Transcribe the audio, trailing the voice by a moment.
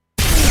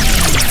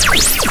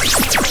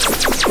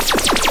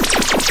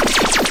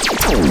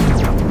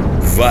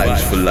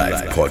Vibes for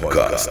Life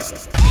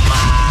podcast.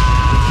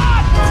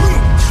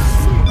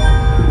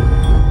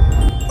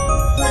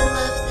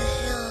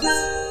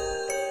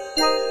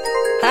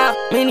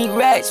 Many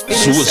racks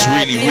so what's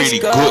really, really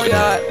good?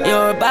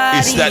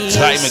 It's that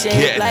time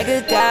again.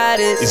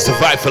 It's the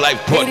Vibe for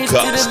Life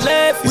podcast.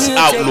 It's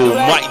Outlaw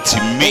Mighty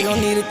Me.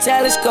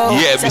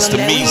 Yeah, Mr.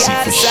 Measy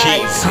for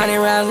shit.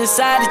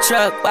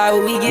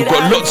 We've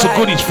got lots of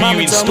goodies for you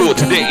in store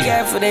today.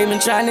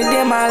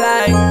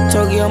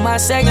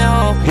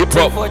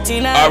 Hip-hop,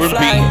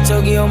 R&B,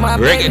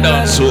 reggae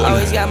dancehall.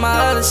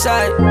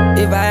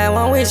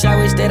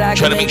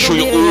 Trying to make sure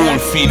you're all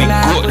feeling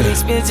good,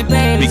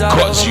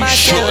 because you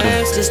should.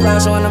 Just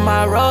lost one of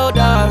my road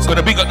dogs.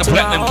 Gonna big up the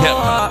platinum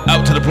cap.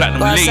 Out to the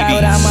platinum ladies.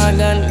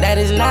 That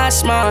is not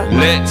smart.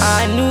 Let's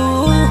I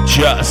knew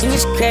just you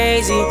was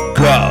crazy.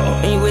 Go.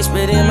 And you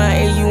whispered in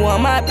my ear, you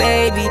want my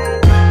baby.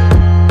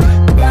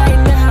 Right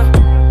now,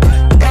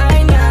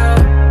 right now.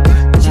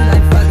 She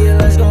like, fuck it,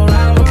 let's go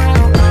round and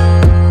round.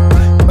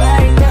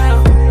 Right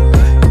now,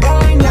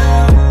 right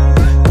now.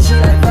 She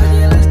like, fuck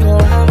it, let's go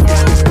round and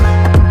round.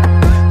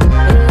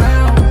 And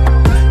round,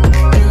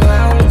 and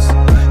rounds,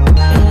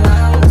 and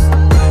rounds,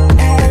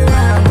 and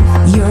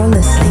rounds. You're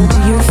listening to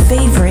your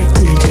favorite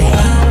DJ,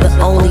 the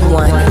only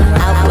one,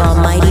 Outlaw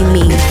Mighty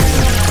Me.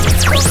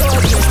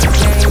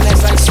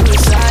 That's like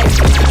suicide.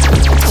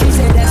 She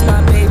said that's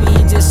my baby,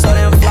 he just so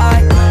damn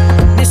fly.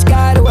 This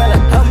guy the weather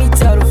help me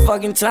tell the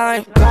fucking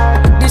time.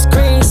 This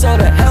green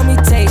soda help me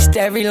taste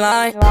every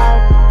line.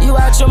 You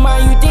out your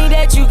mind, you think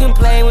that you can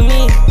play with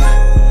me.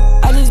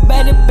 I just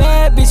bet a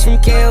bad bitch from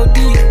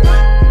KOD.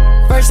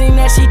 First thing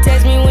that she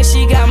text me when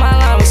she got my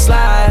line was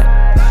slide.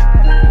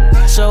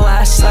 So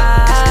I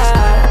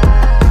slide.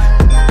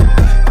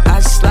 I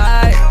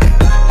slide.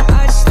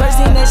 First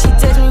thing that she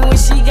text me when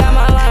she got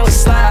my line was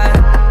slide.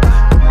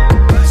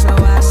 So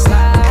I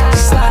slide,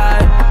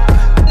 slide.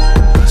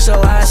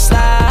 So I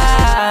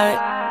slide.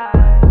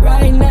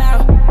 Right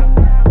now,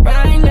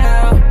 right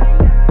now.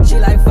 She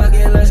like, fuck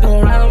it, let's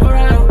go round and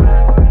round.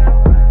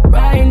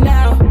 Right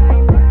now,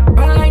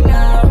 right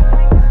now.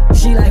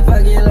 She like,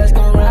 fuck it, let's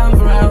go round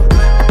and round.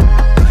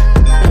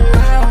 And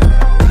round,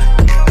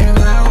 and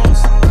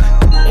rounds,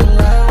 and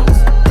rounds,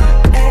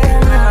 and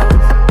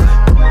rounds,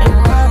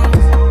 and rounds,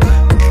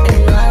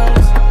 and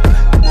rounds,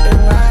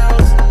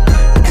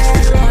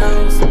 and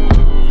rounds, and rounds.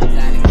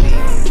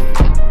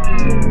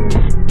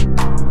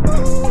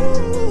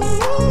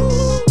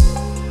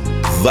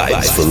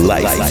 Vibes for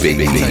Life,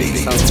 baby. Real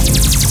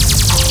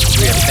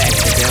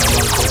facts,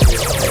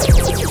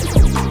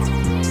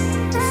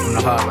 from the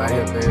heart right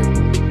here, baby.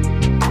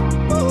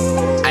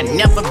 I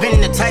never been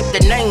the type to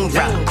name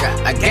drop,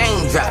 a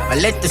game drop. I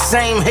let the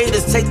same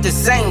haters take the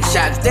same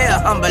shots. They'll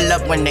humble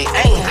up when they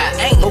ain't hot.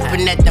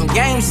 Hoping that them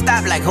games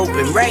stop, like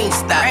hoping rain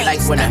stop.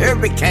 Like when a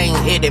hurricane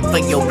hit it for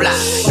your block.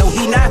 No,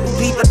 he not who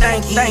people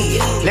think he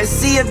is. Let's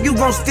see if you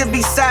gon' still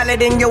be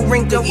solid in your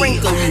wrinkle.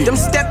 Them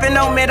stepping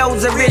on me,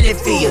 those are really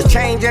feels.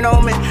 Changing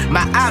on me,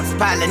 my ops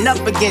piling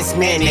up against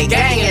me and they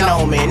ganging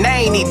on me. And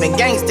they ain't even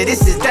gangster,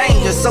 this is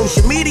danger.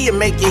 Social media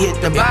make you hit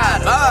the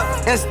bottom.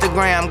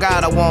 Instagram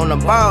got a wanna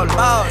ball.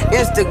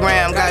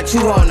 Instagram got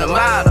you on the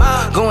model.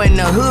 Go in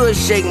the hood,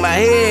 shake my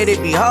head,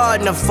 it be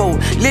hard enough for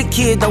little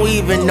kids don't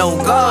even know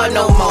God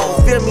no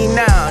more. Feel me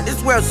now,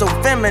 this world so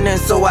feminine,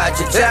 so watch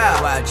your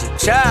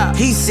child.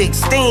 He's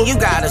 16, you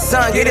got a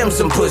son, get him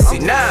some pussy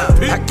now.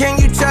 How can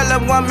you tell a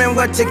woman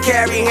what to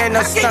carry in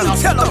her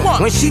stomach?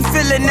 When she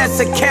feeling that's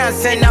a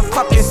cancer in her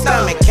fucking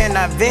stomach. Can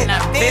I vent?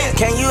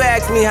 Can you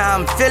ask me how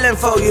I'm feeling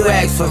before you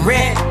ask for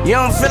rent? You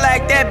don't feel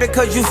like that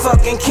because you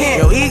fucking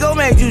can't. Your ego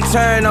made you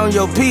turn on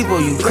your people,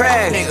 you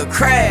crash. Nigga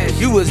crash,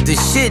 you was the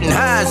shit in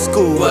high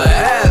school, what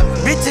happened?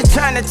 Bitches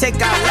trying to take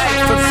our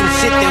life from some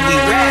shit that we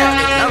rap.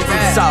 I'm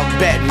from South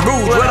Baton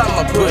Rouge, what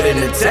I'ma put in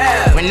the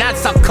tab? When I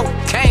saw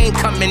cocaine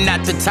coming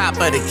out the top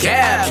of the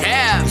cab.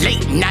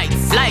 Late night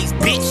flights,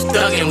 bitch,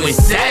 thuggin' with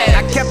sad.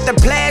 I kept the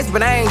plaques,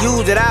 but I ain't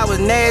used it, I was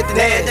nasty.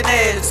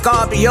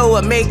 Scorpio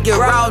will make you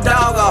raw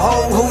dog a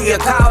hoe, who you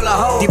call a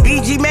hoe. Did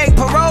BG make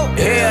parole?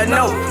 Hell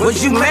no.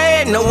 Was you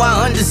mad? No,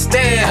 I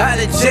understand how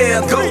the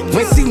jail go.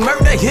 When see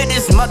murder hit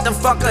this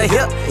motherfucker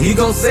here, he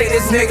gon' say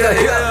this nigga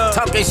here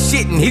talking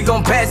shit and he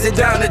gon' pass it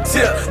down the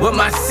tip with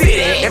my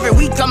city. Every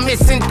week I'm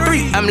missing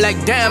 3. I'm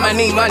like, damn, I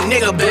need my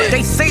nigga back.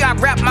 They say I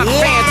rap my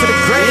fan to the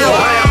grave.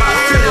 Why am I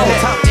feeling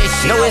that? Talk that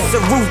shit. No, it's a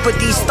roof, but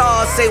these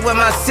stars say where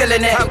my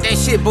ceiling at. Talk that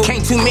shit, boo.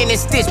 Can't 2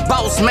 minutes stitch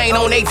boss man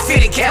on they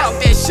fitted cap.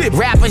 Talk that shit.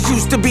 Rappers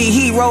used to be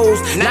heroes,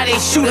 now they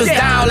shoot us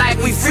down like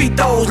we free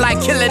throws,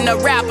 like killing the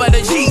rapper,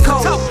 the G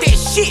code. Talk that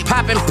shit.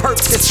 Popping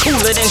perks is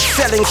cooler than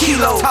selling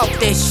kilos. Talk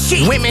that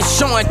shit. Women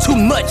showing too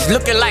much,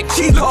 looking like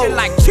cheapo.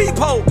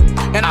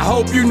 And I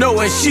hope you know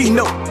and she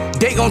know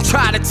they gon'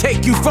 try to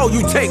take you before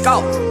you take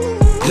off.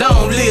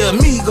 Long live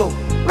Migo,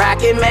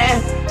 Rocket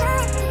Man.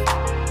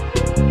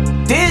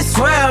 This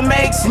world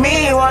makes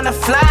me wanna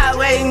fly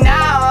away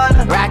now on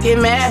a Rocket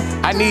Man.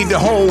 I need the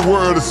whole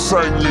world to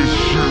sing this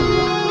shit.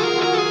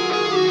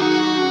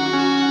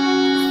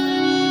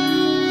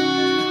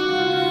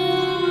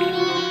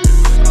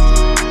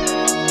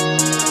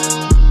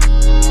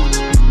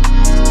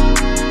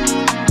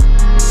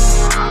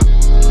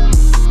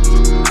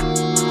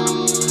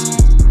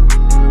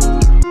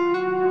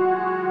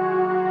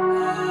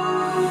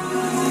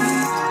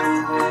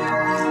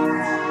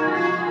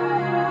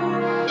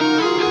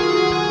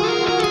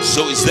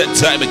 So it's that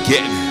time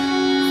again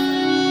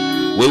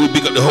where we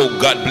big up the whole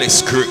God Bless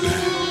crew.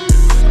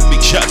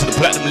 Big shout out to the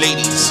platinum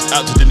ladies,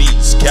 out to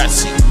Denise,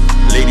 Cassie,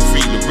 Lady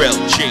Free, Laurel,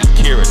 Jade,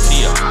 Kira,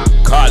 Tia,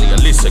 Carly,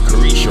 Alyssa,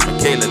 Carisha,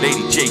 Michaela,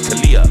 Lady J,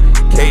 Kalia,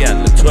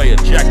 Kayan, Latoya,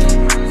 Jackie,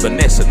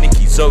 Vanessa,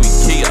 Nikki, Zoe,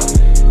 Kia,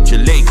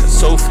 Jaleka,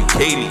 Sophie,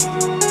 Katie,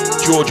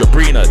 Georgia,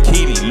 Brina,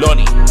 Keely,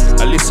 Lonnie,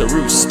 Alyssa,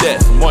 Ruth,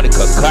 Steph,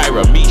 Monica,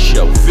 Kyra,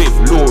 Misha, Viv,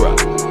 Laura,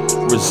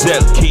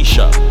 Roselle,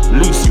 Keisha,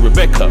 Lucy,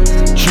 Rebecca,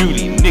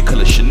 Julie,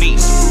 Nicola,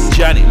 Shanice,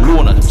 Janet,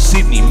 Lorna,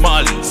 Sydney,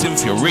 Marley,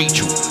 Cynthia,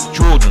 Rachel,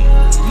 Jordan,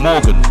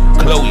 Morgan,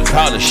 Chloe,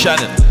 Carla,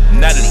 Shannon,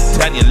 Natalie,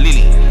 Tanya,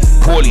 Lily,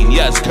 Pauline,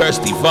 Yaz,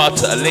 Kirsty,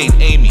 Varta, Elaine,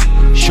 Amy,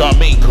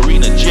 Charmaine,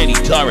 Karina, Jenny,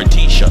 Tara,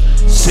 Tisha,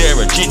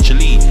 Sarah, Ginger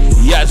Lee,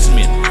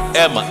 Yasmin,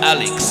 Emma,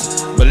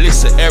 Alex,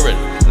 Melissa, Erin,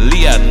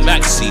 Leon,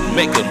 Maxine,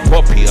 Megan,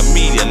 Poppy,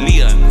 Amelia,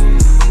 Leon,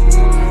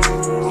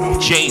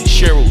 Jane,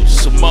 Cheryl,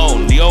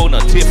 Simone, Leona,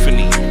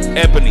 Tiffany,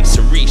 Ebony,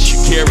 Cerise,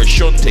 Shakira,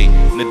 Shante,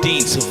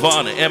 Nadine,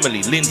 Savannah,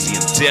 Emily, Lindsay,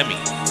 and Demi.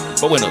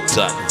 But we're not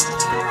done.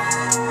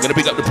 Gonna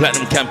pick up the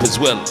Platinum Camp as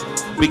well.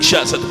 Big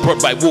shouts at the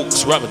Prod by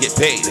Walks, rather get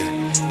paid.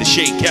 The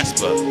Shea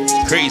Casper,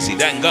 Crazy,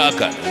 Dan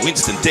Gaga,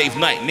 Winston, Dave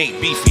Knight,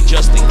 Nate, Beefy,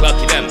 Justin,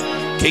 Clarky Dan,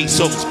 K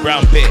Songs,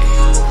 Brown Bear,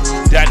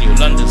 Daniel,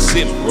 London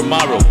Sim,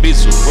 Romaro,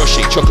 Bizzle,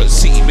 Roche, Chocolate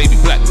City, Baby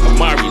Black,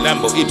 Amari,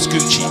 Lambo, Ibs,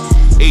 Gucci,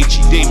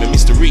 AG, Damon,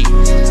 Mr. Reed,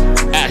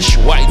 Ash,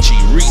 YG,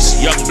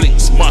 Reese, Young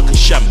Blinks, Marcus,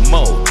 Sham,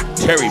 Mo,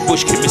 Terry,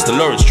 Bushkin, Mr.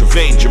 Lawrence,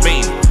 Travaine,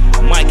 Jermaine,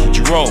 Mikey,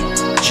 Jerome,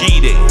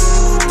 G-Day,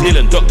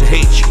 Dylan, Dr.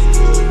 H,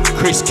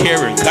 Chris,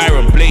 Karen,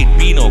 Kyron, Blade,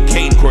 Bino,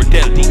 Kane,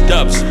 Cordell, D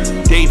Dubs,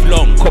 Dave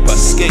Long, Copper,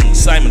 Skeng,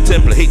 Simon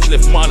Temple,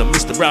 HLF Marlon,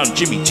 Mr. Brown,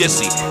 Jimmy,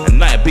 Jesse, and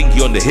Nia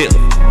Binky on the hill.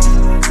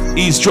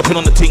 Eavesdropping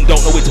on the thing,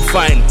 don't know where to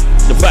find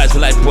the Vibes for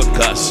Life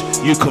podcast.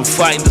 You can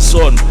find us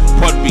on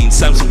Podbean,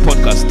 Samsung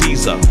Podcast,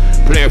 Deezer,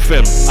 Player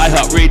FM,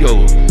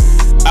 iHeartRadio,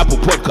 Apple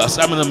Podcasts,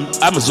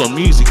 Amazon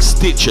Music,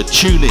 Stitcher,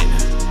 TuneIn,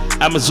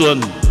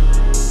 Amazon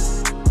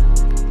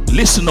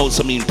Listen Notes,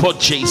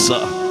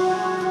 Podchaser,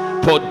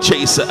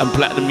 and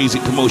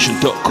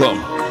PlatinumMusicPromotion.com.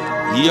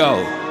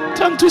 Yo,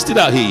 tongue twisted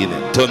out here, you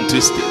know, tongue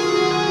twisted.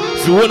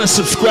 If you want to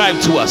subscribe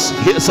to us,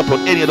 hit us up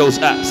on any of those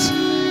apps.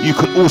 You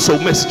can also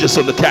message us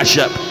on the Cash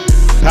App,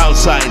 #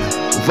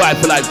 Vibe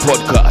for Life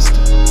Podcast.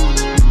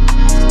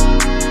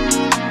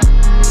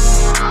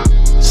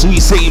 So we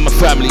say, my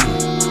family,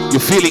 you're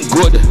feeling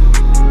good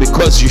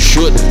because you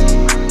should.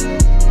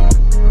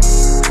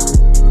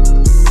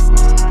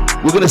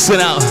 We're gonna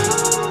send out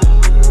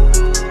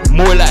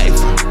more life,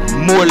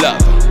 more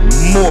love,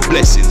 more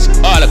blessings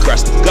all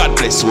across the God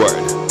bless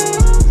world.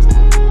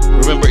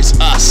 Remember, it's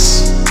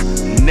us,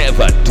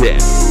 never them.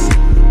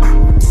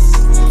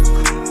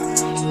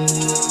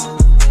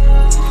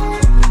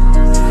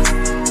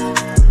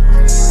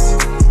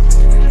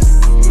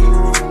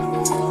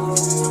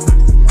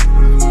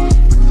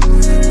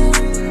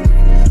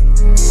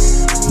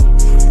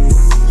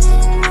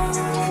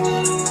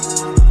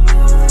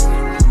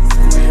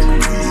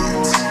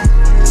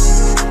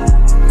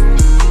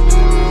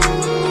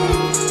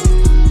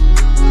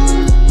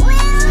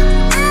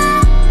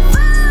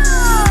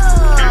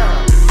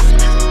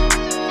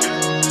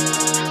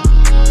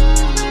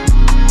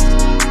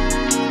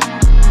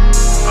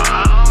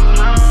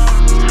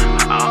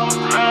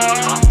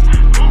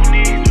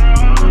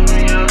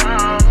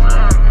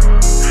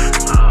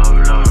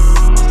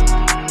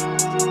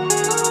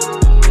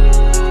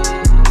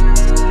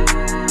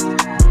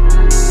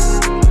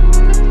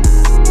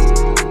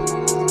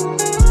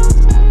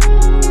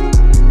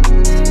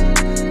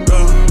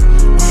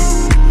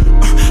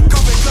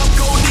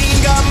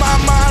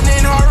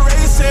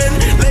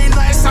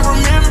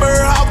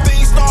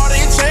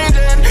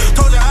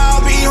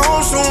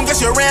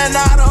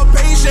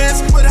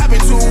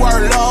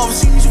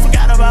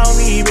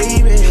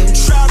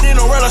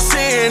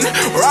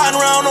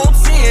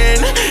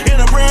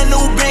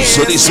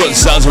 So this one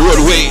sounds a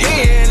roadway.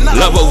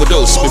 Love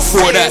Overdose.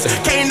 Before that,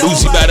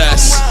 Uzi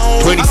Badass.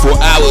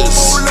 24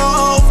 hours.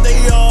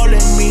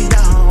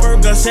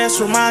 Percocets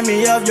remind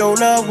me of your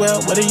love,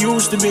 well, what it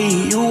used to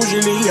be.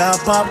 Usually I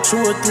pop 2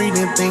 or 3,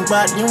 then think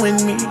about you and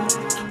me.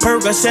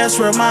 Percocets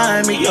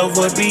remind me of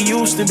what we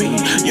used to be.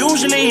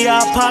 Usually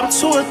I pop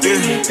 2 or 3,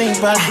 then think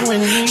about you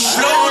and me.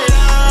 Slow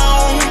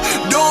down,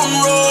 don't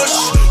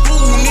rush. Who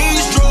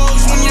needs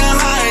drugs when you're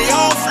high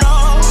off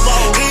love?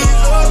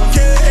 It's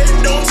okay,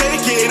 don't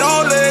take it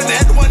all in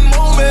at one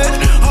moment.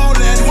 All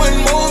at one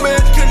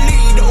moment can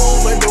lead to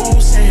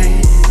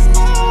overdosing.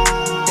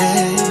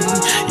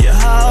 Yeah,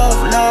 half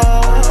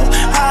love,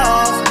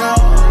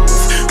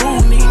 who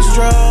needs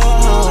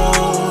drugs?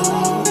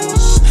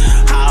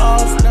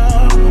 Half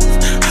love,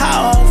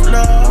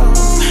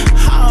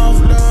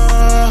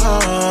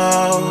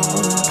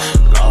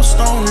 lost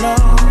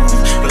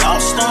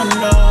on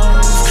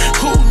love,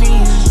 who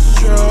needs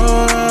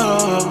drugs?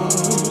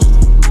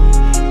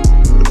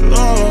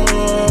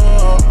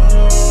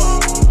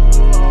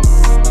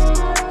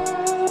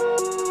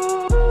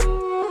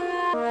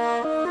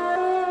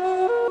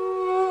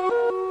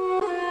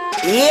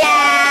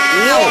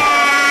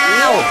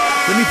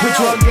 Let me put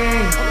you on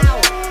game.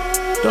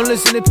 Don't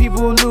listen to people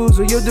who lose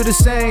or you'll do the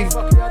same.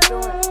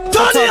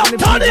 Turn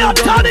it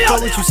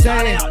up. What you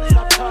saying?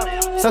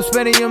 Stop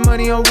spending your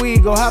money on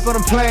weed, go hop on a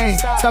plane.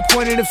 Stop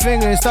pointing the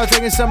finger and start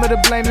taking some of the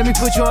blame. Let me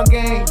put you on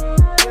game.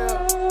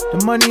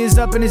 The money is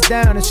up and it's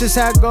down, it's just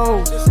how it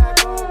goes.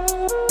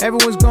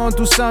 Everyone's going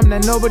through something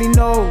that nobody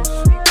knows.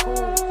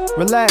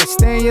 Relax,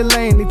 stay in your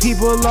lane, leave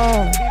people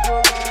alone.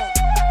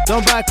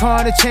 Don't buy a car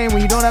and a chain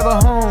when you don't have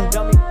a home.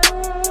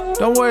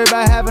 Don't worry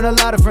about having a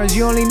lot of friends,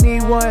 you only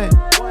need one.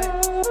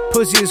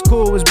 Pussy is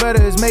cool, what's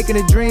better is making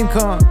a dream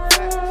come.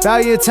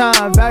 Value your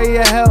time, value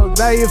your health,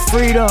 value your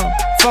freedom.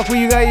 Fuck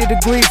where you got your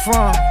degree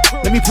from.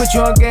 Let me put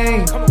you on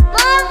game.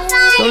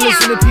 Don't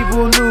listen to people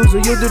who lose or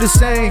you'll do the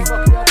same.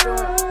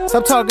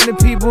 Stop talking to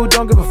people who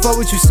don't give a fuck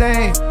what you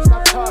saying.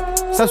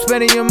 Stop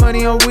spending your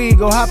money on weed,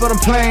 go hop on a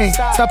plane.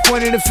 Stop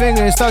pointing the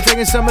finger and start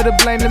taking some of the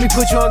blame. Let me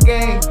put you on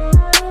game.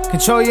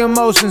 Control your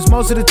emotions,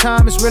 most of the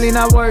time it's really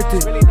not worth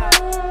it.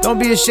 Don't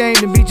be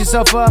ashamed and beat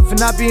yourself up for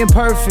not being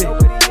perfect.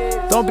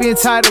 Don't be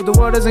entitled, the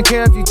world doesn't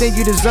care if you think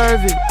you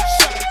deserve it.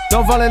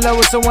 Don't fall in love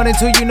with someone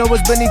until you know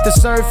what's beneath the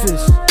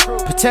surface.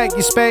 Protect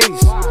your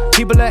space,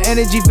 people are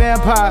energy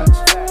vampires.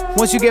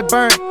 Once you get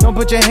burnt, don't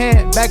put your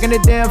hand back in the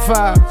damn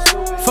fire.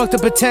 Fuck the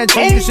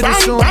potential, you should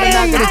assume they're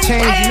not gonna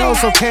change. You know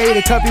it's okay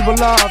to cut people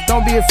off,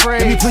 don't be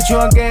afraid. Let me put you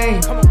on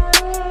game.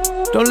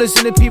 Don't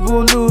listen to people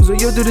who lose or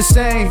you'll do the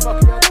same.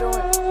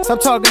 Stop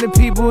talking to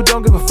people who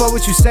don't give a fuck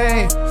what you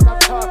saying.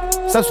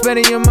 Stop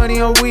spending your money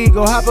on weed,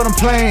 go hop on a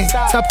plane.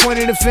 Stop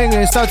pointing the finger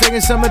and start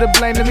taking some of the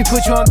blame. Let me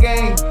put you on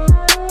game.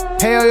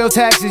 Pay all your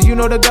taxes, you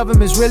know the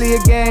government's really a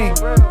game.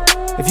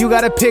 If you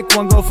gotta pick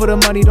one, go for the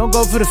money, don't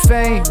go for the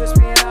fame.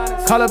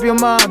 Call up your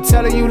mom,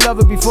 tell her you love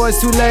her before it's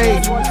too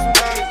late.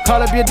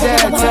 Call up your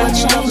dad, tell him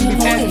you love him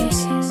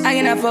before. I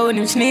cannot fuck with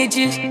them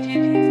snitches.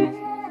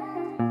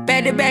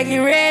 Back to back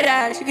in red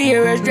eyes, you can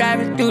hear us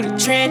driving through the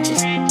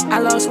trenches. I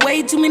lost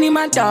way too many of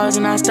my dogs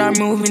and I start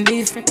moving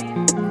different.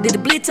 Did the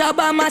blitz all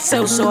by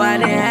myself, so I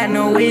didn't have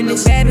no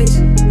witness. Bad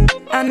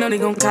bitch, I know they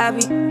gon'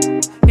 copy.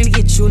 Need to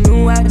get you a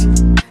new watch,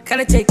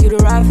 gotta take you to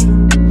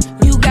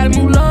Rafi. You gotta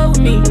move low with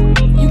me,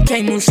 you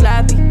can't move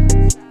sloppy.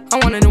 I'm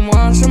one of them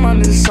ones from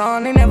under the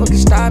sun, they never can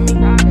stop me.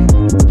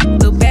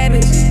 Little bad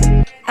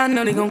bitch, I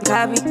know they gon'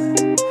 copy.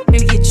 Need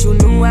to get you a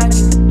new watch,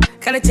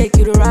 gotta take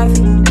you to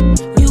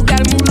Rafi. You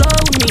gotta move low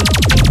with me,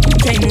 you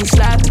can't move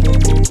sloppy.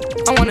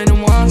 I'm one of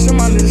them ones from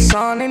under the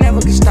sun, they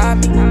never can stop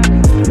me.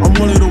 I'm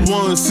one of the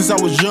ones since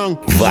I was young.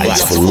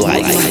 Vibes for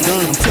life. I'm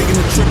taking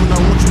a trip and I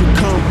want you to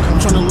come. I'm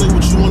tryna lay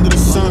with you under the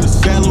sun.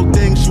 Got a little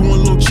thing, she want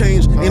a little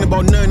change. Ain't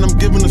about nothing, I'm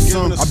giving her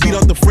some. I beat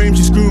out the frame,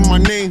 she screaming my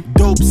name.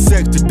 Dope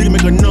sex, the dick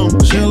make her numb.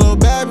 She a little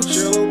bad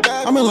bitch,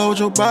 I'm in love with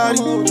your body.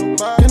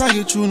 Can I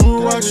get you a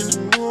new watch?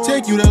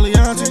 Take you to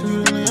Leonte.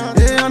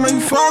 Yeah, I know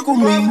you fuck with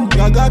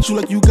me. I got you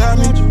like you got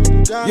me.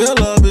 Your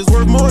love is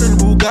worth more than a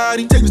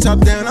Bugatti. Take the top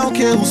down, I don't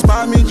care who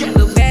spot me.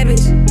 Little bad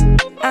bitch,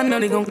 I know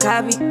they gon'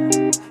 copy.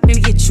 Need to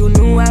get you a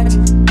new watch,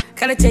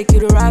 gotta take you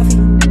to Rafi.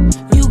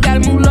 You gotta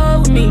move low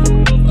with me,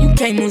 you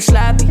can't move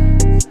sloppy.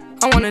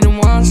 I'm one of them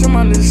ones from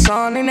under the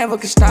sun, they never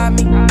can stop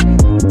me.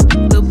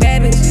 Little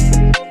bad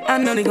bitch, I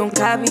know they gon'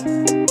 copy.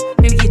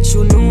 Need to get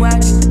you a new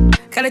watch,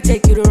 gotta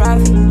take you to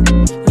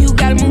Rafi. You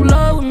gotta move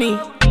low with me,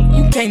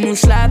 you can't move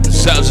sloppy.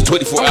 Sounds of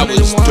 24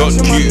 hours, don't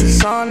you?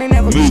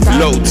 Move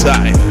low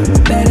time.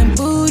 Bad and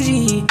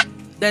bougie,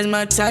 that's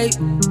my type.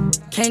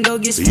 Can't go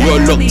get You're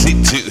locked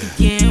into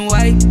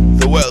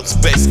the world's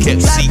best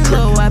kept secret.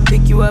 I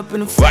pick you up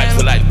in the Vibe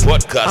for Life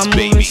podcast, I'm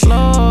baby. moving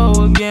slow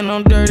again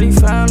on dirty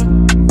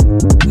fountain.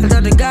 I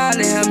thought the God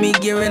that helped me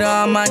get rid of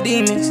all my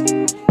demons.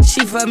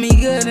 She fuck me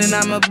good and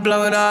I'ma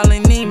blow it all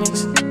in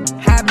demons.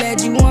 How bad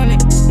you want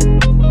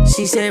it?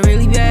 She said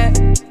really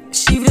bad.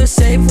 She feel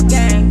safe for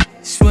gang.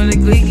 That's where the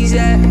gleeky's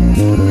at.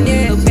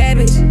 Yeah, little bad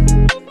bitch,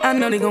 I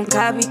know they gon'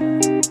 copy.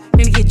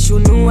 Need to get you a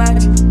new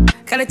watch,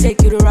 gotta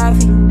take you to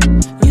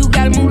Rafi. You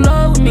gotta move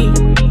low with me,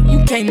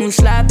 you can't move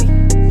sloppy.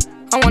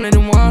 I'm one of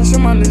them ones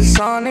from under the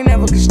sun, they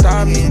never can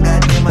stop me. Yeah,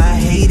 goddamn, I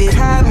hate it.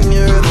 Hide me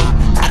a river.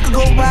 I could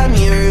go buy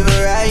me a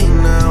river right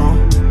now.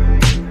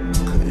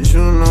 Cause you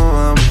know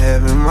I'm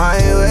having my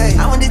way.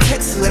 I went to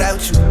Texas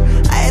without you.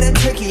 I had a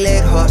turkey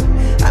leg heart.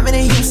 I'm in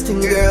a Houston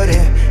girl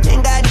there.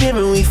 And goddamn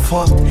it, we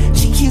fucked.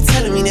 She keep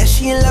telling me that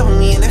she in love with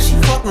me, and that she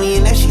fuck me,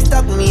 and that she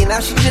stuck with me, and now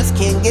she just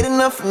can't get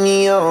enough of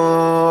me.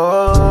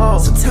 Oh,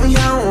 so tell me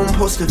how I'm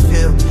supposed to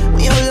feel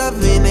when your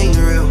loving ain't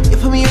real. You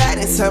put me right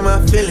inside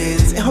my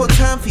feelings, and whole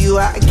time for you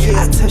I kill.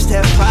 I touch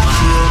that fire,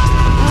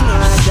 you know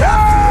I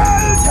die for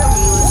you. Tell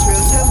me what's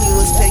real, tell me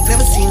what's fake.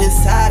 Never seen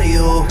inside of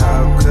you.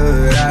 How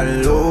could I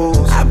lose?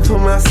 I put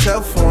my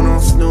cell phone on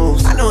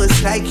snooze. I know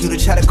it's like you to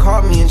try to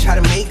call me and try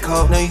to make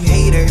up. Know you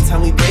hate every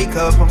time we break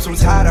up. I'm so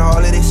tired of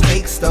all of this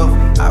fake stuff.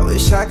 I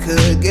wish I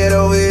could get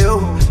over you.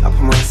 I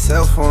put my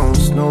cell phone on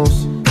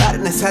snooze. Got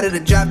in the side of the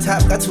drop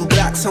top, got 2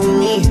 Glocks on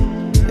me.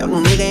 Yo,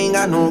 no nigga ain't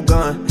got no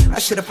gun. I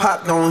should've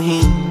popped on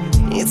him.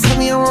 You tell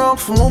me I'm wrong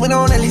for moving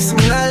on, at least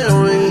I'm not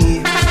lonely.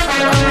 But I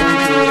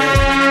won't do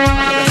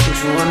that. That's what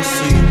you wanna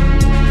see.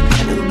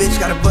 That new bitch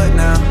got a butt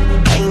now.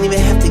 I ain't even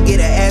have to get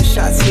an ass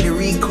shot. See the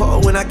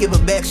recall when I give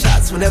her back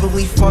shots whenever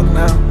we fuck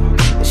now.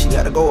 And she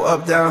gotta go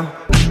up, down.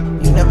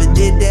 You never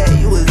did that,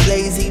 you was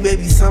lazy,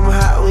 baby,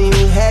 somehow when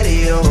you had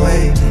it your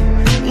way.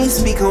 You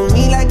speak on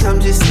me like I'm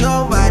just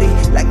nobody,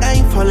 like I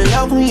ain't fall in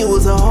love when you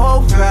was a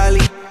hoe, probably.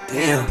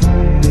 Damn,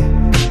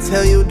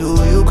 tell you do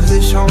you cause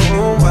it's your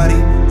own body.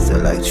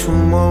 Still like true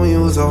mom,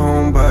 you was a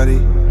homebody.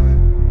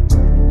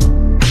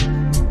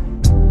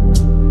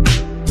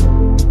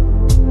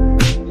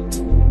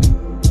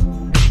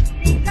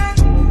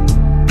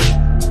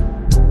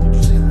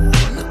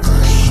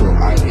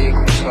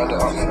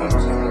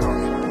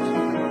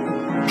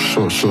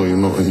 Sure, you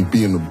know, and you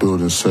be in the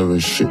building serving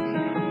shit.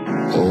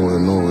 Oh,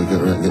 and no,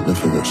 get the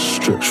figure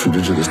stretch through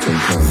the jitters 10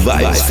 times.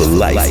 Vibes for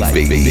life,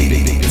 baby.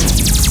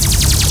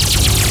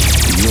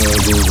 Yeah, I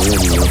go over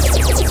anyway.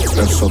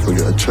 Let's up and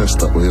get a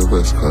chest up with your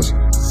vest, cuz.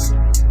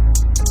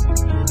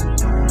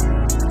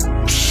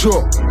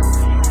 Sure.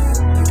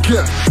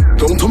 Yeah.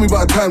 Don't tell me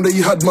about a time that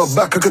you had my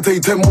back. I could tell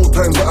you 10 more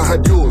times that I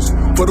had yours.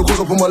 For the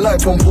cause I put my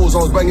life on pause,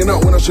 I was banging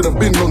out when I should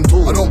have been on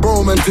tour. I don't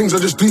borrow man things,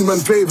 I just do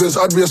man favors.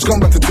 I'd be a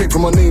scumbag to take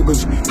from my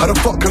neighbors. How the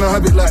fuck can I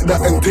have it like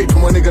that and take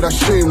from my nigga that's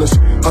shameless?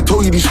 I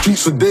told you these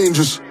streets are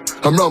dangerous.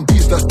 I'm round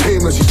beast that's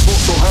tameless. He spoke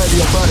so highly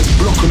about his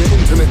block on the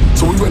internet,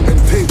 so we went and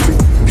taped it.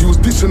 He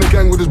was dissing the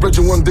gang with his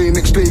brethren one day,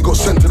 next day he got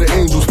sent to the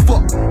angels.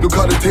 Fuck, look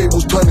how the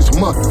tables turn, it's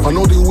mad. I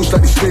know they wish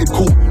that they stayed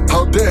cool.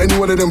 How dare any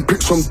one of them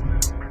pricks from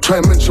try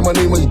and mention my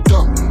name when you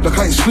dumb. Like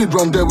I ain't slid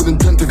round there with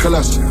intent to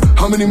collapse.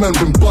 How many men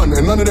been bun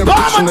and none of them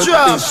bitches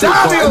ain't safe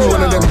for any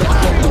one of them that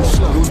bumped them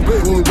slum. It was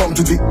great when we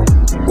bumped into it.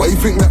 Why you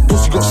think that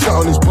pussy got sat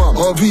on his bum?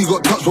 RV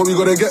got touched, but we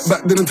gotta get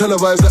back. Didn't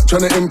televise that,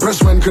 trying to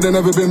impress man. Could've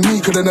never been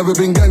me, could've never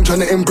been gang.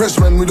 Trying to impress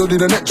man, we don't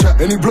did a neck chat.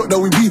 Any block that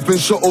we beef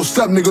been shot or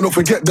stabbed, nigga, don't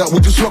forget that. We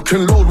just lock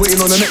and load,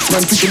 waiting on the next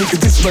man. Thinking he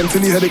could diss man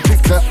till he had a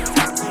kick that.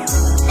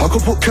 I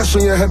could put cash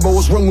on your head, but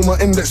what's wrong with my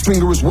index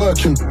finger is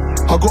working.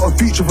 I got a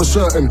feature for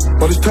certain,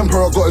 but this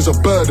temper I got is a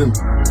burden.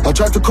 I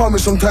tried to calm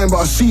it sometime, but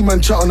I see man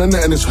chat on the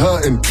net and it's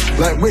hurting.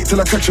 Like wait till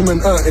I catch him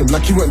and hurt him,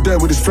 like he went there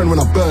with his friend when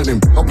I burned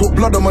him. I put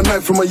blood on my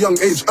knife from a young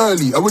age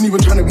early, I wasn't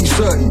even trying to be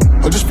 30.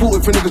 I just thought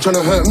if a nigga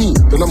trying to hurt me,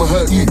 then I'ma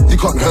hurt you, you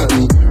can't hurt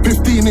me.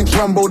 15-inch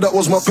Rambo, that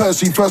was my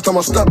Percy. First time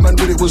I stabbed man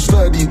with it was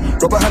sturdy.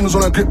 Rubber handles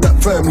on a grip that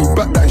firmly,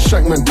 back that and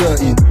shank man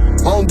dirty.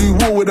 I don't do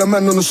war with a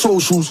man on the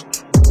socials,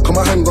 cause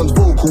my handgun's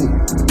vocal.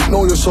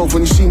 Know yourself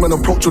when you see man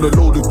approach with a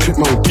loaded clip,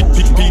 man.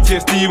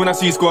 PTSD when I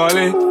see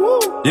Squally.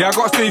 Yeah, I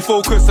gotta stay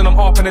focused and I'm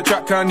up in the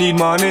track, I need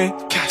money.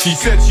 She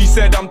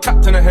said I'm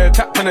tapped in the head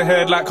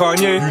like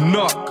Kanye. You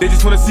not. They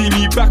just wanna see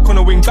me back on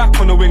the wing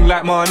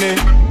like Mane.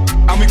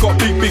 And we got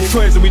big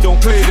toys and we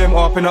don't play them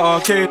up in the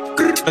arcade.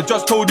 I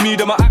just told me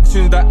that my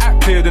actions that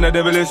acted in a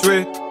devilish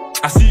way.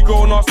 I see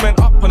grown-ass men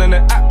up and then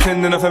they're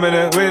acting in a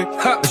feminine way.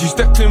 And she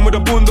stepped in with a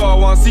bunda, I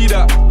wanna see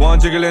that. One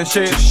jiggle and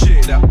shake,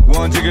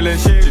 one jiggle and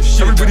shake.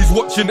 Everybody's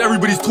watching,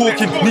 everybody's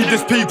talking. Need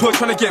this paper,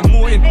 trying to get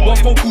more in. One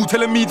phone call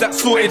telling me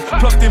that's sorted.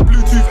 Plugged in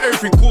Bluetooth,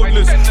 everything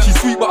cordless. She's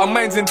sweet but her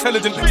mind's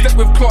intelligent. Step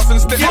with class and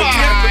step with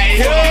I'm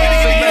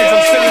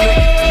selling it.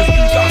 The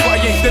screws that I got, I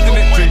ain't dead in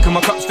it. Drinking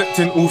my cup, stepped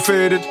in, all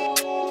faded.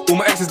 All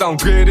my exes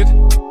downgraded.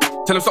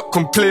 Tell them stop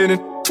complaining.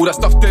 All that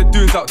stuff they're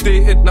doing's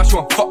outdated. Now she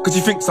want fuck cause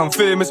she thinks I'm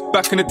famous.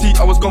 Back in the tea,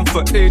 I was gone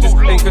for ages.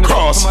 Ain't gonna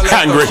cross,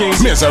 hungry,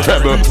 miss a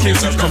rebel.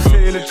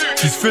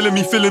 She's filling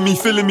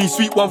me.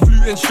 Sweet one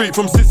flew in straight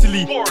from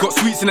Sicily. Got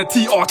sweets in the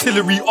tea,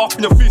 artillery. Up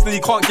in your face, now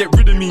you can't get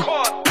rid of me.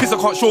 Piss, I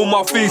can't show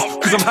my face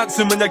cause I'm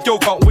handsome and that girl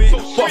can't wait.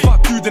 But if I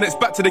do, then it's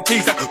back to the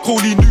case. Like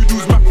Coley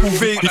noodles, mackerel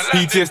vape.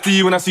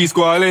 PTSD when I see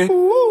Squally.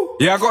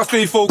 Yeah, I gotta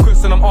stay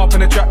focused and I'm up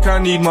in the track, I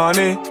need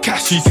money.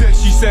 She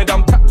said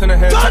I'm tapped in the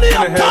head like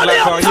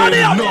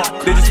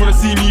Kanye. They just wanna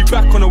see me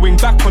back on the wing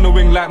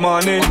like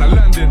Mane.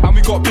 And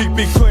we got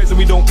big toys and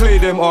we don't play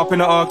them up in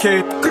the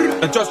arcade.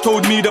 I just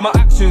told me that my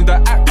actions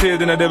that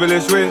acted in a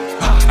devilish way.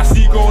 I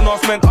see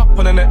grown-ass men up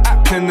and then they're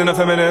acting in a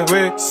feminine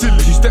way.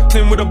 She stepped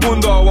in with a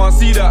bunda, I wanna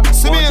see that.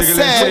 One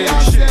jiggle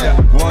and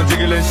shake, one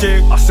jiggle and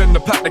shake. I send the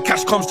pack, the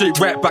cash come straight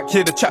right back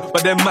here to chat.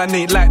 But then man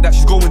ain't like that,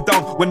 she's going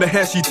down. When the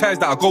hair she ties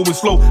that, I going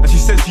slow. And she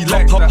says she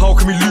likes that. How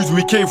can we lose when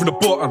we came from the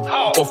bottom?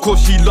 Of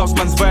course she loves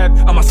man's vibe.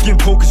 And my skin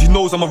tone cause she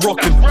knows I'm a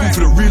rockin'. Move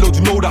for the reload,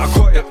 you know that I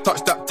got it.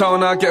 Touch that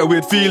town, I get a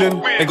weird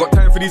feeling. Ain't got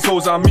time for these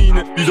hoes, I mean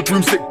it. Use a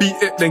broomstick, beat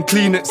it, then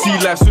clean it. See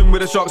life, swim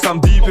with the sharks, I'm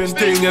deep in.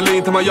 Stay in your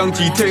lane to my young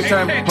G, take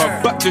time.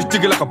 Her back just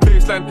jiggle like a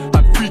baseline.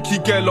 Had freaky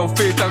girl on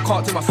FaceTime,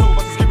 can't take my soul,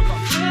 but just give it up.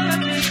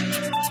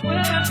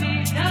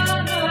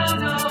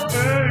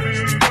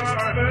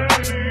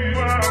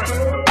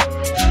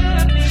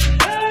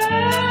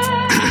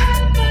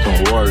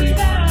 Don't worry.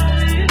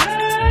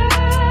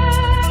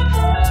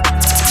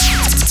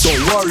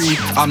 Don't worry,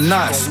 I'm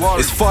nice.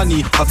 It's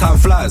funny how time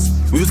flies.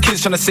 We was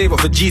kids trying to save up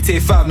for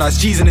GTA 5. Now it's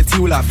G's in the T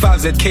with like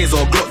 5 ZKs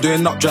or a Glock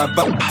doing up drive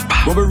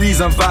back.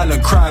 Robberies and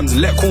violent crimes.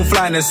 Let corn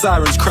flying and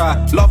sirens cry.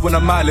 Love when the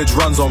mileage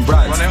runs on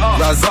brides.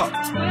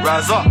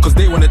 Rise up, cause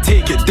they wanna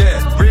take it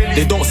there.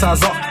 They don't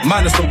size up.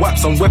 Minus the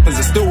waps and weapons,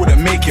 it still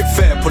wouldn't make it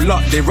fair. Pull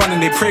up, they run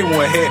and they pray when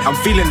we're here. I'm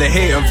feeling the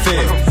hate and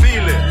fear.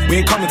 We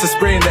ain't coming to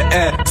spray in the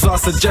air, so I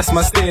suggest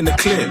man stay in the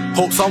clear.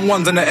 Hope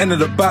someone's on the end of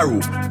the barrel.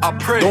 I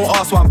pray. Don't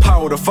ask why I'm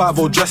power, the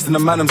 5-0 dressed in the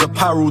man's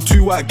apparel.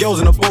 2 white girls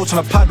in a boat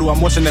trying to paddle.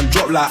 I'm watching them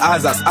drop like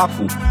Isaac's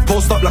apple.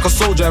 Post up like a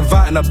soldier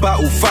inviting a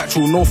battle.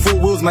 Factual, no 4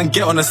 wheels, man,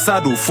 get on the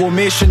saddle.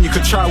 Formation, you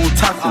could try, we'll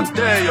tackle.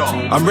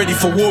 I'm ready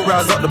for war,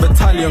 rise up the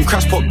battalion.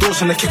 Crash pop doors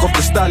trying to kick off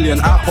the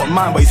stallion. I pop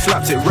mine, but he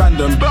slapped it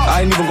random.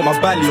 I ain't even got my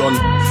belly on.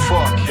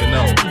 Fuck, you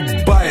know.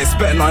 But I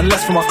expect nothing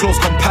less from my close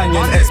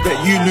companion.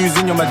 Expect you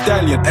losing your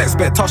medallion.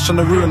 Expect touch on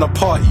the ruin a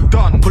party.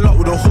 Pull up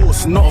with a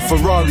horse, not a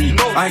Ferrari.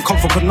 I ain't come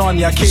for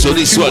Panani, I came. So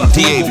this one,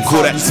 DA, we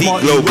call that T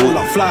Global.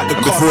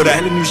 And before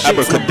that,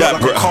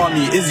 Abracadabra.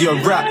 Is he a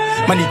rap?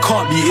 Man, he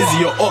can't be. Is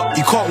he a op?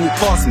 He can't walk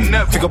past me.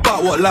 Think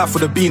about what life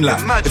would have been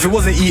like if it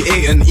wasn't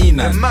E8 and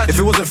E9. If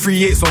it wasn't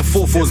 3-8s on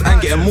 4-4s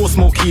and getting more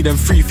smoky than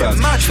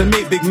 3-5s. To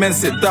make big men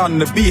sit down in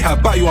the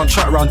beehive, bat you on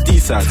track round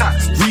D-sides.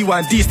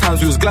 Rewind these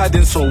times we was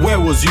gliding, so where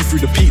was you through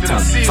the peak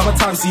time?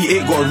 Summertime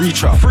C8 got a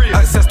reach out.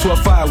 Access to a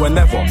fire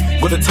whenever.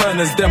 Got the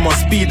turners, them on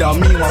speed out.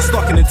 Meanwhile,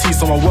 stuck in the T,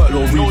 so my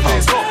workload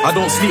repounds. I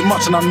don't sleep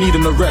much and I'm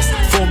needing the rest.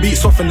 Phone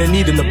beats off and they're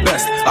needing the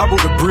best. I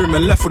brought the broom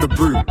and left with the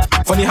broom.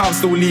 Funny how I'm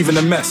still leaving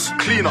a mess.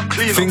 Clean up.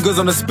 Fingers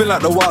on the spin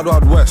like the Wild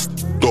Wild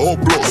West. The old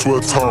blocks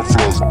where time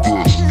flies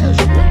burst.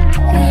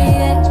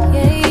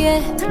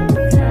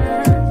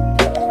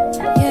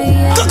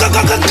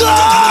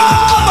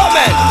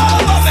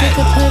 Sick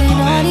of putting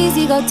all these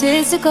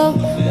egotistical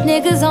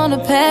niggas on a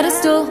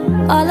pedestal.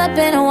 All up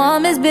in a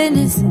woman's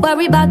business.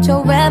 Worry about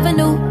your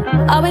revenue.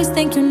 Always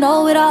think you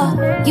know it all.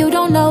 You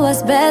don't know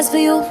what's best for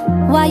you.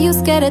 Why you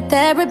scared of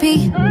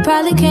therapy?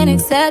 Probably can't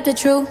accept the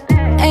truth.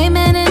 Ain't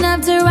man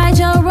enough to right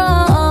your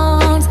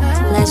wrongs.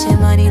 Flash your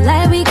money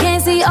like we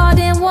can't see all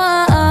them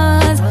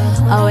ones.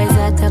 Always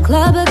at the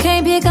club but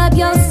can't pick up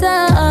your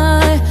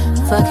son.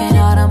 Fucking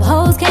all them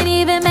hoes, can't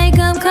even make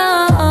them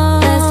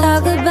come. Let's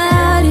talk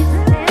about it.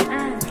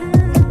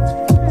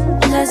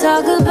 Let's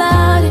talk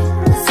about it.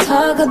 Let's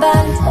talk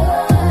about it.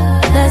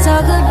 Let's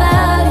talk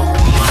about it.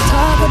 Let's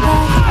talk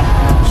about it.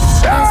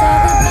 Let's talk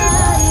about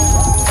it.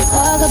 Let's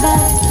talk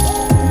about it.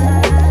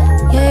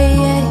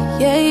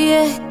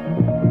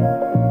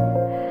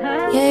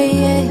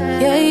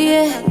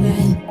 Yeah.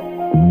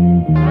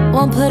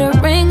 Won't put a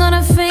ring on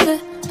her finger,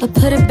 but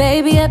put a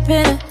baby up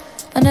in her.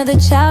 Another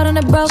child on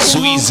a broken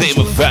Sweet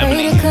Zayma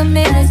family.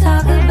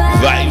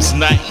 Vibes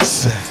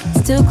nice.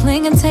 Still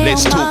clinging to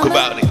Let's your talk mama.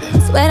 about it.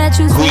 Swear that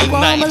you Queen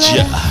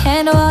Niger.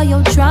 handle all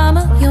your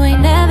drama. You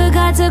ain't never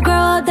got to grow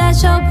up,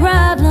 that's your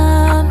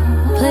problem.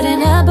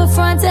 Putting up a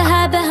front to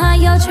hide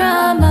behind your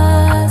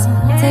traumas.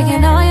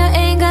 Taking all your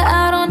anger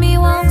out on me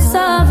won't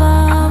solve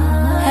them.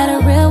 Had a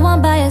real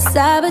one by your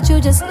side, but you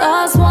just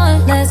lost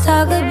one. Let's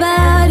talk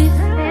about it.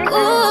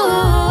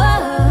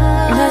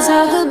 Ooh, let's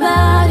talk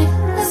about it.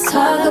 Let's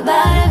talk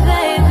about it,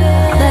 baby.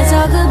 Let's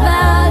talk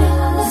about it.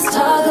 Let's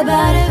talk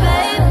about it,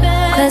 baby.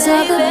 Let's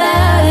talk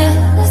about it.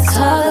 Let's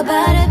talk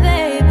about it, baby.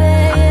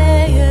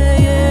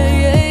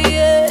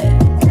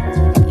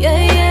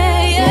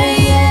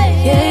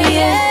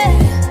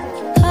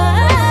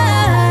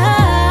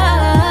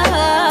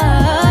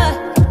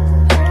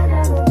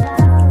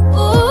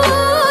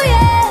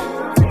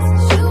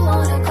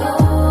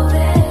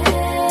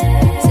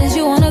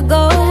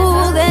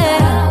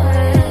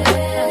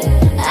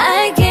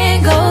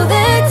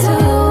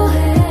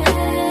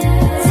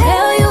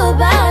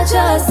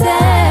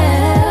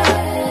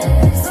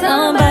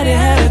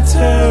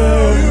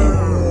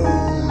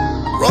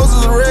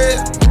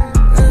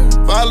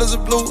 Violets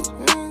are blue.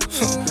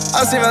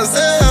 I see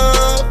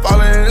myself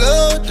falling in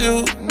love with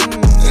you.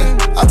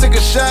 I take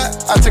a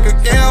shot, I take a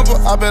gamble,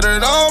 I bet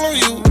it all on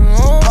you.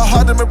 My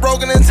heart done been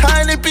broken in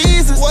tiny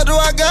pieces. What do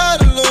I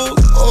gotta lose?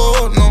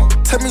 Oh no,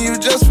 tell me you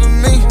just for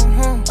me.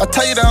 I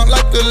tie you down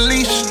like a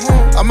leash.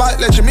 I might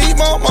let you meet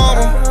my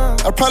mama.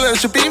 I probably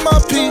let you be my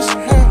piece.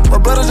 My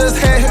brother just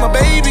had him a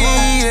baby,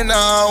 and now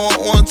I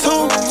want one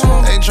too.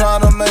 Ain't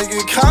tryna make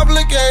it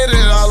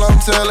complicated, all I'm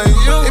telling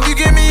you. If you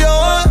give me your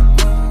heart,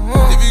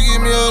 if you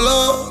give me your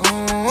love,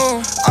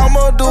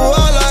 I'ma do all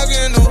I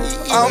can do.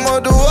 I'ma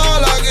do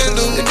all I can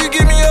do. If you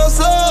give me your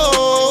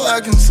soul, I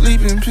can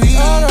sleep in peace.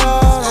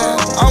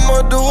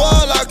 I'ma do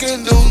all I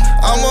can do.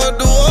 I'ma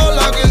do all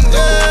I can do.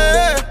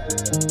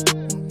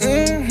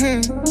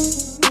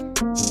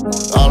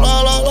 La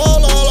la la la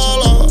la la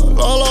la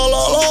la la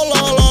la la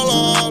la la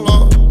la.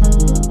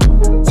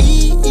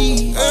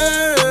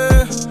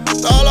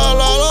 La la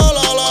la la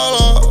la la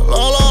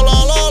la la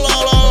la la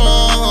la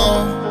la.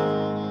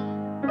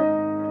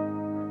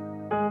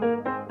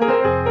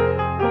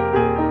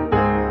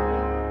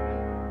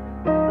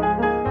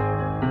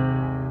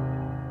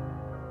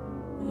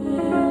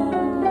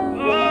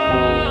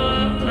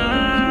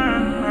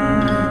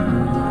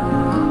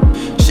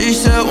 She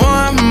said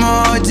one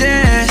more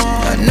dance.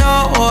 I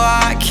know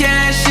I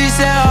can. She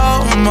said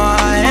hold my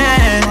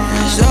hand.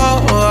 So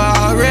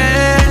I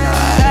ran.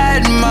 I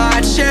had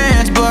my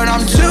chance, but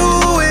I'm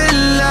too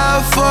in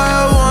love for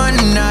a one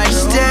night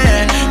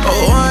stand. A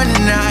one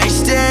night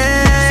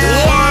stand.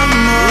 One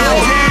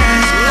more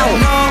dance. I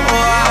know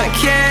I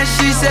can.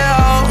 She said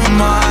hold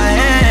my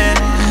hand.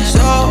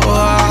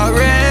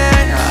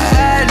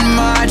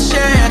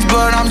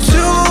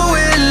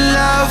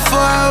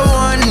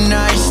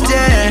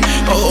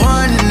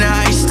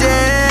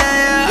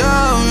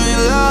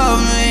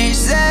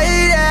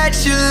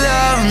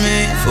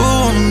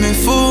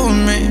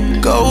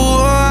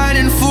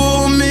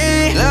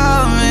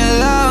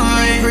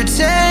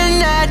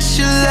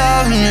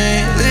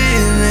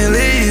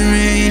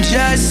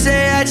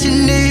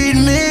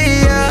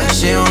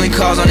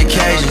 balls on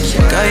occasions.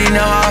 Girl, you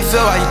know how I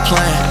feel while you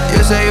playing. You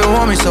say you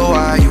want me, so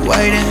why are you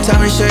waiting? Tell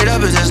me straight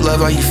up, is this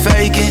love, are you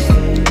faking?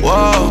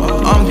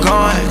 Whoa, I'm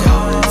gone.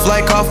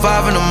 Flight call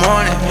 5 in the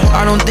morning.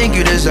 I don't think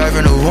you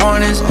deserving the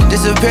warnings.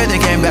 Disappeared, then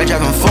came back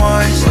driving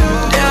foreigns.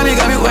 Damn, you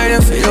got me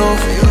waiting for you.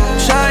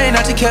 Shawty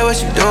not to care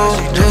what you do.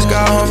 Just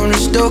got home from the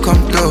stool,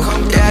 come through.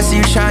 Yeah, I see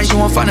you trying, she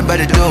won't find a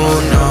better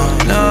dude.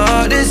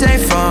 No, this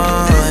ain't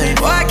fun.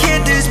 Why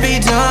can't this be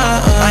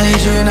done? I need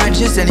you and not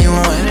just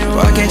anyone.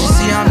 Why can't you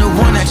see I'm the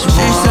one that you want?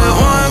 She said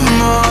one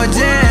more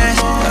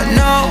dance.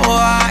 No,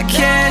 I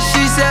can't.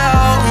 She said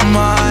hold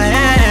my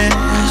hand.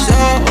 So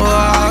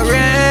I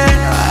ran.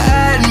 I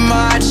had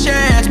my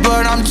chance,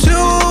 but I'm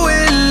too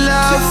in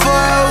love for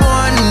a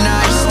one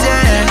night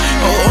stand.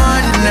 A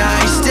one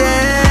night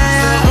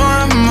stand.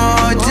 One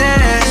more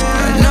dance.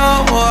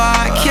 No,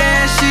 I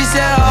can't. She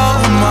said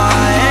hold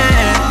my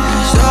hand.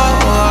 So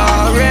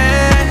I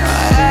ran.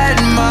 I had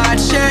my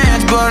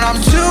chance, but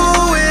I'm too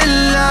in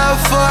love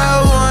for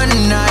a one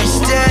night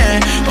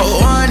stand. A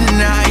one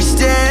night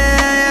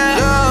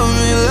stand.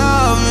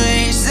 Love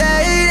me,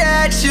 say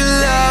that you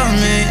love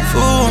me.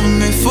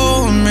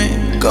 Fool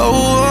me, go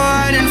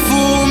on and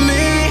fool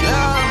me.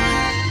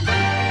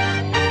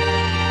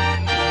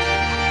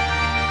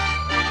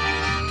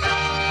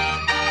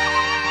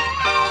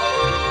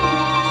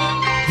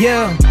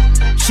 Yeah,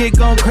 shit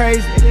going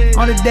crazy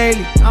on the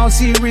daily. I don't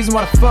see a reason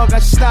why the fuck I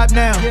should stop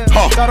now.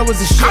 Thought it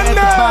was a shit at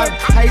the bottom.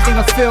 How you think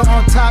I feel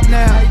on top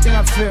now? How you think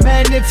I feel?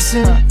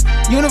 Magnificent.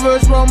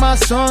 Universe wrote my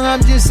song,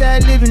 I'm just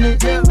ad-libbing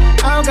it.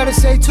 I don't gotta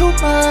say too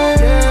much. I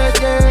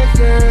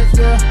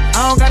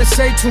don't gotta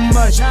say too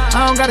much.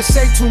 I don't gotta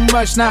say too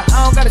much. Nah,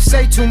 I don't gotta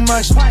say too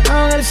much. I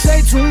don't gotta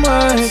say too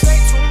much.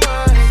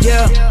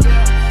 Yeah.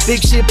 Big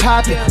shit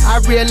poppin', I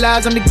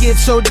realize I'm the gift,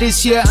 so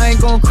this year I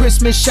ain't going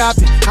Christmas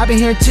shopping. I been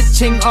hearing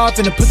chit-ching off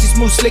and the pussy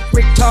smooth slick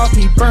Rick talk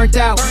me burnt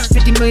out.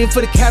 50 million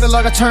for the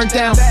catalog I turned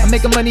down. I'm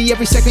making money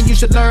every second, you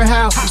should learn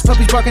how. These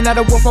puppies barking at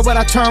a wolf, but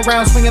I turn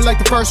around, swinging like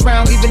the first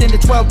round. Even in the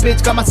 12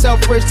 bitch, got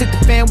myself rich, took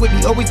the fan with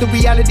me. Always the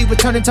reality would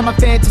turn into my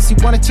fantasy.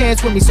 Want a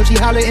chance with me, so she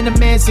holler in the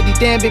man city.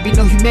 Damn baby,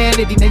 no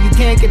humanity, now you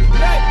can't get it.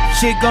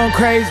 Shit going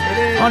crazy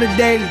on the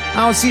daily.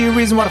 I don't see a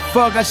reason why the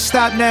fuck I should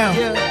stop now.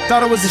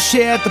 Thought it was a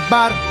shit at the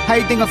bottom. How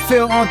you think I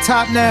feel on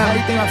top now? How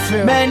you think I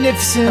feel?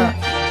 Magnificent.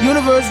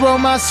 Universe wrote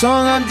my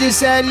song, I'm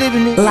just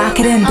ad-libbing it. Lock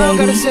it in, baby. I don't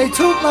gotta say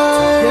too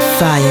much.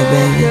 Fire,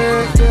 baby. I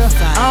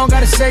don't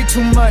gotta say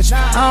too much.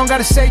 I don't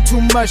gotta say too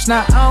much.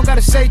 Nah, I don't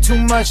gotta say too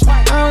much.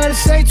 I don't gotta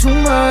say too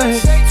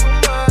much.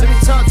 Let me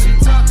talk to you.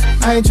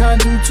 I ain't tryna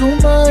do too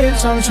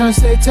much, I'm tryna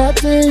stay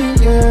tapped in,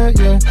 yeah.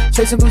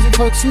 Chasing boozy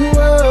fucks you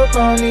up,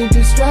 I don't need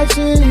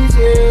distractions,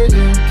 yeah.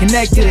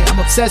 Connected, I'm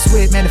obsessed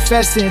with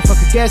manifesting,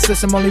 fuck a guest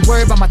list, I'm only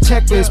worried about my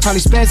checklist. Probably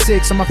spent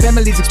 6 on my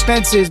family's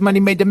expenses, money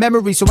made the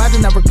memory, so I do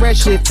not regret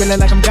shit. Feeling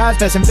like I'm God's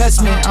best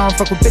investment, I don't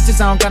fuck with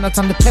bitches, I don't got no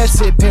time to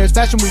test it. Paris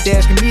Fashion Week, they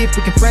asking me if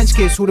we can French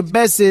kiss, who the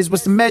best is,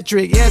 what's the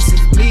metric, yes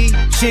it's me.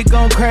 Shit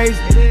going crazy,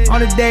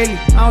 on the daily,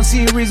 I don't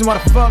see a reason why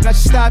the fuck I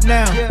should stop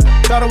now.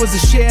 Thought it was a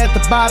shit at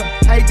the bottom,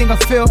 how you think I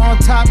feel on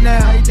top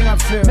now? How you think I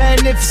feel?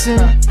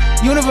 Magnificent.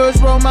 Universe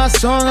wrote my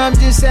song, I'm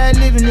just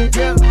ad-libbing it.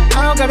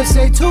 I don't gotta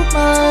say too much. I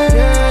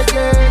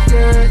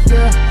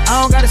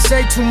don't gotta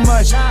say too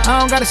much. I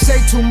don't gotta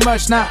say too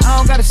much. Nah, I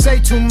don't gotta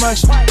say too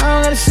much. I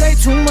don't gotta say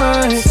too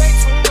much.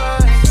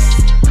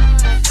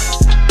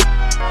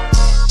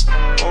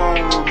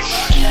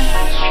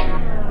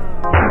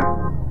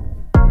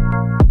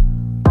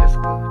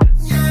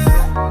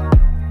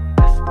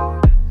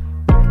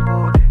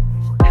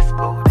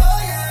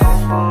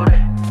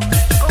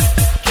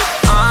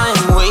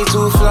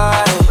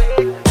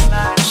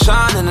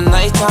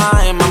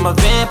 I'm a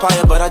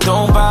vampire, but I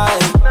don't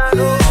bite.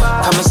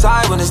 Come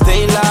inside when it's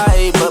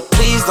daylight, but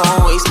please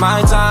don't waste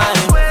my time.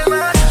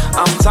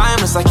 I'm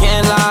timeless, I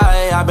can't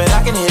lie. I bet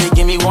I can hit it,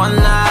 give me one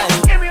night.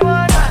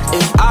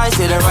 If I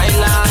say the right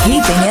line.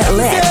 Keeping it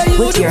lit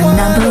with your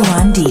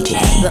 #1 DJ,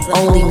 the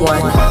only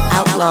one,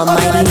 Outlaw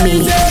Mighty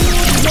Me.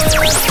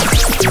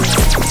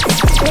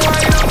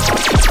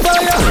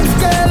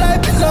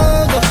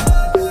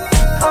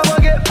 I'ma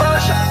get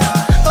passion.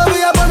 Oh,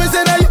 we are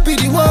promising that you be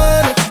the one.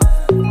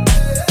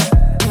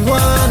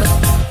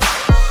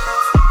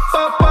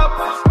 Pop, pop,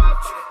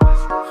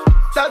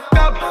 tap,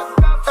 tap,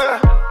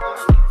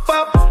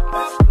 pop,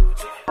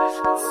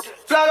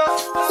 flag up.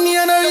 Me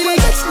and I really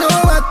get no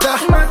matter.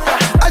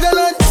 I just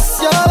learned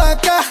this your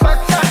waka.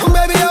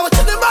 Baby, I was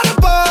chilling by the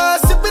bar,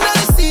 sipping on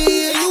the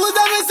sea. You was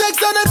having sex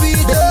on the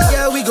beat.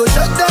 Yeah, we go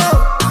shut down.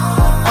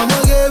 I'ma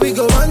get, we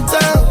go one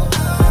time.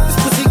 This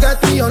pussy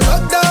got me on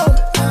lockdown.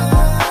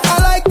 I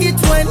like it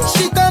when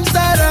she comes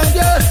around,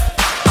 yeah.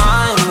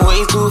 I'm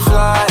way too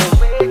fly.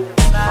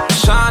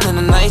 Shine in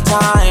the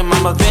nighttime.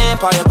 I'm a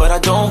vampire, but I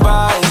don't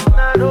bite.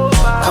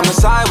 Come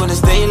inside when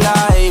it's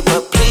daylight,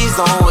 but please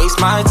don't waste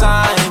my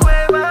time.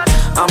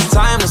 I'm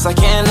timeless, I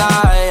can't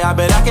lie. I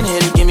bet I can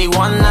hit it, give me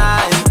one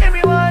night.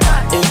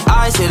 If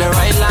I say the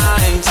right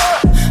lines,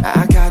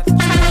 I got the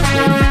juice,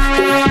 baby.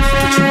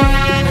 The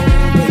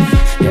juice,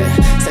 baby.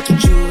 Yeah,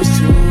 second you was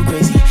too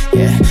crazy.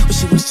 Yeah,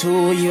 wish it was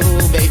to you,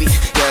 baby.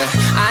 Yeah,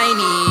 I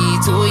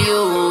need to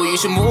you. You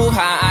should move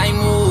how I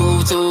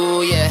move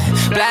to, yeah.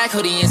 Black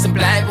hoodie and some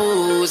black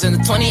boots and the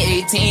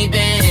 2018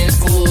 Benz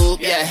coupe,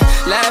 yeah.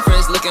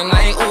 Laughers looking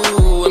like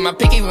ooh, and my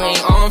pinky ring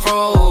on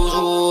froze,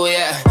 ooh,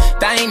 yeah.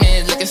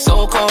 Diamonds looking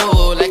so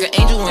cold, like an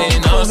angel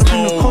in a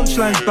snow.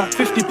 Punchlines back,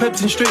 50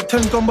 peps in straight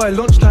 10 gone by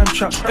lunchtime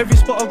trap. Every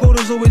spot I go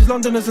there's always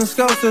Londoners and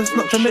Scousers.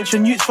 Not to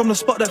mention youths from the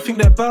spot that think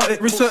they're about it.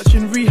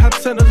 Researching rehab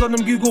centres on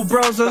them Google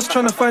browsers.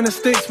 Trying to find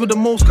estates with the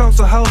most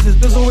council houses.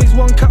 There's always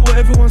one cat where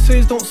everyone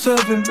says don't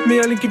serve him. Me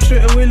I link him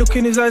straight away, look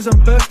in his eyes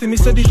and burst him. He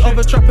said these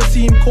other trappers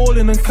see him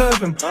calling and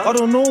curve him. I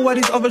don't know why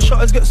these other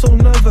shotters get so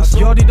nervous.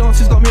 Yardie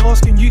dances got me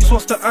asking youths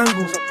what's the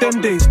angle. Them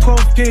days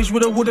 12 gauge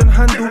with a wooden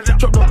handle.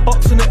 Drop the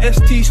box in the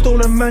ST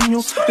stolen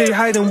manual. They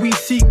hide and we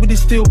seek with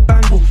this steel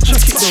bangle.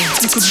 Check it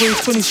though, you could weigh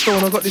 20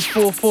 stone. I got this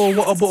 4-4,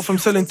 what I bought from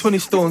selling 20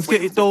 stones.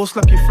 Get it though,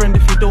 slap your friend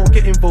if you don't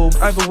get involved.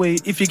 Either way,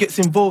 if he gets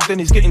involved then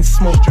he's getting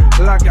smoked.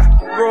 Lagger,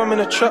 bro I'm in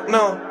a trap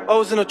now. I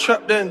was in a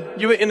trap then,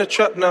 you ain't in a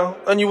trap now.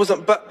 And you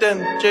wasn't back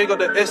then. Jay got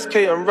the SK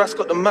and Ras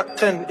got the Mac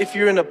 10. If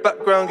you're in the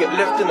background, get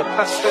left in the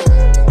past tense.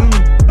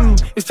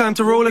 It's time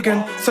to roll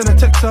again. Send a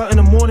text out in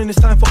the morning,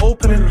 it's time for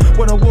opening.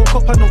 When I woke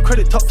up, I had no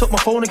credit, topped up my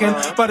phone again.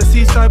 By the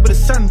seaside with the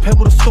sand,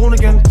 pebble the stone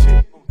again.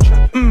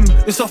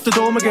 It's off the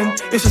dome again.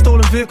 It's a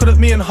stolen vehicle that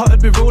me and Hut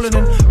had been rolling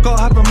in.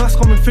 Gotta have my mask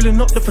on when filling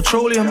up the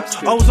petroleum.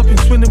 I was up in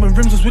Swindon when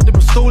rims was with the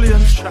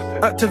Bristolians.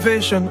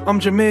 Activation, I'm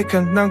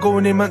Jamaican. Now I'm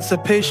going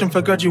emancipation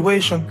for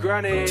graduation.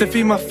 To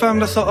feed my fam,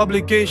 that's our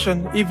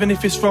obligation. Even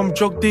if it's from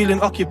drug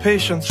dealing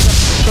occupations.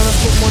 Tryna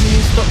put money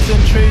in stocks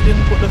and trading.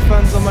 Put the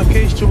fans on my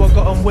case, true, I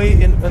got them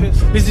waiting. And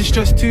Lizzie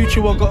stressed too,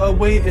 true, I got her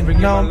waiting.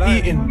 Now I'm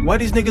eating, why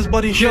these niggas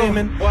body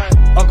shaming?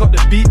 I got the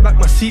beat back,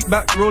 my seat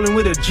back. Rolling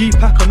with a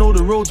G-pack, I know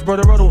the roads,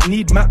 brother, I don't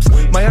need maps.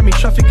 Miami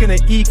traffic in an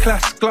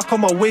E-class. Glock on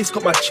my waist,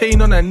 got my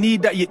chain on, I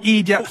need that, you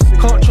idiot.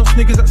 Can't trust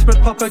niggas that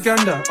spread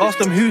propaganda. Ask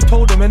them who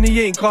told them and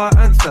he ain't got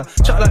an answer.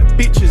 Chat like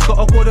bitches,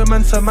 gotta call them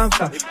and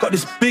Samantha. Got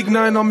this big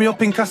 9 on me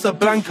up in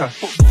Casablanca.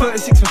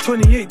 36 for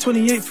 28,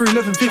 28 for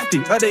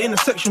 11.50. At the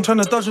intersection trying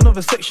to dodge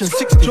another section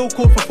 60. Joe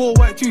called for 4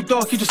 white, 2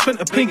 dark, he just spent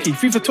a pinky.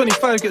 3 for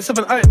 25, get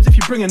 7 items if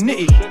you bring a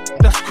nitty.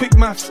 That's quick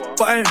maths,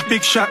 but I ain't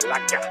big shot.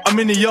 I'm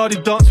in the yardie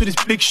dance with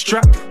this big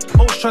strap.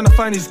 I was trying to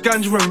find his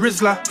ganja and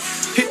Rizla.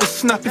 Hit the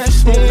snap if you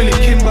smoke Billy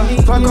Kimber.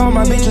 Fuck all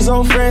my bitches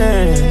old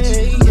friends.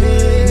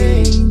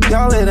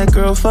 Y'all let that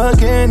girl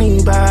fuck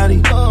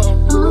anybody.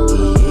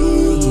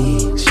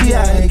 She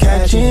out here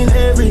catching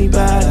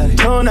everybody.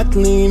 Don't have to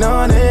lean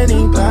on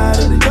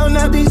anybody. Don't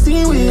not be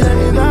seen with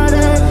anybody.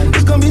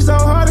 It's gonna be so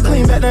hard to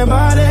clean back that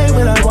body,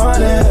 but I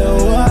want it.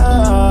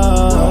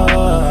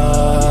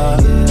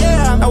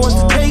 Yeah, I want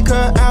to take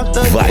her out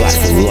the game.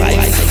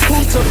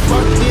 Who's the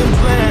fucking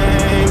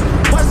blame?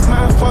 What's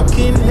my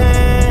fucking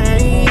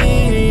name?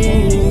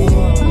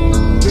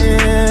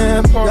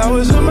 Yeah, that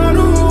was in my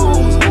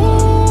rules.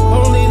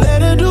 Only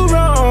let her do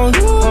wrong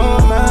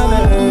on my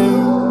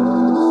name.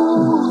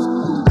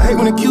 I hate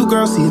when a cute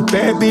girl see a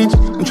bad bitch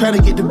and try to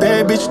get the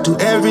bad bitch to do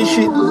every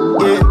shit.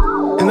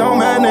 Yeah, and on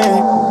my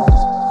name.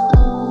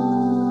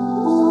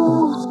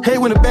 Hate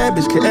when a bad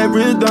bitch get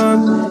every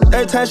done.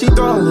 Every time she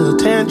throw a little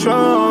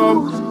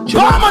tantrum.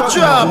 Bomber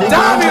drop,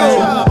 damn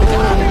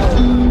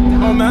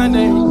you! On my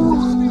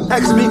name. I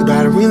can speak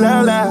about it real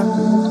loud.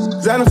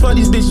 Cause I don't fuck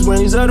these bitches when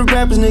these other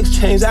rappers niggas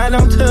change. I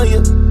don't tell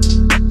you.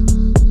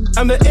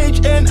 I'm the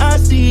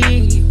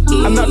HNIC.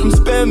 I'm not from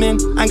Spelman.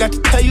 I ain't got to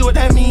tell you what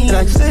that means. And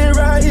I can say it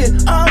right here,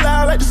 all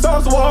loud like the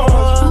songs of war.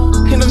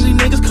 And them these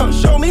niggas come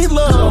show me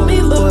love.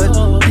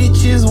 But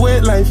bitches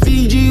wet like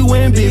Fiji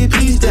when Big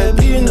P step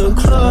in the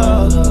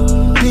club.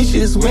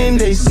 Bitches when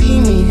they see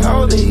me,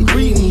 how they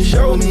greet me,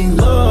 show me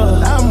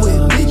love. I'm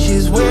with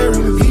bitches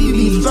wearing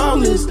VV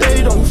flawless,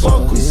 they don't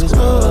fuck with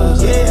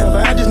scrubs. Yeah,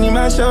 but I just need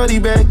my shorty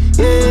back.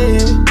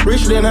 Yeah,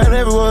 richer than I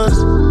ever was.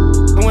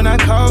 And when I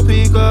call,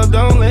 pick up,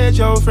 don't let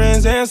your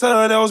friends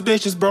answer those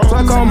bitches, bro.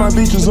 Fuck all my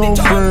bitches on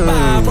friends.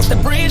 Cross the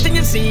bridge and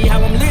you see how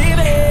I'm living.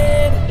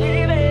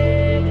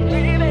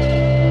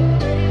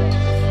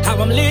 How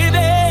I'm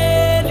living.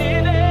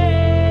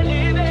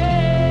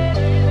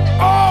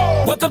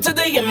 Welcome to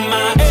the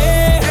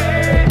MIA.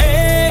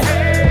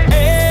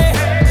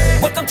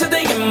 Welcome to the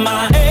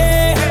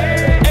MIA.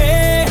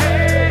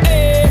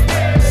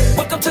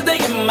 Welcome to the MIA.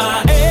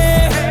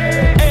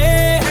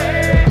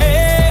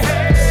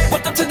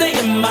 Welcome to the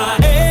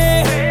MIA.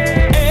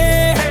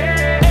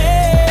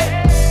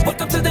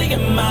 Welcome to the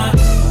MIA.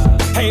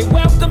 Hey,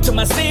 welcome to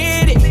my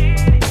city.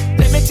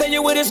 Let me tell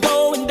you what is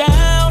going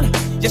down.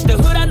 Just the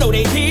hood, I know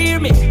they hear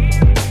me.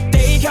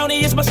 Dade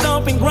County is my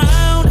stomping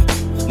ground.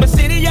 My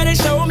city, yeah, they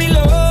show me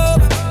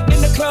love.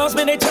 In the clubs,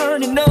 man, they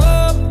turning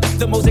up.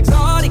 The most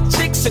exotic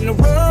chicks in the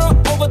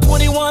world. Over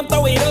 21,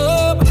 throw it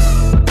up.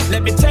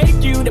 Let me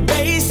take you to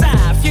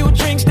Bayside. Few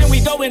drinks, then we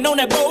going on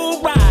that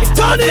boat ride.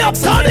 Turn it up,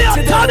 turn it up,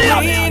 turn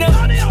it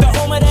up. The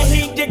home of the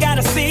Heat, you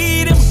gotta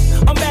see them.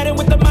 I'm batting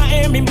with the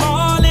Miami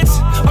Marlins.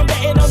 I'm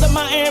betting on the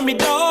Miami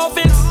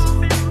Dolphins.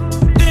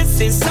 This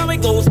is how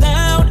it goes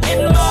down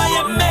in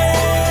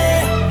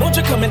Miami. Won't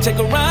you come and take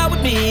a ride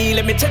with me.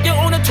 Let me take you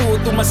on a tour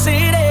through my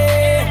city.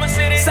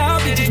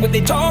 South Beach is what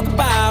they talk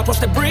about. Cross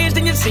the bridge,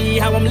 then you see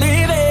how I'm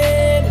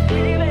living.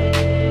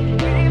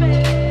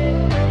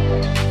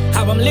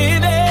 How I'm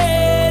living.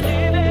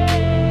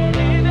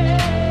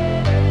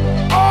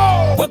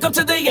 Oh. Welcome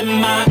to the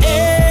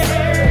MIA.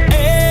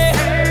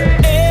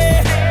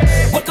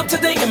 Welcome to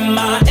the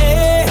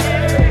MIA.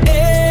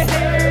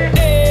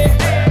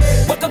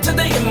 Welcome to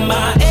the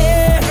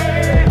MIA.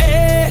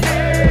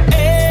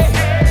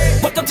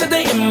 Welcome to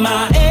the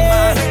MIA.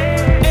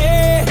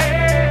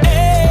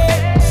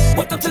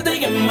 Welcome to the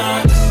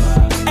MIA.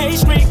 A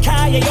Street,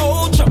 Calle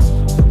Ocho.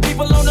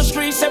 People on the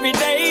streets every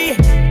day.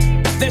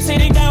 They're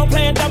sitting down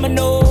playing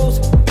dominoes.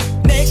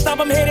 Next stop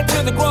I'm headed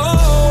to the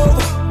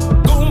Grove.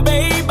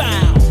 Goombay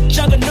bound.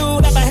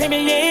 Juggernaut, that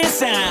Bahamian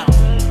sound.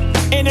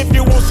 And if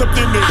you want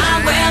something to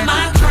I wear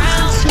my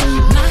crown.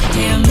 My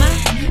hair,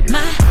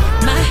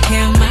 my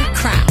hair, my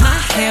crown. My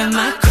hair,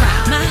 my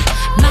crown. My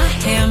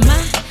hair,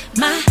 my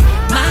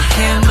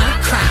hair, my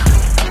crown.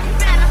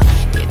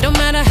 It don't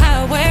matter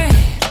how I wear it.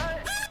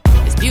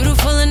 It's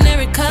beautiful in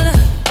every color.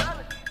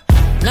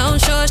 Long,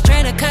 short,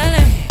 straight, or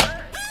color.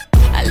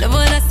 I love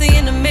what I see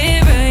in the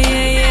mirror,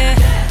 yeah, yeah.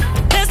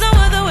 There's no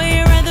other way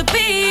you'd rather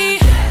be.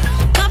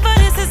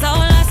 Confidence is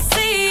all I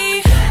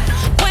see.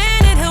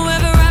 When and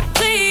whoever I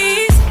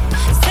please.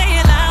 Say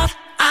it loud.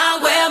 I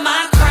wear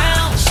my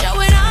crown. Show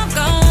it off,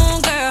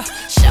 gone, girl.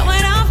 Show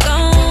it off,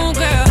 gone,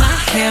 girl. My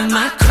hair,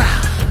 my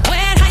crown.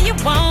 Wear it how you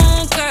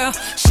want, girl.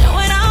 Show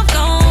it off,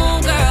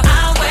 gone, girl.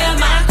 I wear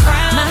my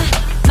crown.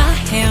 My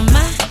hair,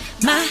 my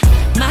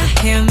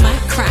hair, my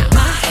crown.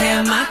 My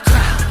hair, my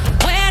crown.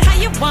 Wear it how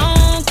you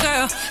want,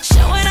 girl.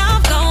 Show it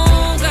off,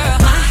 gone, girl.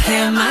 My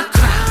hair, my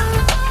crown.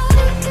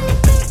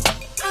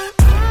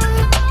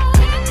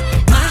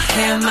 My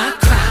hair, my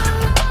crown.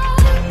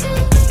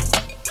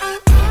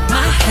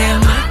 My hair,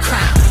 my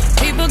crown.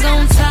 People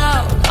gon'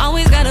 talk,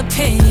 always got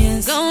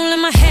opinions. Gon' let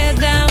my head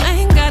down, I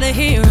ain't gotta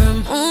hear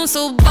them.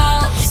 So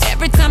boss,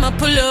 every time I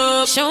pull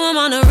up, show them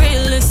on a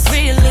realist.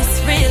 There's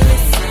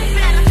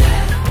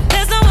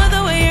no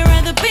other way you'd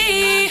rather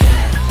be.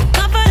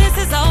 Confidence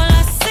is all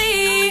I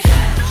see.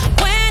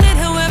 When and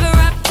whoever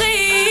I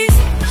please.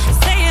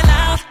 Say it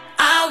loud.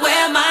 I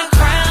wear my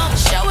crown.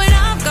 Show it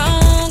off,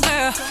 gone,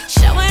 girl.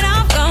 Show it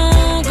off,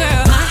 gone,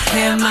 girl. My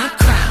hair, my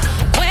crown.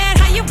 Wear it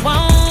how you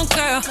want,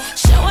 girl.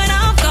 Show it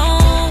off,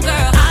 gone,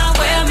 girl. I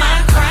wear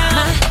my crown.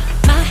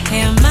 My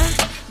hair, my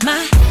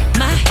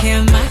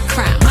hair, my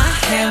crown. My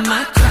hair,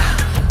 my crown.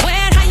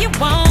 Wear it how you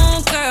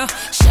want, girl.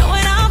 Show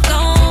it off,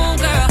 gone,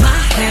 girl. My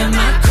hair,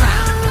 my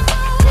crown.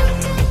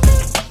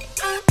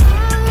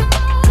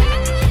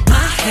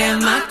 My hair,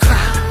 my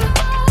crown.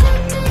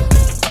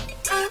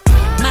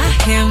 My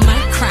hair, my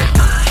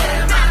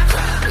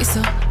crown. We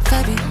so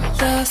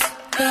fabulous,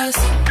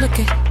 look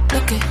at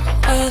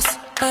us.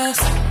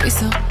 We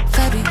so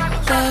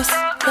fabulous,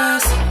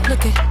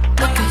 look at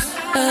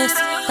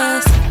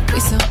us. We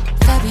so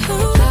fabulous,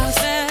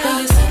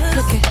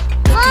 look at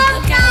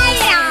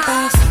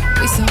us.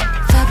 We so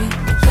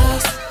fabulous,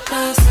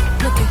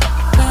 look at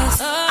us.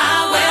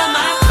 I wear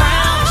my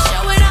crown.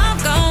 Show it off,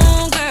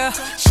 gone, girl.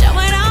 Show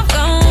it off,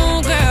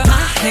 gone, girl.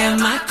 My hair,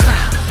 my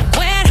crown.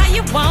 Wear it how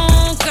you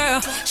want, girl.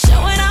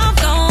 Show it off,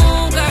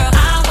 gone, girl.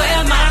 I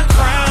wear my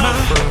crown.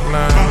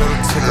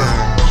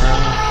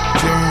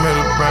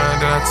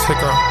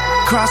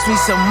 Cross me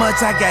so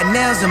much, I got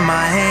nails in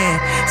my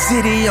hand.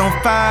 City on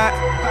fire.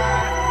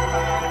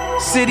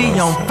 City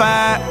on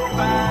fire.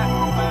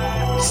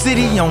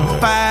 City on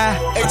fire.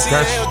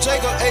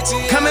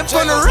 Coming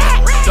from the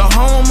rock, the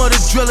home of the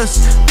drillers.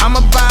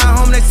 I'ma buy a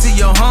home next to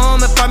your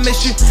home if I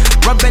miss you.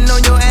 Rubbing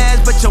on your ass,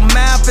 but your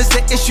mouth is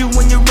the issue.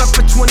 When you run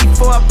for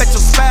 24, I bet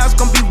your spouse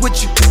gon' be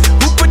with you.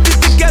 Who put this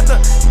together?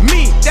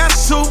 Me,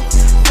 that's who.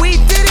 We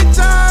did it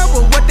all,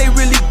 but what they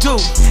really do.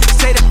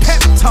 Say the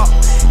pep talk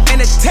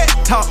and the TED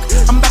talk.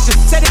 I'm about to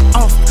set it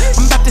off.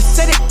 I'm about to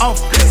set it off.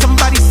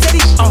 Somebody set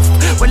it off.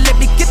 Well, let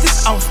me get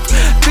this off.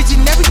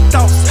 Visionary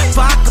thoughts,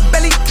 for I could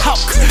barely talk.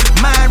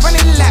 Mind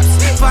running laps,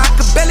 for I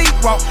could barely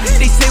walk.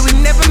 They say we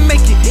never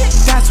make it,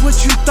 that's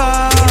what you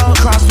thought.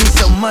 Cross me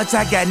so much,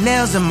 I got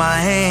nails in my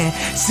hand.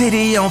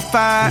 City on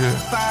fire.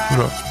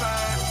 Yeah.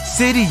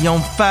 City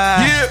on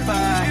fire.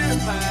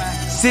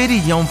 Yeah.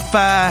 City on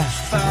fire.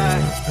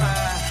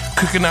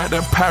 Cooking out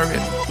that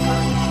parrot.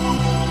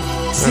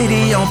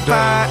 City on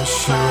fire.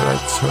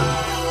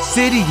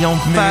 City on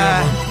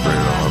fire.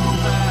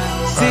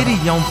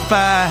 City on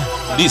fire.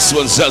 This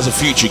one sounds a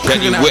future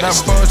Kanye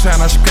West.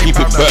 Keep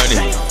it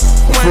burning.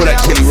 Before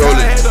that, Kelly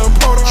Rowland,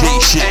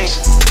 J-Shit,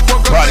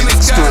 Party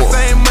Next Door,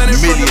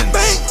 Millions,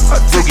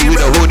 Boogie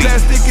with a hoodie.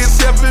 Let's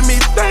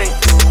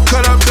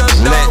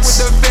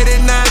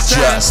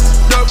just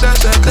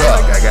go.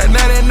 I got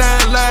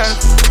 99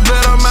 lives.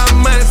 Blood on my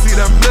money, see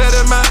the blood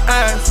in my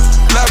eyes.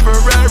 La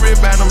Ferrari,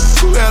 buy them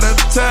 2 at a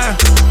time.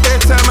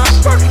 Every time I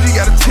fuck it, you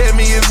gotta tell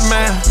me it's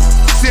mine.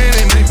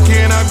 Sinning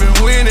again, I've been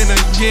winning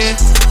again.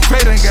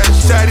 Trey done got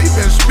shot, he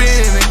been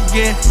spinning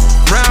again.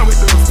 Round with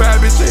the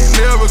fire, bitch, ain't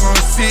never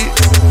gonna see it.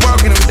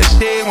 Walking with the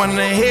dead one in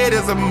the head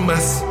is a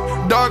must.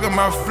 Dog in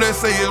my flesh,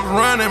 say it's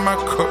running my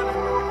cup.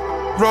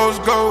 Rose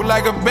gold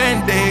like a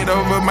band-aid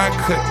over my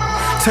cut.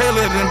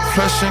 Tailored in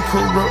plush and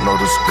corrupt, no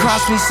discussion.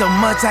 Cost me so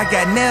much, I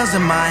got nails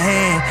in my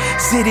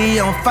hand. City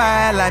on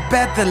fire like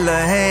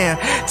Bethlehem.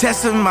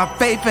 Testing my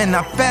faith and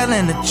I fell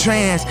in a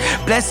trance.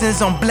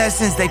 Blessings on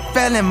blessings, they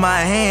fell in my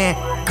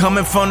hand.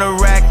 Coming from the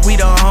rack, we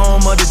the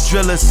home of the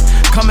drillers.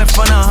 Coming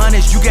from the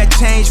hundreds, you got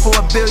change for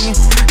 $1 billion.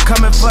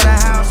 Coming for the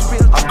house.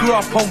 I grew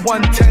up on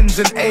 110s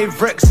and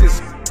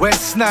Avrexes.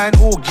 West 9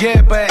 all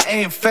gear, but it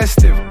ain't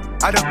festive.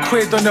 I'd a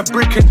quid on a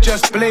brick and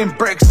just blame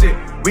Brexit.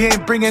 We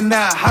ain't bringing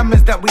out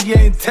hammers that we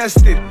ain't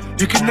tested.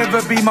 You can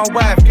never be my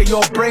wife, get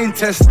your brain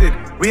tested.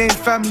 We ain't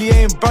family,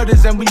 ain't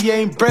brothers, and we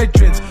ain't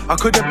brethrens. I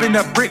could have been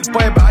a brick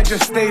boy, but I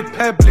just stayed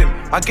pebbling.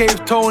 I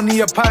gave Tony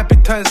a pipe,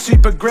 it turned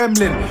super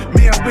gremlin.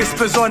 Me and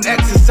Whispers on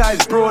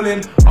exercise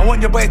brawling. I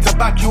want your boy to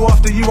back you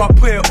after you, I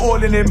put it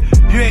all in him.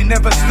 You ain't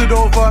never stood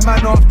over a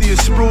man after you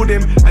sprawled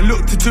him. I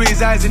looked into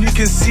his eyes and you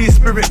can see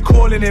spirit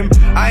calling him.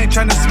 I ain't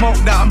trying to smoke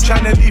that, I'm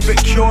trying to leave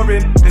it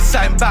curing. There's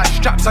something back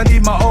straps, I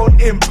need my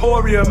own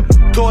emporium.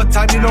 Tour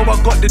time, you know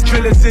I got the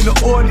drillers in the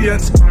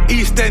audience.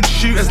 East End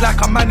shooters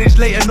like I managed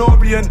Leighton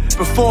Orient.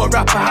 Before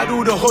rap I had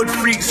all the hood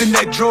freaks in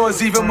their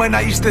drawers. Even when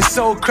I used to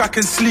sell crack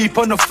and sleep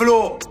on the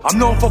floor. I'm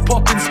known for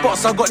popping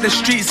spots, I got the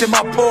streets in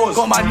my paws.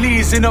 Got my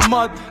knees in the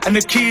mud and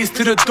the keys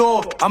to the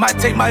door. I might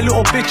take my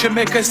little bitch and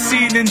make a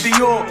scene in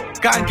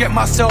Dior. Go and get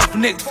myself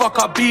nicked, fuck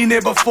I've been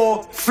here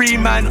before. Free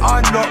man,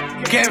 I'm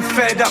not getting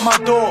fed at my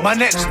door. My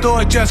next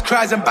door just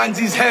cries and bangs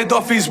his head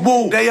off his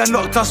wall. They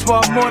unlocked us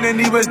one morning,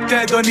 he was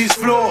dead on his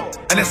floor.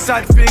 And the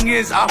sad thing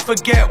is, I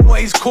forget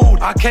what he's called.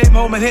 I came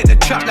home and hit the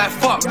trap like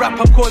fuck rap,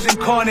 I'm causing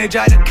carnage.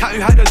 I had a cat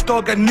who had a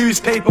dog, a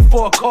newspaper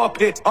for a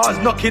carpet. I was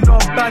knocking on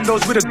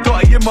bandos with a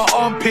dotty in my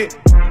armpit.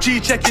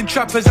 G-checking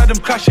trappers, had them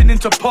crashing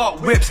into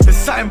park whips. There's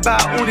something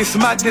about all this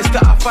madness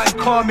that I find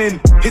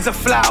calming. He's a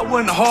fly, I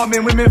wouldn't harm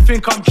him, women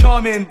think I'm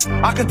charming.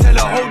 I can tell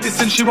her hold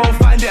this and she won't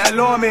find it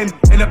alarming.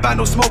 In a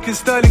band, smoking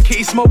Sterling,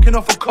 Kitty smoking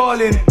off a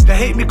Carlin. They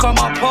hate me come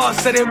my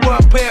past, said they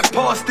won't pay it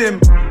past him.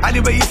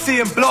 Anyway you see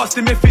him, blast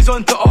him if he's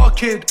onto our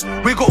kid.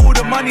 We got all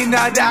the money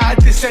now that I had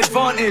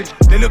disadvantage.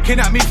 They're looking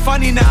at me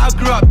funny now I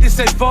grew up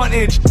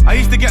disadvantaged. I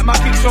used to get my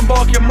kicks from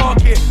Barking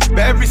Market, but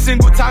every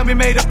single time we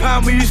made a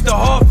pound we used to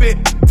half it.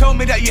 Tell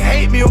me that you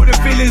hate me, all the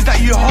feelings that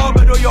you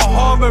harbored or you're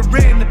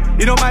harboring.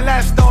 You know my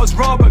lifestyle's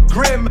rather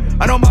grim.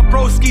 I know my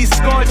broski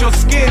scarred your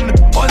skin.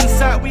 On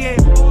site we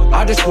ain't.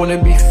 I just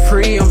wanna be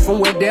free, I'm from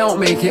where they don't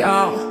make it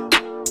out.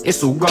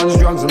 It's all guns,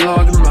 drugs and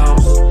large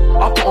amounts.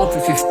 I put on for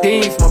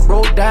 15th, my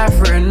bro died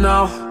for it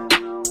now.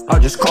 I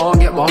just can't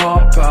get my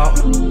heart out.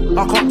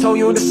 I can't tell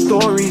you all the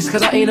stories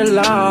cause I ain't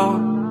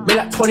allowed. Me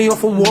like 20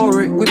 off on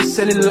Warwick, we be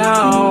selling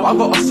loud. I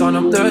got a son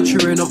I'm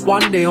nurturing, up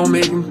one day I'll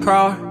make him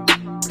proud.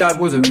 Dad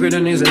was a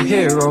villain, he's a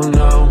hero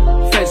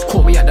now. Feds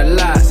caught me at the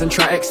lights and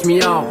try to X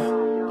me out.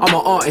 I'm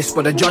an artist,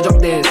 but the judge up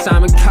there is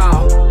Simon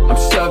Cowell. I'm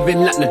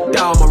serving like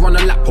Nadal, I run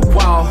a lap a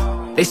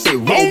while. They say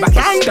roll back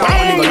and style,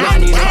 nigga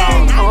lining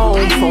up.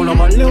 Oh, phone on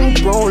my little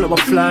bro, like I'm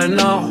flying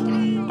now.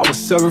 I was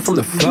serving from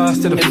the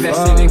first to the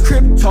investing in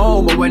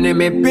crypto, but when they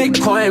made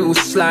Bitcoin, we was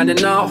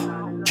sliding out.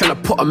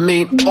 Tryna put a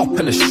mane up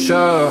in a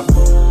shirt.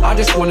 I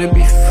just wanna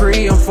be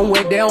free, I'm from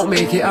where they don't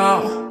make it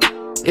out.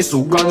 It's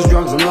all guns,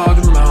 drugs and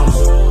large amounts.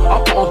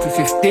 I put on for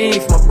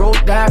 15th, my bro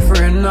died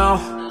for it now.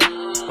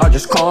 I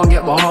just can't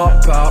get my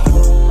heart out.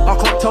 I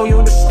can't tell you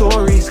all the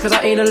stories cause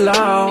I ain't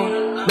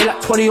allowed. Me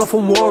like 20 off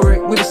on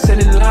Warwick, we be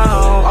selling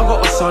loud. I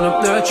got a son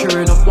I'm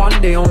nurturing, up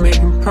one day I'll make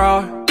him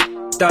proud.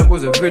 Dad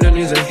was a villain,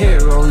 he's a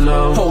hero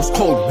now.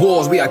 Post-cold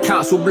wars, we had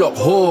council block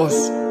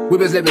whores. We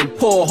was living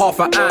poor, half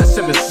an ant,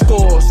 7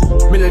 scores.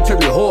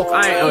 Military hawk,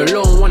 I ain't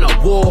alone when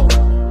I walk.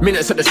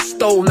 Minutes at the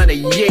stove, now the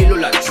yay look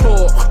like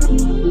chalk.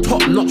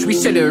 Top notch, we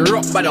selling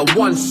rock by the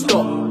one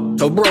stop.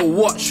 So bro,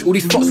 watch, all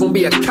these spots won't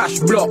be a cash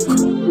block.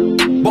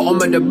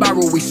 Bottom of the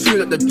barrel, we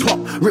soon at the top.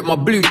 Rip my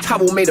blue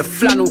towel, made a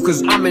flannel,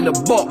 cause I'm in the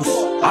box.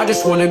 I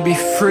just wanna be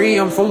free,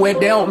 I'm from where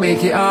they don't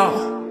make it out.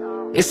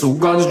 It's all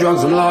guns,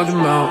 drugs and large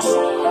amounts.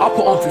 I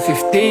put on for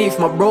 15th,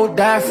 my bro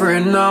died for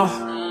it now.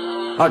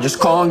 I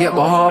just can't get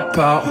my heart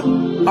out.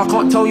 I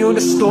can't tell you all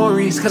the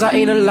stories, cause I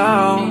ain't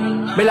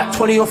allowed. Me like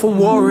 20 off on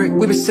Warwick,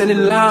 we be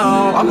selling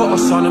loud. I got a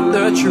son I'm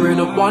nurturing,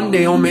 up one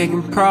day I'll make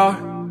him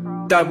proud.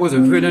 Dad was a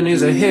villain,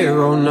 he's a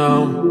hero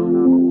now.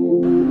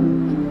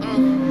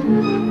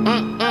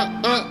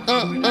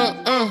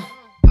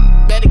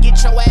 Better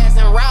get your ass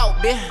in route,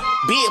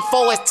 bitch. Be it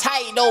for it's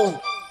tight though.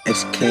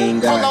 It's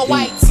King God. Polo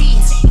white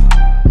tees,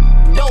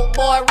 dope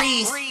boy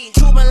Reese.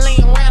 Cuban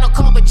link ran a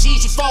couple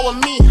G's, you fall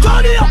with me.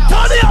 Turn it up,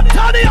 turn it up,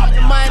 turn it up.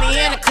 The money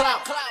and the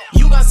clout.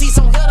 You gon' see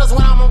some hitters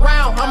when I'm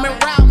around. I'm in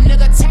route,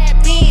 nigga,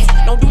 tap in.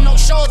 Don't do no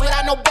shows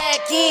without no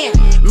back end.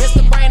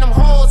 Mr. Brain them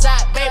hoes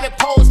out, baby,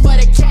 pose for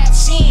the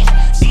caption.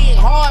 Dig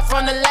hard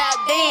from the loud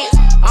dance.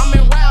 I'm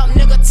in route,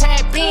 nigga,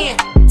 tap in.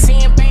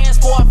 10 bands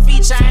for a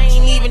feature, I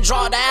ain't even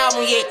draw the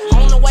album yet.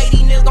 On the way,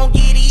 these niggas niggas gon'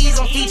 get ease,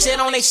 I'm featured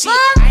on they shit.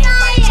 I ain't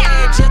fight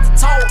Jan, just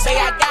a talk, say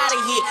I got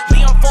it hit.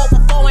 Be on 4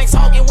 for 4, ain't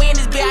talking when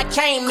this bitch I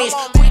can't miss.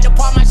 Quick to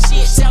part my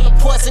shit, tell the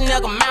pussy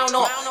nigga mount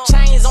up.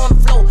 Chains on the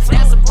floor,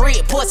 that's a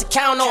brick, pussy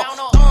count up.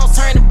 Thumbs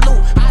turn to blue,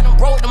 I done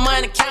broke the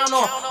money count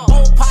up.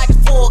 Both pockets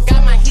full,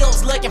 got my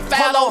hips looking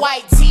foul. Polo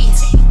white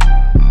teeth,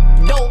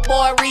 dope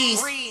boy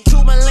Reese.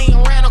 Cuban link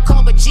ran a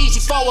couple G's, she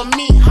fought with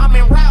me, I'm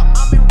in route.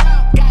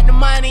 Got the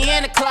money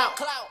and the clout.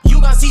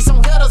 You gon' see some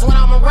hitters when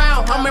I'm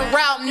around. I'm in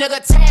route, nigga,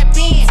 tap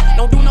in.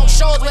 Don't do no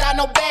shows without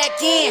no back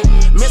end.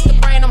 Mr.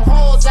 Brain them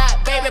hoes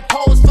out, baby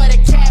pose for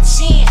the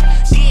caption.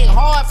 Dig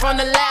hard from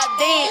the lap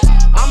dance.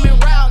 I'm in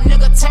route,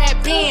 nigga,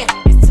 tap in.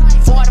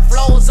 40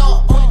 flows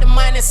up, put the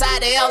money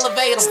inside the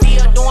elevator.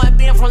 Still doing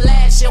Ben from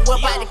last year,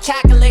 whip out the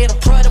calculator.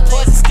 Put the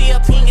pussy still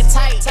pink and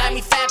tight, got me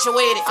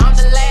infatuated. I'm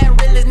the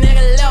last realest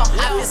nigga left,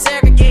 I been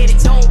segregated.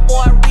 Don't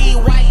boy read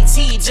white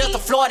tee, just a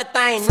Florida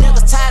thing.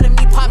 Niggas tired of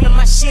me popping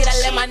my shit, I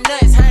let my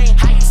nuts hang.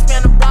 How you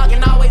spin a block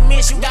and always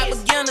miss, you got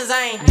beginner's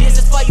aim. This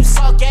is for you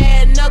suck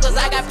ass niggas,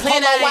 I got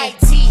plenty of white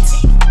teeth.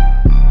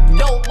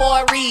 Dope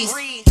boy Reese,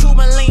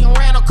 Cuban link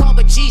ran a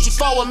couple G's, she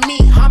fought with me,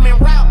 I'm in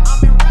route.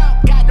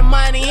 Got the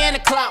money and the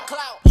clout.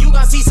 You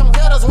gon' see some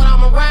hitters when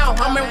I'm around.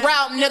 I'm in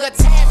route, nigga,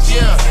 tap.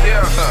 Yeah.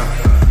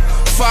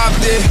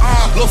 5 did.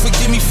 Lord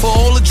forgive me for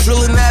all the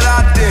drilling that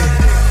I did.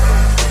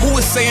 Who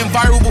was saying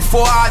viral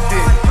before I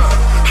did?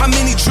 How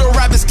many drill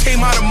rappers came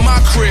out of my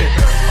crib?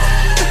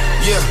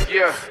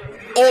 Yeah.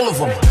 All of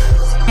them.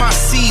 My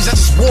seeds, I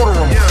just water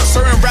them.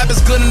 Certain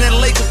rappers good in that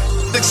lake,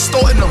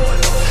 extorting them.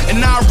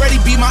 And I already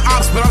beat my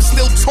ops, but I'm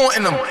still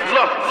taunting them.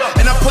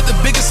 And I put the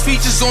biggest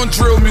features on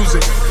drill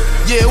music.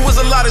 Yeah, it was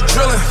a lot of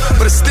drilling,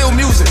 but it's still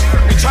music.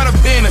 They try to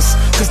ban us,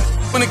 cause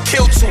wanna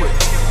kill to it.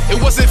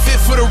 It wasn't fit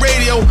for the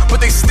radio, but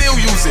they still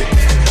use it.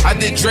 I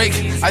did Drake,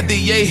 I did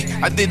Ye,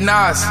 I did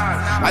Nas,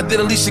 I did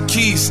Alicia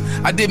Keys,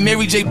 I did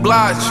Mary J.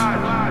 Blige,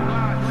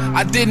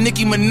 I did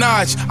Nicki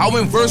Minaj. I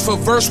went verse for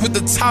verse with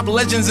the top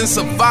legends and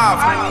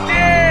survived.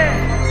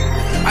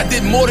 I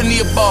did more than the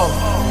above,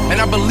 and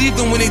I believed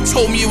them when they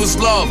told me it was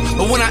love.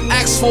 But when I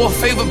asked for a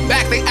favor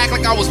back, they act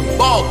like I was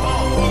bugged.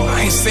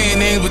 I ain't saying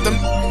names, but them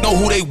know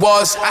who they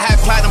was. I had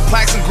platinum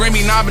plaques and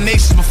Grammy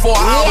nominations before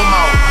our album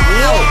out.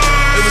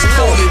 It was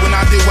COVID when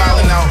I did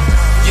Wildin' Out.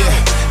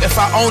 Yeah, if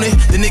I own it,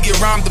 then it get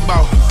rhymed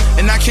about.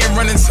 And I can't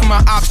run into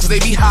my ops cause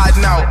they be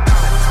hiding out.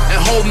 And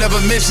Hope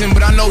never mentioned,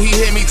 but I know he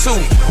hit me too.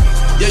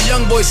 Your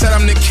young boy said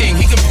I'm the king,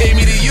 he compared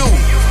me to you.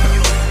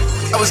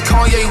 That was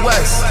Kanye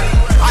West.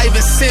 I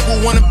even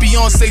sampled one of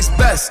Beyonce's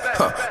best.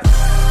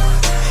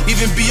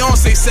 Even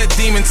Beyonce said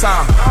demon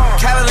time.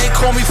 Khaled ain't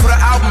called me for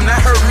the album, that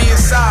hurt me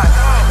inside.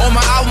 On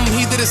my album,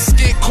 he did a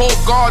skit called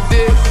God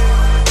Did.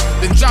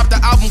 Then dropped the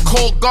album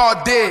called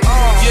God Did.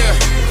 Yeah,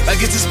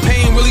 like is this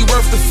pain really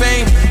worth the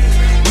fame?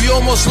 We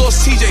almost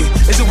lost TJ,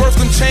 is it worth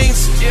them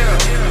chains? Yeah.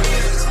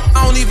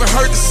 I don't even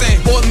hurt the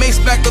same. Bought Mace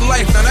back to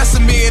life, now that's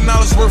 $1 million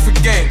worth of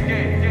game.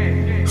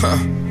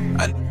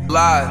 I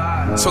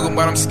lied, talking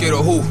about I'm scared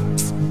of who?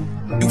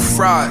 You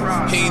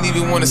fried, he ain't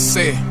even wanna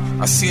say it.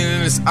 I seen it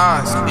in his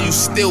eyes, and you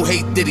still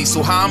hate Diddy,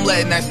 so how I'm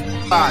letting that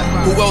slide?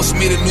 Who else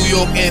made a New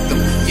York anthem?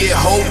 Yeah,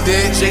 Hope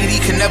did.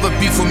 JD can never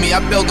be for me, I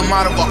bailed him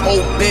out of a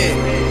whole bed.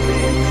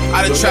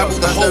 I done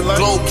traveled the whole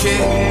globe,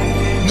 kid.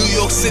 New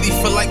York City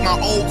feel like my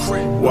old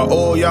crib. While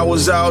all y'all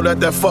was out at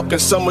that fucking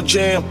summer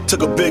jam,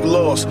 took a big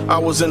loss. I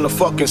was in the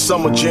fucking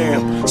summer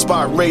jam.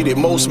 Spot rated,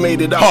 most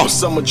made it out for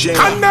summer jam.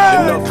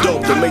 Enough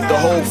dope to make the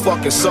whole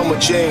fucking summer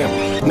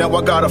jam. Now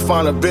I gotta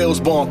find a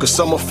Bills bond, cause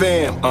summer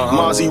fam.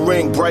 Mozzie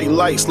ring, bright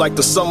lights like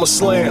the summer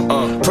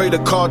slam. Pray the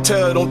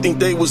cartel, don't think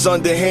they was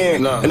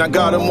underhand. And I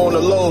got him on the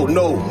low,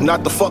 no,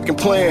 not the fucking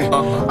plan.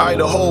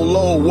 Idaho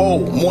low,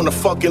 whoa, I'm on the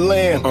fucking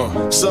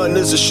land. Son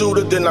is a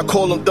shooter, then I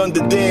call him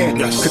Thunder Dan.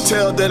 Could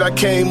tell that I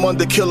came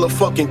under killer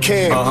fucking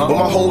can. When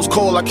my hoes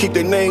call, I keep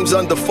their names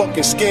under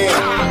fucking scan.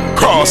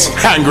 Cross,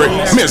 hungry,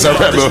 miserable.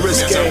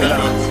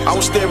 I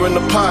was staring the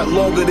pot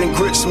longer than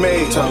grits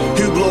made.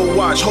 Hublot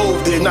watch,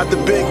 Hove did, not the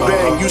Big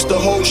Bang. Used to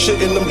hold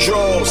shit in them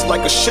drawers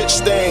like a shit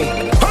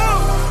stain.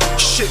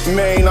 Shit,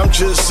 man, I'm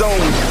just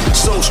zoning.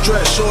 So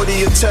stressed,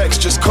 shorty a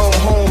text, just come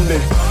home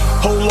then.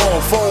 Hold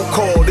on, phone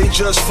call, they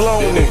just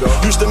flown it.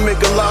 Used to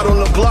make a lot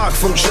on the block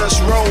from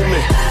just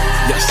roaming.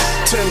 Yes,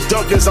 Tim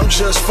Duncans, I'm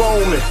just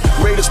foaming.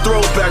 Raiders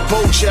throwback,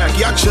 Bojack,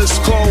 y'all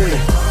just cloning.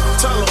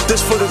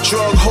 This for the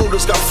drug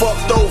holders got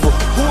fucked over.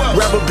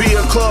 Rather be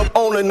a club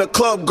owner than a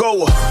club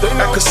goer.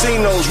 At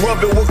casinos,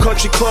 rubbing with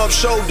country club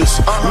shoulders.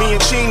 Me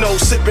and Chino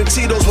sipping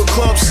Tito's with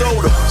club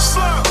soda.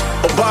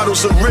 Or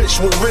bottles of rich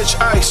with rich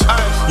ice.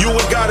 You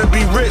ain't gotta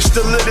be rich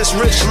to live this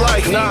rich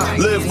life.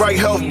 Live right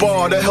health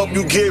bar to help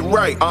you get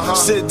right.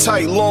 Sit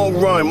tight, long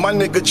run, my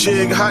nigga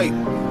jig height.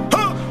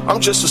 I'm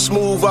just a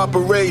smooth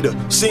operator.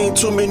 Seen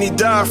too many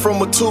die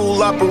from a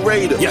tool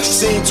operator.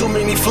 Seen too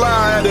many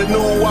fly at a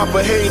new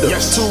operator. 2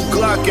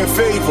 Glock in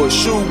favor,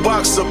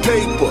 shoebox of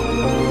paper.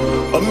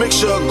 A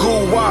mixture of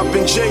goo, wop,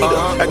 and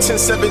Jada. At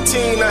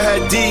 1017, I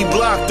had D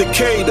Block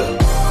Decatur.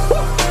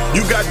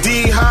 You got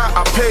D high,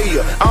 I pay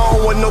ya. I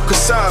don't want no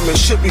consignment.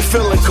 Shit be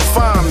feeling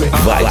confinement.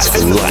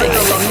 In the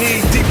veil, I'm knee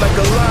deep.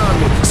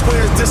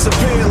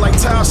 disappeared like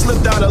tile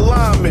slipped out of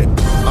alignment.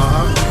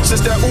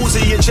 Since that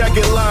Uzi and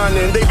jacket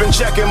lining, they've been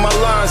checking my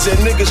lines and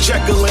niggas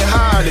Jekyll and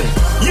hiding.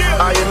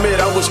 I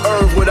admit I was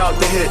Irv without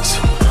the hits.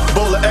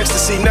 Bowl of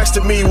ecstasy next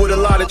to me with a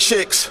lot of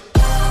chicks.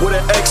 With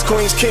an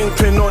ex-Queen's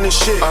kingpin on his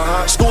shit.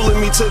 Schooling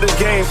me to the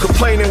game,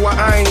 complaining why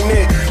I ain't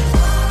it.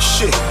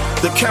 Shit,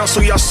 the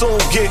counsel y'all soon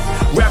get.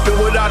 Rapping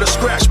without a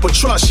scratch, but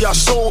trust y'all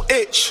soon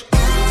itch.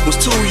 Was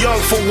too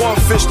young for one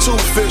fish, two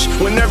fish.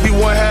 When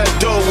everyone had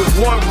dough, with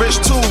one rich,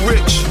 too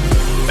rich.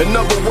 In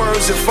other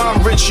words, if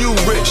I'm rich, you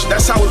rich.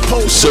 That's how it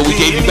supposed to be. So we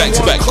gave you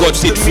back-to-back God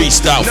did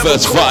freestyle.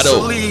 First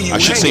Vado, I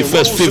should say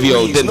first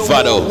Fivio, then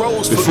Vado.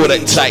 Before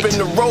that tight,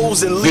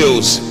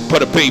 Bills,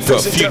 Butter Paper,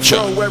 Future,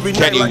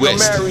 Kanye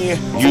West.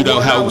 You know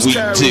how we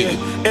do.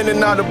 In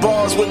and out of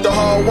bars with the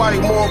hard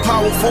white, more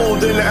powerful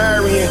than the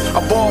Aryan.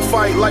 A ball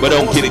fight like. But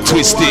don't get it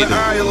twisted.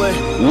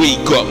 We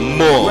got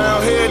more.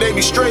 Around here they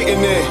be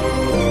straightening,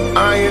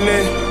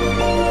 ironing.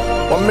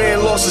 My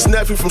man lost his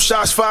nephew from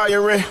shots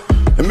firing.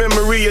 In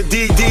memory of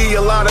DD, a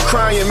lot of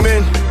crying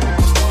men.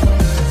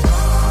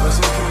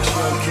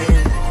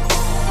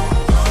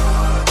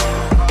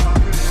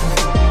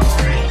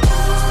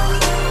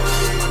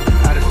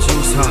 Out of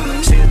juice,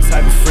 huh? She the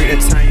type of freak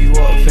that turn you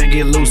up and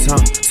get loose, huh?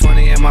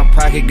 20 in my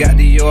pocket, got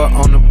the Dior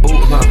on the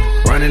boot, huh?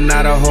 Running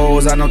out of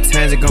hoes, I know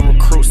Tanzy gon'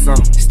 recruit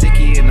some.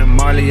 Sticky in the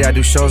Marley, I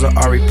do shows at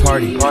Ari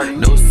Party.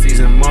 New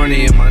season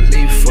morning in my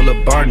leaf full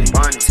of Barney.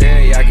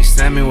 Teriyaki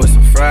salmon with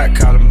some fried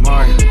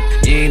calamari.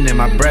 You ain't in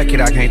my bracket,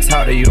 I can't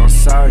talk to you, I'm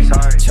sorry.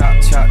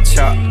 Chop, chop,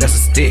 chop, that's a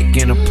stick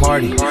in a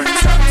party. Chop,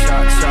 chop,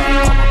 chop,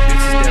 all my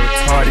bitches, they're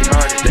retarded.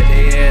 Let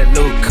they ass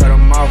loose, cut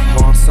them off,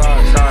 oh, I'm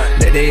sorry.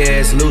 Let they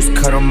ass loose,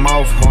 cut them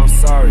off, oh, I'm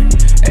sorry.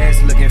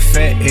 Ass looking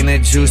fat in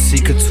that juicy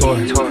couture.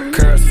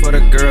 Curls for the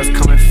girls,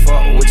 come and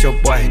fuck with your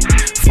boy.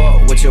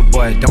 Fuck with your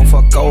boy, don't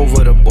fuck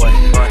over the boy.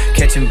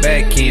 Catching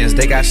back ends,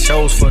 they got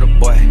shows for the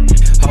boy.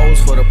 Hoes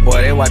for the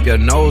boy, they wipe your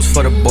nose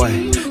for the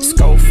boy.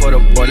 Scope for the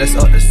boy, let's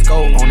up the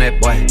scope on that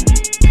boy.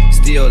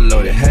 Still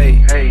loaded,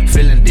 hey,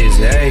 feeling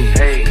dizzy,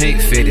 hey, pink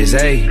fitties,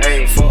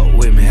 hey, fuck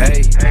with me,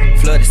 hey,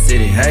 flood the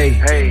city,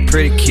 hey,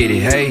 pretty kitty,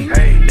 hey,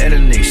 let a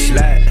nigga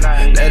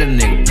slide, let a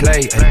nigga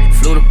play, hey,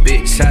 flew the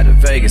bitch out to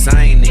Vegas,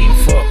 I ain't even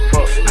fuck,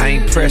 I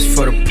ain't pressed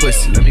for the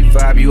pussy, let me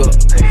vibe you up,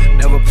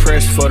 never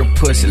pressed for the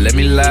pussy, let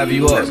me live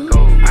you up,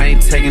 I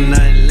ain't taking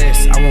nothing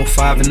less, I want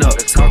 5 and up,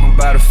 talking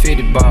about a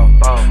 50 ball,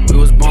 we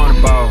was born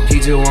to ball, he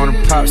just wanna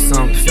pop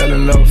something, fell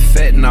in love with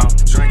fentanyl,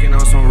 drinking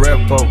on some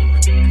Repo.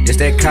 It's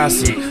that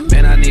Casa,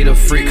 man, I need a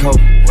freak hoe.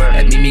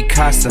 At Mimi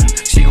Casa,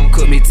 she gon'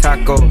 cook me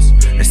tacos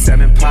and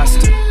salmon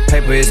pasta.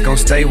 Paper is gon'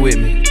 stay with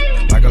me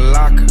like a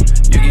locker.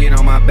 You get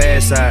on my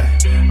bad side,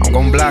 I'm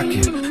gon' block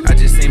you. I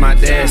just seen my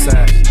dad's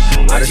side.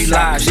 Why she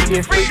lie? She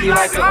get freaky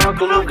like her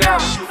Uncle Luke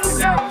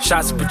out.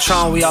 Shots of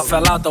Patron, we all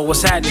fell out though.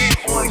 What's happening?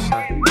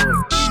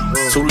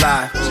 Too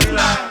live,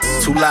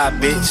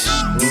 bitch.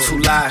 You too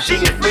live. She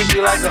get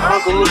freaky like her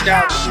Uncle Luke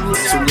out.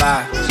 Too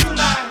live.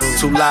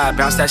 Too live,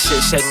 bounce that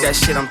shit, shake that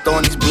shit. I'm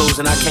throwing these blues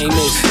and I can't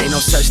miss. Ain't no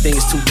such thing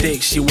as too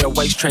thick. She wear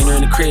waist trainer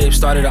in the crib.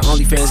 Started her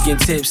OnlyFans getting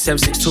tips.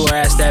 7'6" her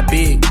ass that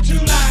big.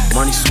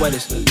 Money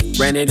sweaters,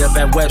 ran it up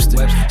at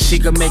Webster. She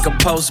could make a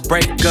post,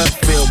 break up,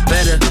 feel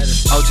better.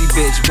 OG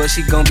bitch, but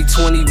she gon' be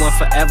 21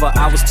 forever.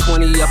 I was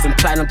 20 up in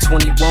platinum,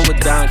 21 with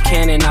Don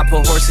Cannon. I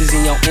put horses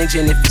in your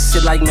engine if you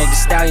sit like Meg Thee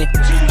Stallion.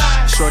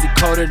 Shorty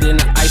colder than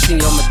the ice in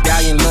your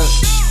medallion.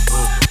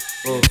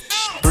 Look.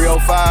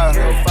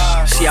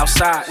 305, she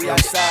outside,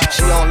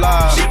 she on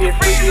live. She get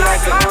freaky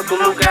like her Uncle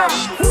Luke out.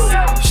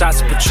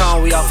 Shots of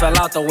Patron, we all fell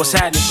out though, what's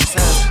happening?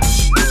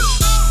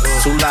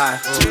 Too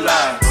live,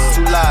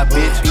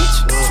 bitch,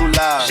 too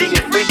live. She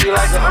get freaky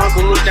like her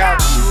Uncle Luke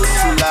out.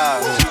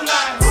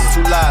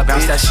 Too live,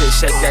 bounce that shit,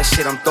 shake that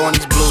shit, I'm throwing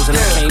these blues and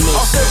I can't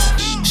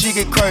miss. She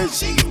get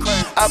crazy,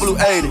 I blew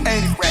 80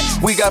 racks.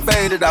 We got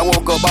faded, I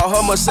woke up, bought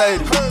her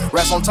Mercedes.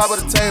 Racks on top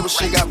of the table,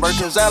 she got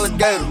Birkin's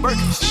alligator.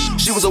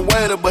 She was a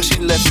waiter, but she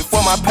left it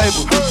for my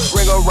paper.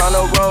 Ring around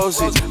her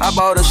roses, I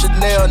bought her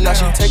Chanel, now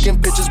she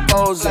taking pictures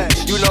posing.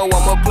 You know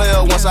I'm a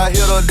player, once I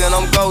hit her, then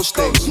I'm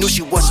ghosting. Knew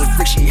she was a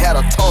freak, she had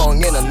a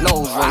tongue in her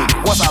nose ring.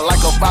 Once I like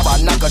her vibe,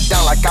 I knock her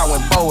down like I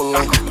went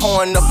bowling.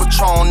 Pouring the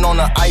Patron on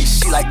the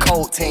ice, she like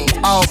cold team.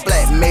 All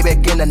black, maybe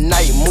in the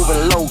night,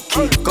 moving low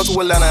key. Go to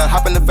Atlanta and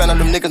hop in the van,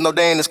 them niggas know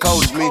they ain't as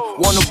cold as me.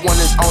 One of one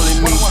is only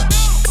me.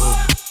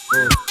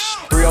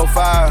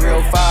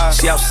 305,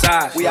 she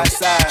outside, we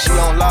outside, she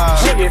on live.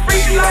 She get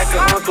freaky like her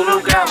Uncle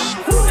Luke out.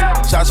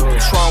 Shots of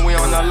Patron, we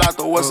on the lot,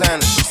 though, what's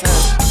happening?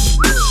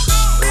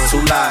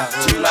 Too live,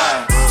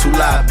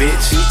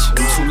 bitch. You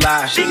too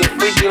live. She get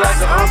freaky like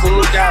her Uncle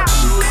Luke out.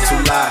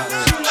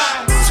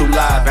 Too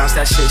live, bounce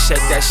that shit,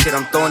 shake that shit.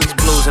 I'm throwing these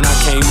blues and I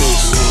can't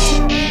miss.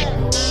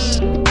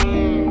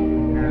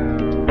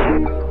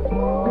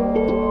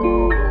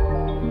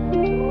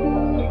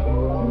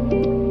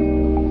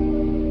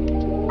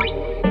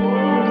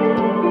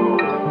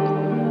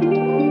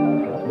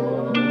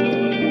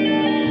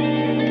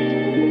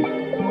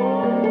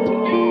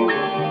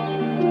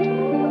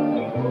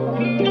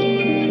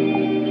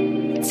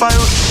 Fight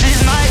with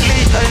these nightly,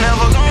 they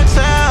never gon'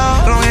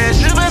 tell. Long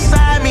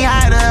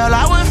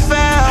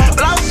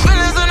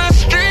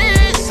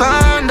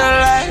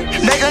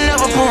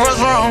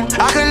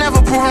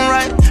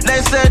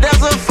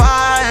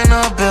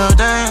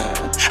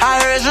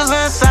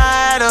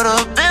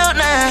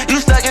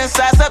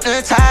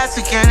something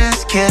toxic and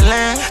it's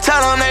killing.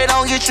 Tell them they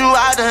don't get you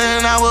out there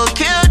and I will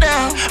kill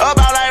them.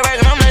 About like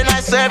Reagan, I'm late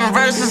night 7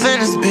 verses in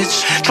this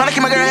bitch. Tryna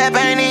keep my girl happy,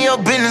 ain't in your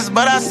business,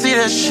 but I see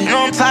that shit. You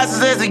know I'm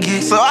toxic as a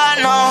geek, so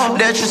I know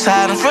that you're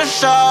hiding for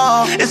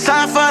sure. It's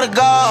time for the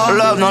go.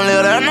 Love don't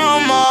live there no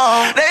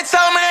more. They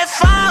told me that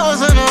fire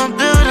was in the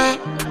building,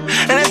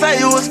 and they say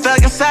you was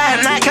stuck inside,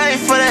 and I came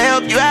for to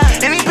help you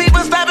out. And these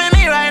people stopping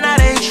me right now,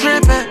 they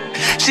tripping.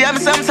 She had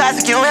me something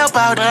toxic, you don't help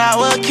out, then I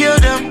will kill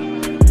them.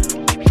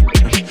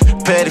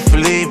 Petty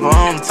Philippe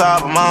on the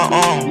top of my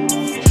own.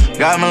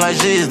 Got me like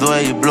Jesus the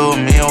way you blew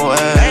me away.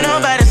 Ain't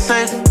nobody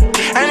safe,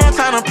 ain't no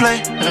time to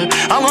play.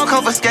 I'm gon'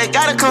 confiscate,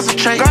 gotta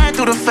concentrate. Grind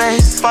through the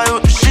face, fight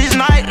with she's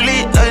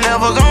nightly, they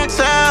never gon'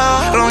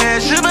 tell. Long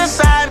as you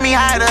beside me,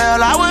 how the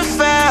hell I would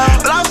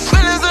fail. Lost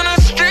feelings in the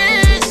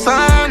streets,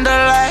 under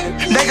light.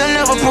 They can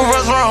never prove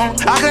us wrong,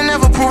 I can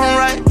never prove them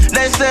right.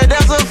 They said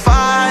there's a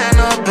fire in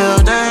the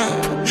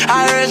building.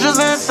 I heard you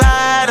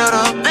inside of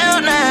the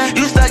building.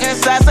 You stuck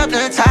inside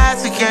something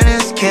toxic and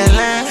it's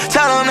killing.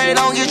 Tell them they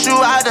don't get you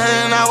out there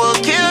and I will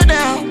kill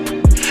them.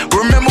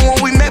 Remember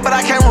when we met, but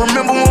I can't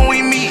remember when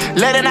we meet.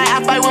 Late at night,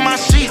 I fight with my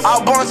sheets.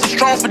 All born too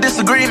strong for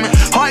disagreement.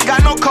 Heart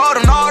got no code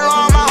and all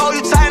along I hold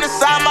you tight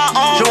inside my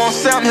arms. You won't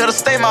say I'm here to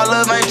stay, my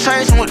love ain't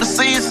changing with the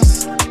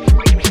seasons.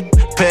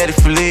 Petty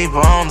Philippe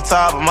on the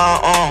top of my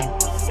arm.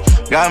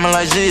 Got me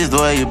like Jesus the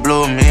way you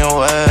blew me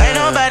away. Ain't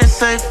nobody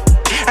safe,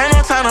 ain't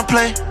no time to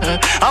play.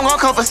 I'm gon'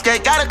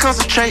 confiscate, gotta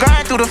concentrate.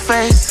 Grind through the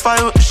face,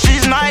 fight with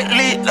she's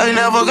nightly, they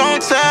never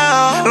gon'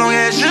 tell. Long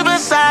as you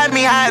beside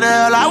me, how the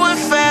hell I would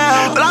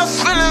fail.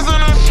 Lost feelings in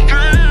the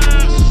streets.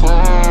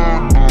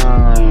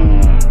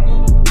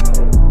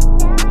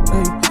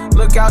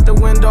 Look out the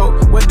window,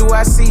 what do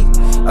I see?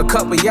 A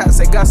couple yachts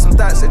that got some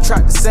thoughts that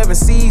track the 7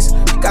 seas.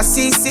 Got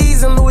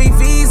CC's and Louis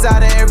V's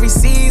out of every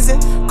season.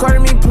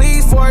 Quarter me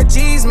please, 4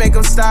 G's, make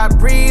them stop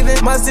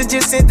breathing. Must've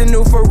just sent the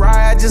new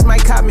Ferrari, I just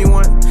might cop me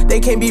one. They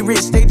can't be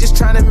rich, they just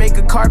tryna make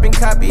a carbon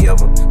copy of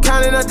them.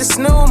 Counting up the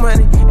snoo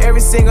money,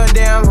 every single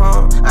damn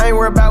home. I ain't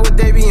worried about what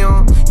they be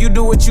on. You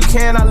do what you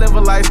can, I live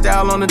a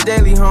lifestyle on a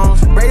daily home.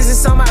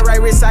 Braces on my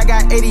right wrist, I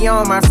got 80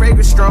 on, my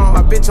fragrance strong.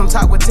 My bitch on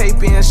top with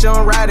tape in, she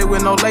don't ride it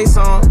with no lace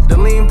on. The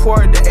lean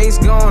port, the ace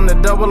gone, the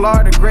double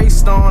R, the gray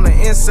stone. The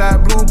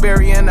inside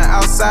blueberry and the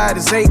outside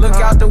is 8. Look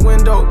out the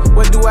window,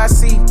 what do I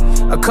see?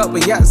 A couple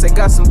yachts that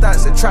got some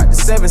thoughts that track the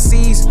 7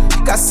 seas.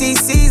 Got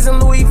CC's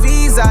and Louis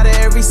V's out of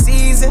every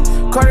season.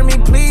 Quarter me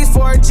please,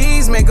 4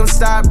 G's, make them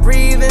stop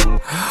breathing.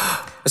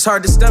 It's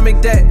hard to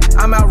stomach that.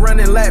 I'm out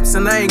running laps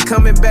and I ain't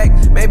coming back.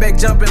 Maybach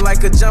jumping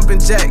like a jumping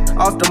jack.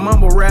 Off the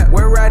mumble rap,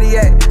 where Roddy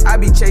at? I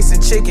be chasing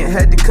chicken,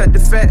 had to cut the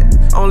fat.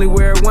 Only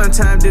wear it one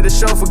time, did a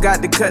show,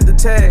 forgot to cut the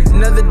tag.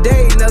 Another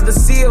day, another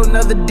seal,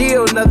 another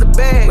deal, another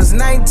bag. Was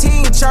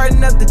 19,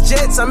 charting up the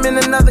jets, I'm in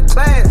another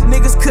class.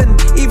 Niggas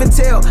couldn't even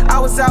tell I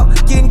was out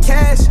getting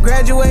cash.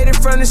 Graduated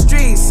from the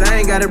streets, I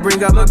ain't gotta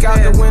bring up. Look out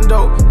the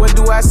window, what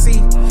do I see?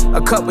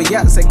 A couple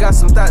yachts that got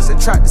some thoughts that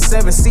track the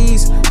 7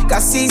 seas.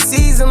 Got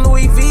CC's and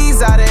Louis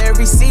V's out of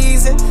every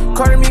season.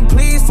 Quarter me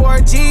please, 4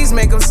 G's,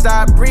 make them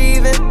stop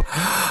breathing.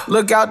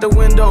 Look out the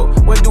window,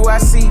 what do I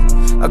see?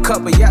 A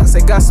couple yachts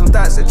that got some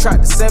thoughts that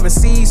track the 7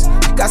 seas.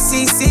 Got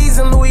CC's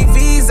and Louis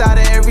V's out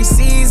of every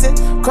season.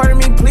 Quarter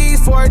me please,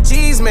 4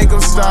 G's, make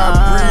them stop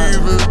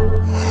breathing.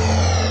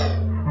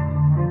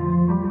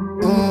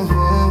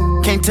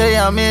 Can't tell you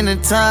how many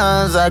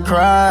times I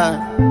cried.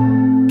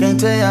 Can't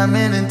tell you how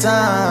many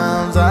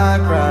times I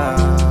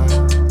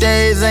cried.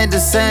 Days ain't the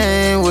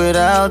same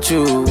without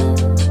you.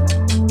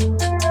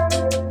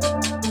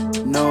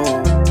 No,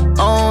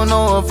 I don't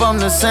know if I'm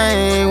the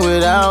same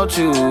without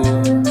you.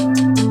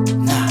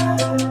 Nah,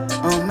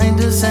 I ain't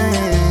the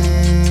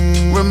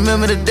same.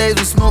 Remember the days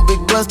we smoked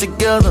big blunts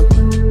together.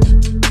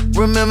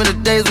 Remember the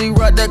days we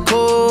rocked that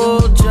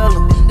cold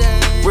jello.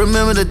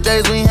 Remember the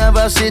days we have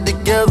our shit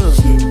together.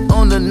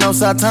 On the north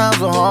side times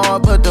were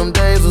hard, but them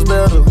days was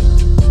better.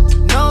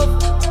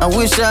 I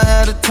wish I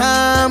had a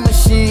time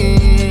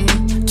machine,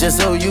 just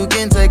so you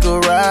can take a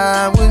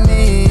ride with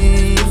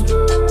me.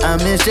 I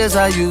miss just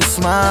how you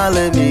smile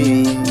at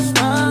me,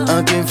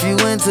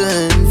 unconfused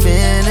to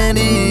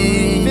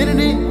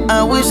infinity.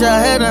 I wish I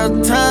had a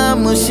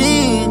time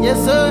machine, yes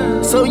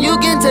sir, so you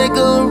can take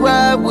a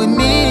ride with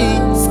me.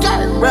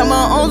 Wrap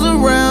my arms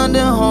around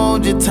and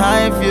hold you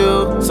tight,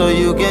 feel, so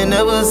you can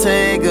never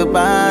say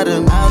goodbye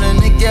to me. Out in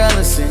the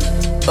galaxy,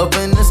 up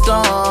in the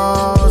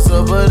stars,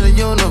 over the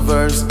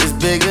universe, it's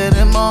bigger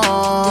than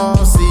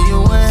Mars. See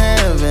you in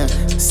heaven,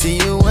 see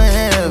you in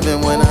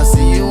heaven. When I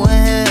see you in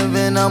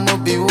heaven, I'ma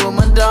be with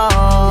my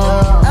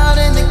dog. Out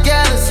in the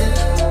galaxy,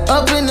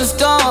 up in the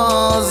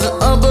stars,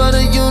 over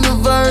the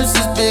universe,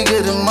 it's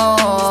bigger than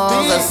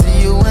Mars. I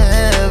see you in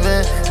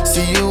heaven,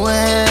 see you in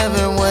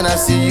heaven. When I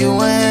see you in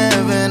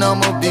heaven,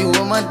 I'ma be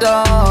with my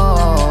dog.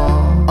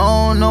 I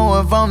don't know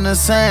if I'm the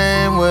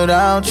same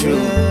without you.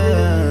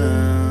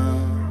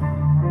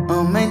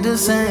 Ain't the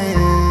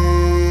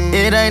same.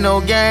 It ain't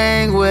no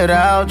gang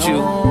without you.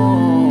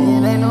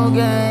 It ain't no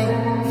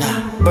gang.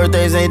 Nah.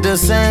 Birthdays ain't the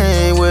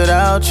same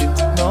without you.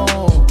 No.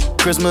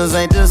 Christmas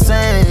ain't the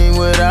same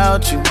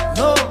without you.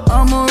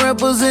 I'ma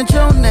represent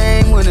your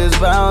name when it's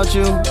about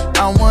you.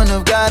 I wouldn't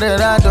have got it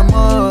out the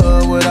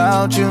mud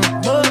without you.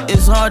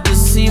 It's hard to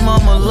see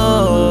mama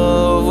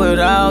love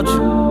without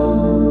you.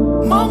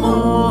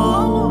 Mama.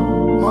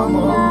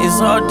 It's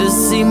hard to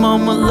see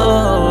mama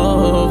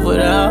love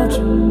without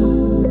you.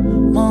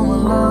 Mama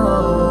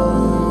love,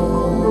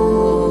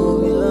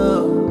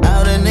 yeah.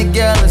 Out in the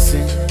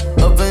galaxy,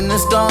 up in the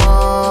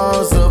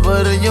stars,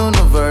 over the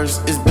universe,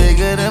 it's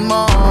bigger than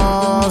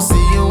Mars.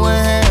 See you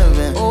in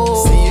heaven,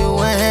 see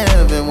you in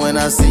heaven. When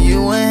I see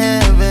you in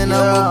heaven,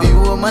 I'ma be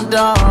with my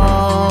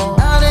dog.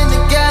 Out in the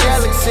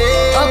galaxy,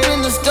 up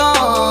in the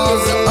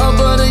stars,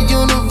 over the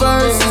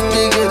universe, it's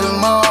bigger than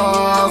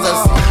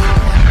Mars.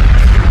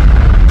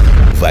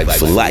 Vibes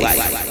for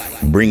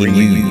life, bringing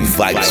you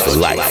vibes for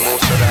life.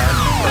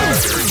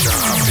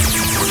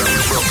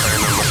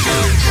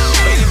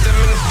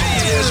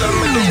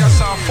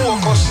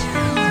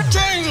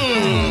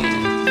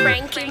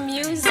 Frankie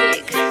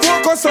music.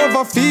 Focus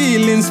over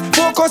feelings,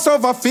 focus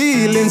over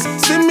feelings.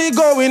 See me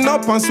going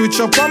up and switch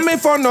up on me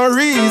for no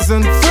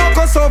reason.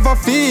 Focus over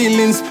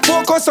feelings,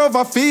 focus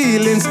over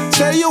feelings.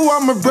 Say you are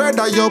my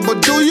brother, yo,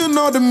 but do you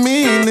know the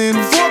meaning?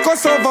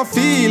 Focus over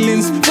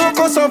feelings,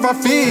 focus over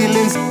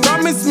feelings.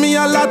 Promise me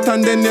a lot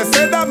and then you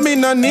say that me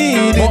no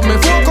need it. But me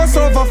focus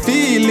over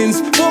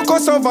feelings,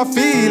 focus over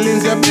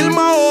feelings. You build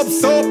my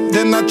hopes up,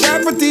 then I try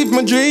to thief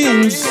my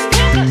dreams.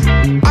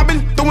 I've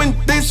been doing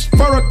this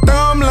for a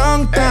damn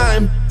long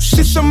time.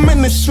 See some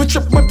minutes switch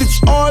up, but it's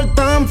all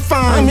time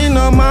fine. Me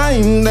no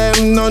mind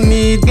them, no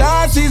need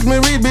glasses. Me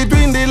read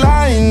between the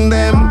line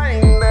them.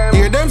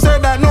 Hear them say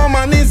that no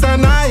man is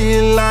an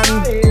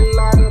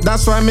island.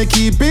 That's why me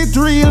keep it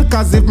real.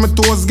 Cause if my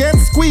toes get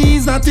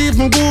squeezed, not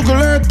even Google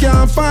Earth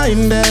can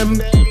find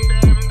them.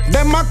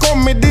 Them a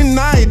come, me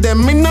deny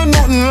them. Me know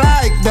nothing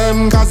like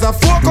them. Cause I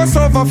focus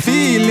over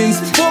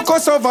feelings,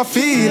 focus over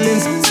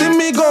feelings. See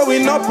me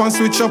going up and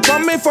switch up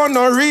on me for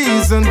no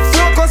reason.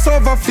 Focus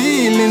over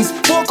feelings,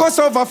 focus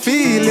over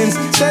feelings.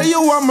 Say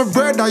you are my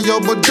brother, yo,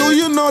 but do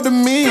you know the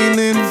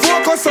meaning?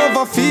 Focus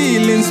over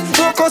feelings,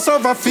 focus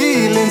over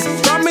feelings.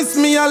 Promise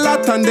me a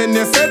lot and then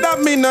you say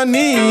that me no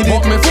need it.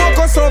 But me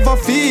focus over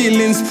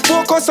feelings,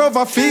 focus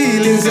over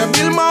feelings. You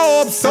build my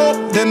hopes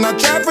up, then I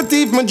try to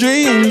thief my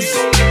dreams.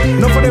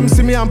 No for them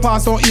see me and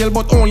pass on ill,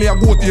 but only a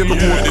goat ill.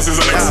 Yeah, this is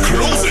an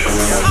exclusive.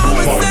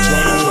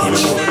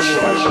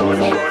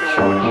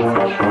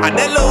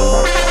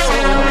 Adelo,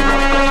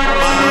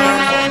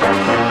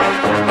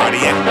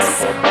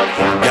 RDX.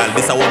 Girl,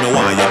 this is what me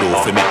want you do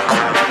for me.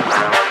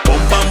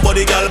 Bump and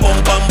body, girl,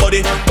 bump and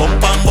body.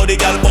 Bump and body,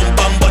 girl, bump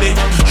and body.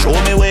 Show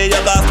me where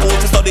you got school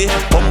to study.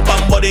 Bump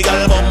and body,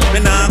 girl, bump. Me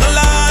nah gonna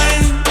lie.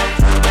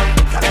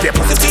 If your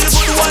pussy feel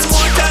good one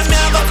more time, me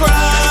have a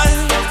cry.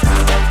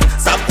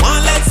 Stop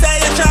one leg, say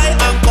you try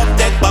and come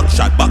take back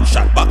shot, back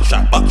shot, back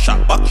shot, back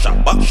shot, back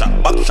shot, back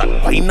shot, back shot.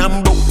 Wine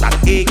and broke that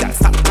hey girl,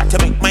 stop that. You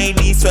make my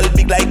knees swell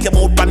big like your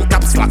mouth and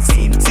caps flat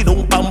scene. Sit down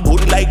and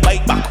body like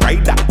bite back,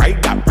 ride that,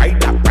 ride that, ride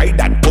that, ride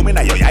that. Come in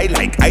your eye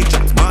like eye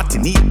shots,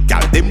 Martinique,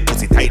 girl, them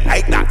pussy tight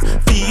like that.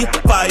 3,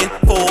 5,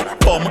 4,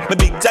 bum. My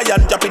big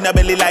giant drop in her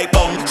belly like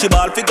bum. She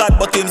ball for God,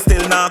 but him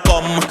still not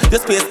come. Your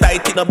space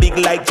tight, it no big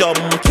like jump.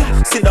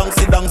 Sit down,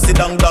 sit down, sit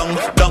down, down,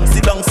 down,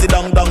 sit down, sit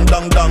down, down,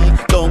 down, down.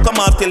 Don't come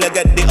off till you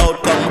get the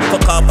outcome.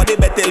 Fuck off of the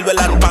battle, well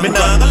and bang. Me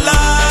nah gonna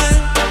lie.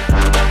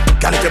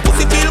 Girl, if your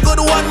pussy feel good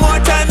one more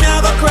time, me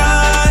a go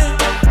cry.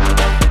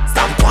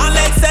 Stop one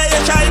leg, say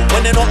you shy.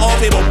 When you know how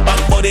to bump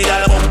and body,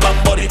 girl, bump and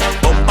body.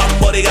 Bump and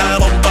body, girl,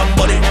 bump and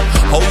body.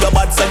 How you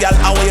bad, so girl,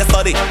 how you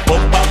study?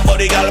 Bump and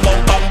body, girl,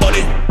 bump and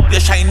body. You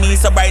shine me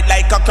so bright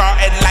like a car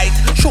headlight.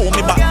 Show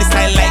me back the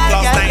style like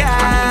last night.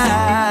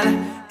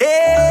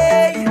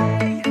 Hey,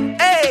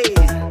 hey,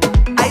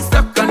 I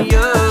stuck on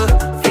you.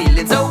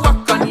 Feelings so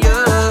walk on you.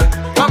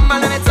 Come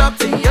on, let me talk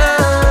to you.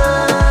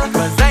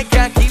 Cause I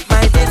can't keep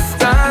my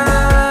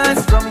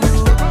distance from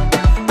you.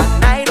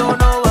 And I don't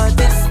know what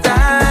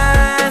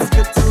distance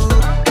could do.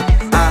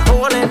 I'm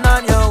holding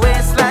on your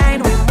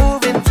waistline. We're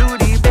moving to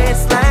the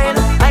baseline.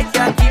 I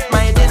can't keep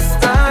my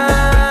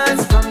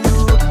distance from you.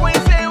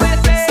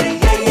 Say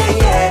yeah, yeah,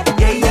 yeah,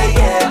 yeah, yeah,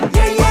 yeah,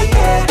 yeah, yeah,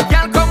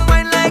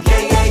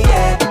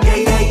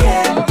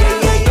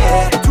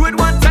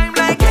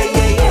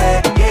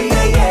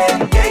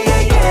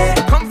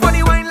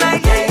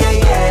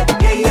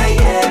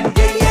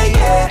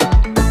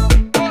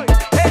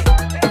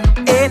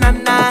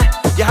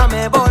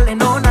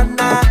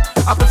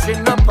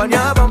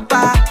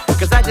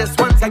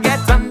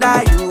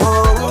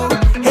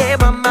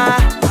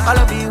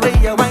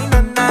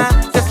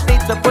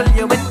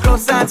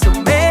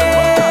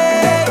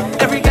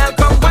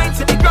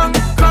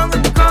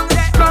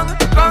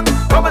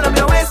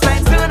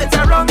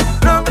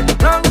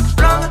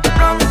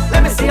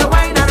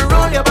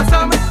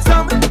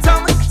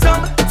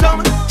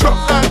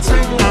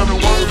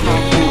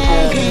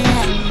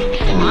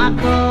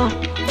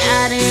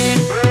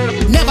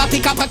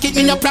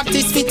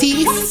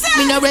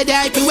 Me no ready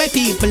hype where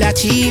people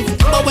achieve.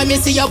 But when me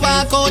see you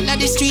walk out na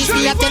the streets,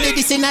 me I tell you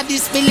this in a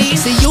disbelief.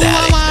 See you a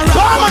want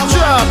rock,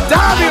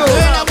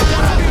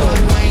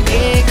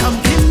 come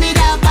give me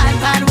that bad,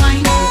 bad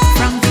wine.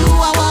 From you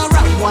I want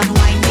rock one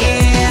wine,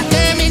 yeah.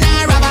 Tell me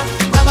now, rubber.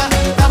 My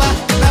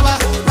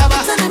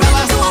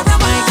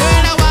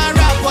girl, I want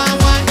rock one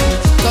wine.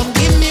 Come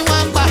give me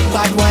one bad,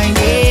 bad wine,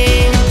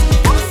 yeah.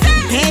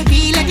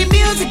 Baby, let the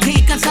music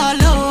take us all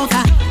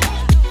over.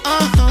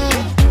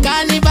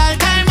 Carnival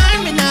time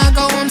and me nah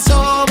go home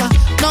sober.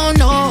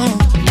 No.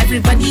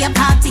 Everybody a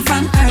party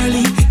from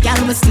early.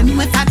 Y'all was slim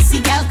with foxy,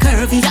 gal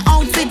curvy. The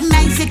outfit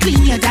nice, you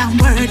clean, you damn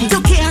worthy.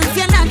 Don't care if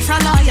you're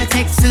natural or you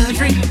take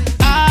surgery.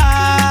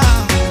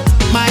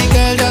 My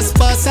girl just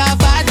bust a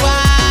bad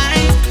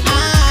wine.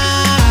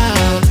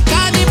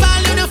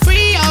 Carnival, you no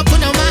free up on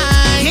no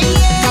mind.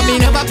 Cause me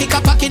never pick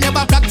a pocket,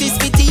 never practice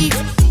for thief.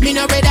 Me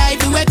no red eye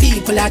where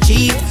people are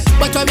cheap.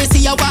 But when me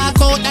see you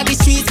walk out na the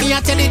streets, me I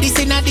tell you this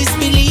in a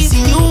disbelief.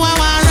 See you I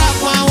want rock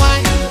one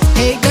wine.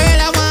 Hey girl,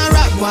 I want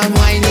rock one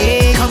wine,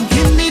 yeah. Come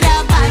give me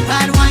that bad,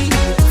 bad wine.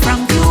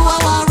 From you I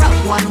want rock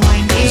one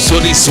wine, yeah. So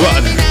this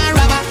one,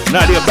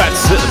 Nadia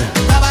Batson,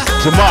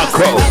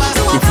 DeMarco,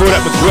 before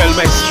that Miguel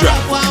Mestra,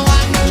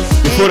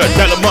 before that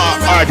Delamar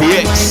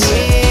RDX,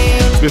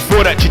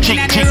 before that Ching.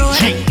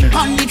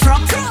 On the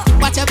truck.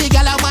 Watch a big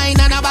gal a wine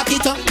and a back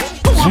it up.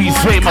 Sweet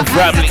flame of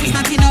family,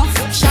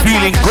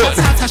 feeling good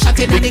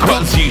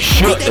because you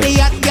should. The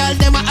hot girl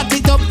them a hot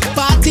it up.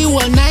 Party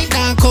all night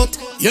and cut.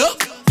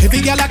 Yup.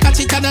 Every girl a catch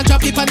it and a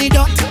drop it on the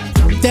dot.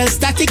 Tell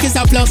static is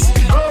a plus.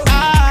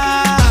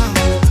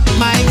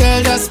 My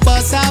girl just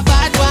bust a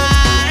bad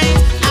wine.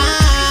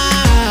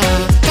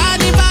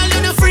 Carnival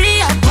you no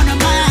free up on a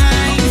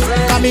mind.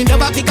 Come in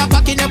never pick a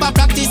pocket, never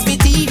practice for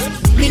thief.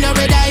 Me no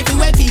red eye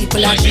where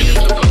people are cheap.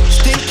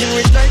 Stinking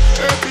with like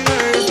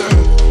fertilizer.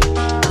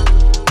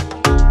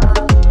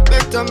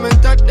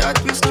 Betterment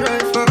that we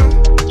strive for.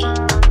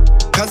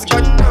 Cause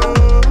God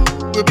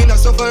know we've been a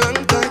so for a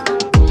long time.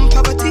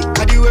 Poverty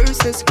are the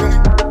worstest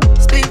crime.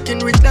 Stinking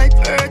rich like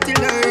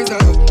fertilizer.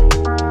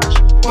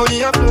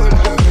 Money up no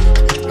lie.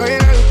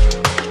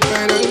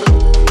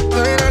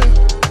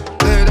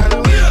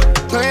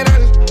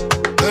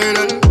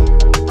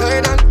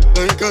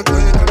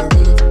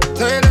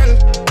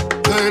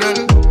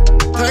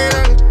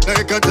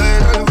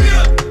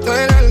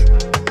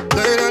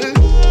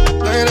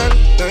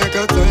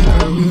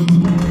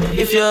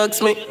 If you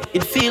ask me,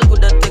 it feel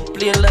good that take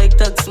plane like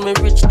taxi. Me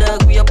rich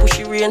dog, we a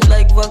pushy range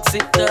like Voxy.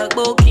 Dog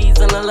bow keys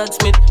and a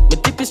locksmith. Me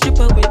tip is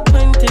stripper with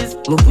 20s.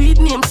 My weed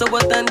name so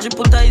what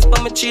tangible ties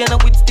pa me chain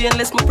and with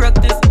stainless me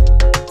practice.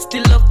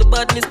 Still love the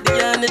badness, the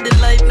yarn the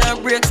light now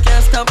breaks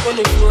can't stop when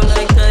it flow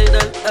like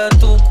tidal.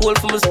 Too cold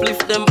for me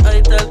spliff them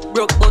idle.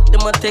 Broke but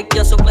them a take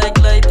gas up like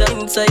lighter.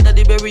 Inside of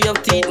the berry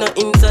of teeth, no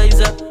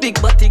incisor.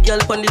 Big body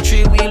girl on the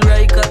 3-wheel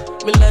riker.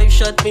 Me life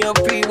shot me a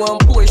pre-one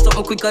Porsche,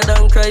 something quicker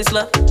than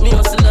Chrysler. Me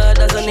hustle hard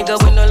as a nigga,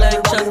 we no like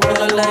chat, we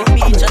no like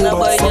beach and I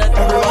buy that.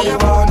 Everybody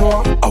wanna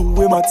know how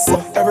we mad so.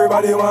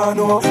 Everybody wanna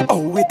know how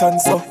we done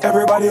so.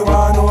 Everybody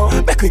wanna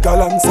know make we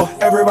galant so.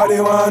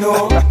 Everybody wanna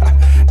know.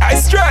 I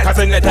strike. Cause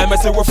anytime I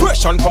say we're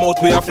fresh and come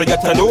out, we have to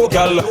get to know,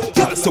 girl.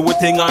 Girl, so we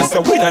think and say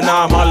we the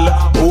normal.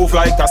 Move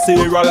like a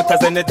cereal.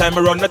 Cause anytime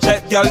I run the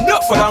check, girl,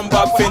 not for them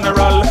bad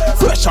funeral.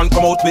 Fresh and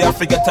come out, we have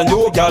to get to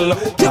know, girl.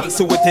 Girl,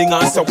 so we think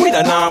and say we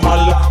the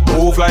normal.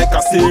 Move like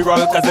a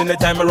cereal. Cause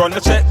anytime I run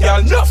the check,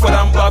 girl, not for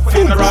them bad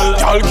funeral.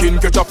 Y'all can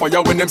catch a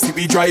fire when them see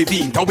we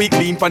driving. Now we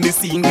clean from the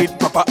scene with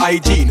proper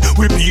hygiene.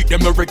 We beat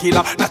them no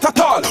regular, not at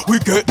all. We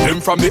get them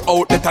from the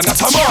outlet and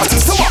not a mall.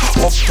 So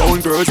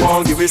uptown girls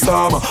want give it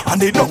some,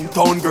 and they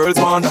downtown girls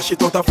want that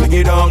shit out and fling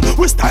it down.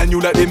 We style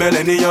new like the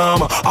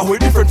millennium, and we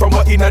different from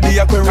what inna the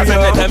aquarium. Cause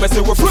anytime I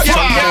say we're fresh and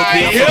come out,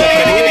 we have to get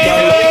to know,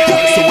 girl.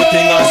 So we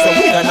think and say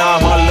we the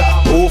normal.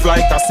 Move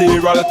like a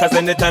cereal. Cause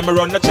anytime I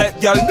run the check,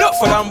 girl, not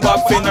for them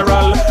bad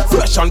funeral.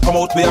 Fresh and come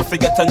out, we have to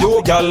get to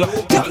know, girl.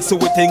 Girl, so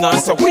we think and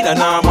say we the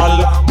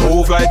normal.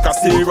 Move like a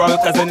cereal.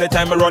 Cause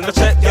anytime I run the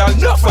check, girl,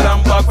 not for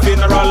them bad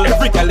funeral.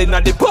 Every girl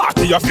inna the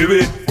party, you feel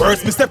it.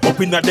 First me step up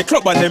inna the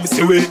club and them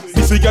see it.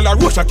 This girl a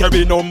rush a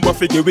carry number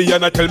for give me,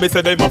 and I tell me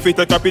say them have to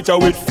take a picture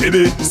with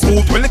Phoebe.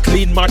 Smooth well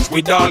clean match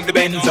with all the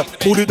Benz.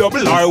 Put the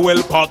double R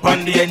well park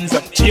on the ends.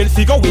 Chain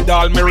figure with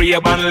all my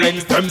Ray-Ban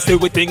lens. Them say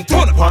we think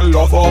turn up and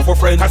love all for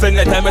friends. Cause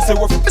anytime I say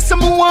we're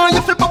someone want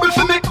you to bubble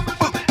for me.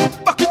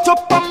 Back it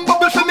up and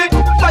bubble for me.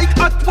 Like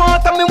hot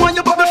water, me want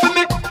you bubble for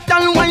me.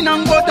 Girl, wine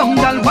and go down,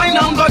 girl, wine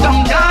and go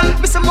down,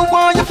 girl. Me someone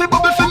want you to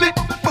bubble for me.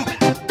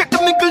 Take the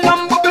mickle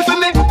and bubble for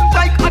me.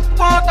 Like hot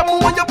water, me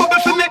want you bubble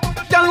for me.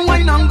 Girl,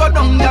 wine and go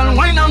down, girl,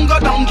 wine and go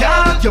down,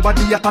 girl. Your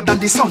body hotter than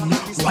the sun.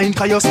 Wine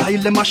 'cause your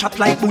style them a shot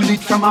like bullet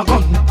from a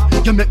gun.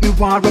 You make me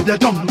want rub your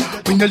tongue.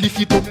 When you lift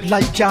it up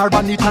like car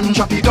bonnet and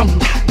drop it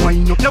down.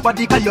 Wine up your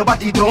body 'cause your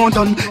body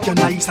done. You're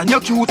nice and you're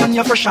cute and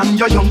you're fresh and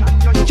you're young.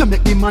 You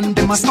make me man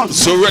them a stun.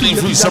 So ready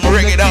for some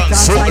reggae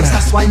dance.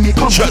 That's why me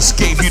come. Just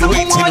gave you the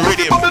way to the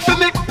rhythm.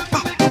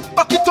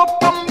 Back it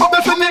up and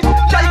bubble for me.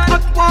 Like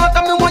hot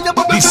water, me want you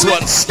bubble for me. This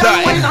one's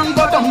style.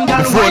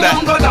 Before that,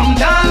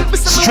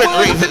 Straight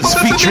Ravens.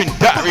 featuring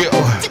Dario.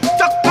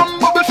 Tick-tock, come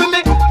bubble for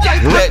me.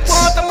 Like Let's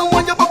water, me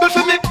want you bubble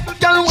for me.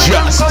 Girl, wine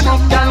just and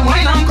come up, girl,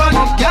 wine and come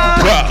up, girl.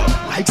 go.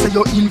 Like say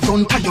you're in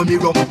front of your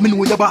mirror. Me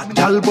know you bad,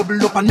 girl,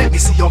 bubble up and let me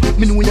see you.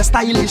 Me know you're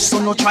stylish, so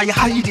no try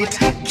hide it.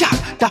 Yeah,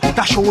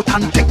 dash out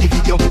and take the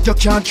video. You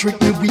can't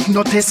trick me with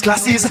no test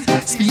classes.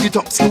 Speed it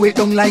up, slow it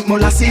down like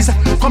molasses.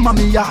 Come on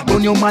me yard,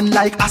 burn your man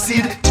like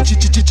acid.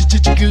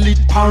 Jiggle it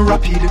pan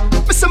rapid.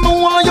 Me say me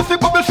want you fi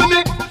bubble for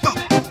me.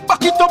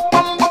 Back it up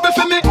and bubble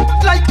for me.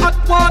 Like hot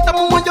water,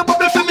 me want you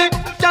bubble for me.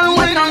 Girl,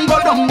 wine and go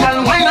down,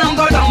 girl, wine and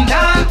go down,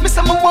 girl. Me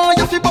say me want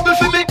you fi bubble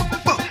for me.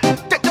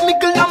 Take the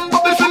mickle and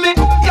bubble for me.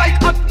 Like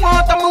hot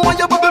water, me want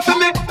you bubble for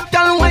me.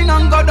 Girl, wine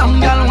and go down,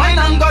 girl, wine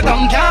and go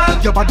down,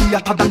 girl. Your body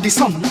hotter than the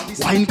sun.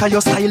 Wine 'cause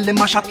your style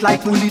them a shot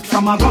like bullet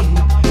from a gun.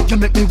 You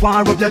make me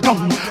want rub your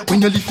tongue.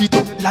 When you lift it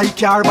up like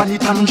your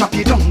bonnet and drop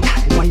it down.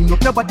 Wine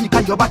up your body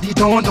 'cause your body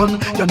done.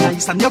 You're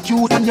nice and you're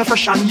cute and you're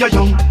fresh and you're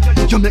young.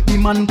 You make me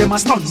man them a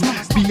stun.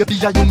 Baby,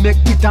 you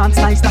make me dance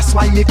nice, that's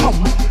why me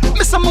come.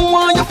 Me say me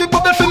want you fi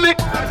bubble for me.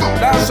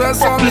 That's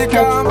just how me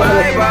can't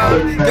buy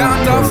back.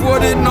 Can't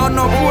afford it, none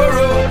of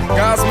poro.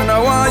 'Cause me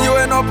no want you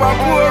end up a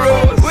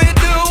poro. We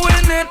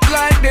doing it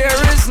like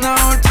there is no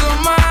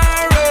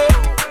tomorrow.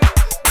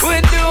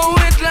 We do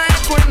it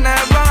like we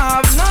never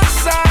have no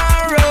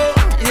sorrow.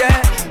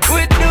 Yeah,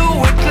 we do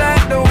it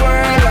like the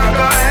world a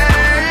go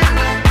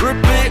end.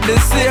 Repeat the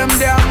same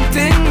damn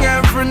thing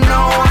every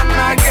now and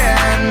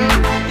again.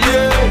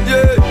 Yeah,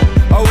 yeah.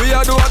 How we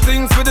a do a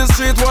thing for the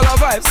street wall of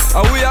vibes.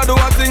 How we a do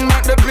a thing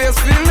make the place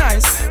feel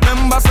nice.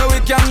 Remember so we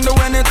can do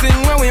anything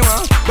when we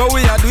want. But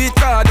we a do it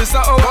 'cause this a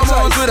our choice. Come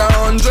out with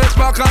 100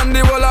 pack and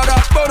the whole of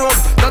that burn up.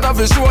 That have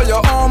to show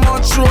you how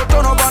much show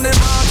turn up on the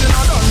mountain.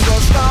 I done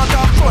just start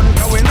up front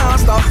 'cause we not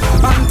stop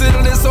until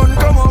the sun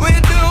come up. We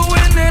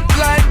doing it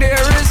like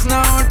there is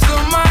no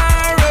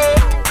tomorrow.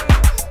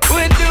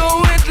 We do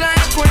it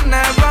like we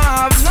never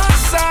have no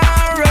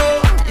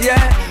sorrow.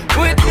 Yeah.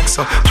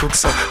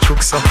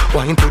 Chuksa,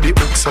 wine to the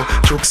hooksa,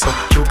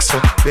 chuksa,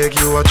 beg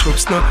you a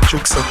chuksa,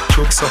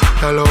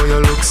 tell how you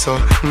look so,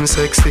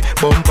 sexy,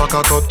 bumper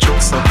cock up,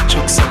 chuksa,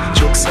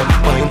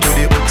 wine to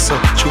the hooksa,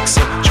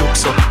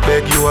 chuksa,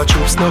 beg you a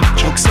chuksa,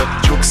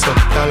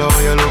 tell how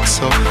you look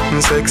so,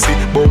 sexy,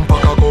 bumper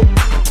cock up.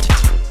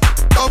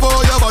 Love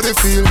how your body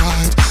feel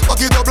right.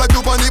 Back it up like you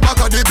on the back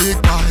of the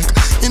big bike.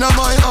 Inna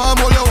my arm,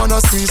 all you wanna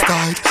squeeze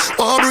tight.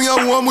 Wanna bring you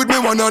home with me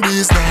one of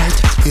these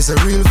nights. It's a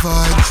real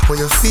vibe, what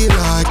you feel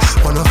like.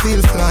 Wanna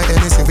feel fly,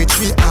 anything with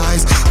 3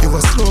 eyes. You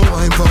a slow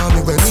wine for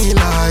me when me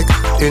like.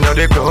 Inna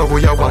the club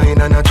with your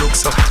wine and a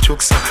chuksa,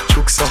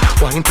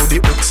 wine to the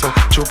hooksa,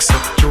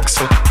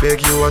 chuksa,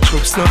 beg you a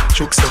chuksa,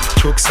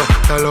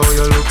 tell how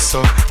you look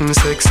so,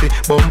 sexy,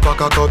 bumper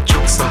cock up,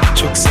 chuksa,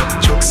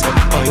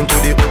 wine to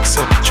the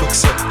hooksa,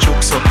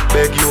 chuksa,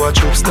 beg you a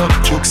chuksa,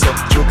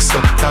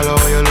 tell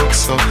how you look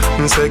so,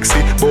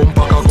 sexy,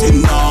 bumper cock up.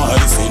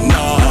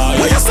 Nice.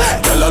 What you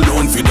say? Tell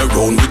alone for the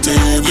round with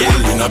table.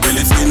 Yeah. In a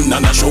belly skin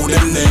and I show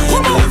them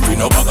neighbor. We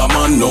no bag a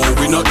man, no,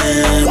 we no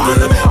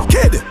able.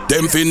 Kid,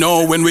 them fi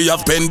know when we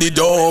have spend the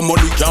dough.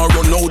 Money can't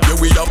run out, yeah,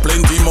 we have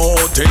plenty more.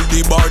 Tell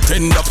the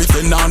bartender fi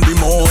send on the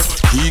more.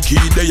 Key,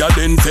 they a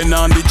then send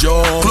on the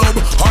job. Club,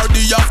 or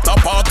the after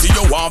party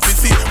you want fi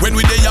see. When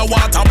we dey a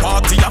water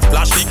party, a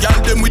flash the girl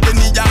them with the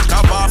Nyan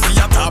Coffee.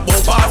 A tap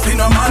up off in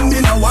a man,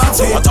 in a water.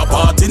 So what a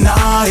party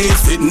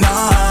nice, it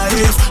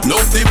nice.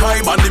 Love the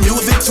vibe and the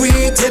music sweet,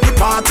 yeah, the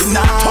party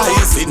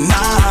nice, it nice.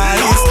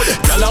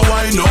 Girl a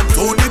wind up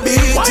to the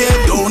beat,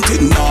 yeah, don't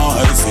it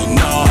nice, it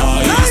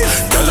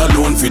nice. Girl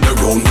alone fi the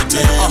round the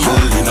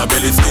table. In a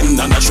belly skin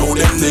and I show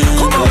them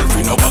neighbor.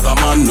 We no bag a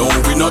man, no,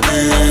 we no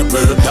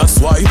able. That's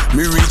why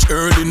me reach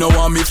early, now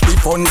I miss the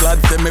fun.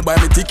 Glad say me buy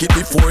me ticket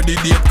before the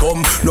date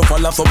come. No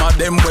follow some of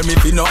them when me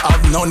fi no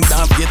have none.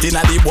 Dance getting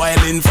at the boil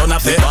in front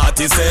of the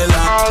party seller.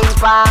 Hey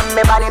fam,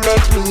 me body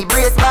make me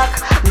brace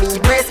back.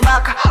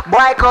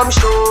 Boy come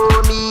show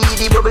me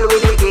the bubble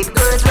with the get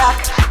girls lock.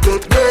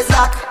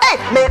 Hey,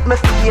 make me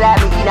feel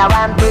like me in a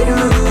one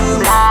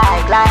bedroom.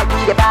 Like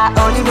me the bar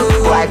on the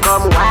moon. Boy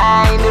come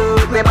wine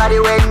out me body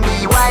when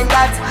me wind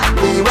that.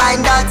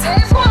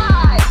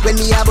 When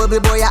me a bubble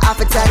boy I have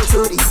to tell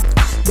to this.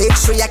 Make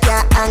sure you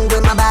can't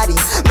angle my body.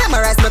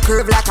 Memorize my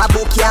curve like a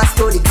book you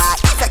study.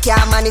 Cause if I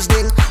can't manage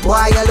then,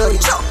 why you love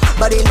it?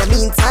 But in the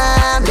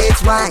meantime,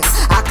 let's wine.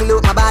 I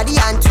close my body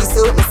and twist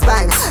out my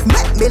spine.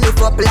 Make me lift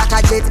up like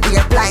a jet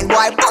airplane.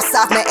 Boy, bust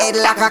off my head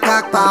like a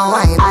cock pan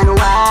wine. And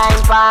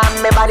wine from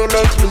my body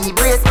make me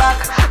brace back.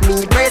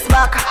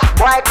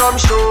 Boy, come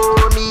show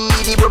me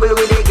the bubble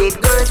with the get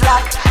girls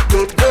lock.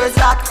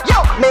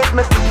 Yo, make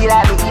me feel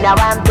like me in a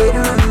one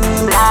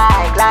bedroom.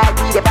 Like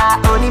me the bar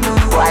on the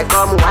moon. Boy,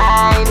 come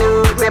wine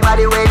out my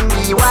body when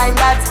me wind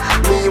that.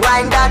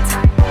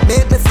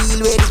 Make me feel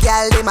where the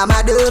girl dem a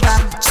mad over.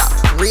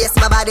 Race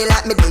my body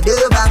like me did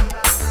over.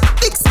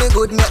 Fix me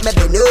good, make me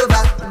bend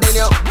over. Then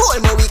you bowl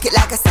me wicked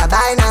like a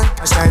Sabina.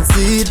 Shine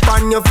seed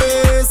on your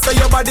face, so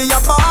your body a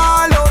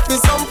fall out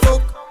with some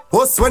fuck.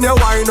 Us when you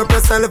wind up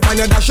yourself and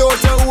you dash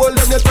out your hole,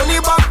 then you turn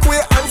it back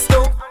way and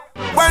stuck.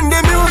 When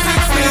the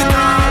music sweet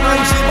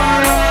and she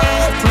ball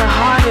out,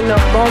 a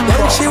bumbo.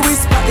 Then she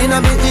whisper in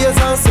my ears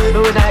and say,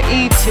 would I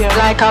eat you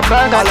like a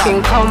Burger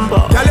King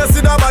combo? Girl, you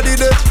see that body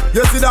there,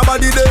 you see that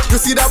body there,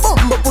 you see that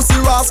bumbo pussy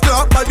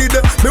rascal body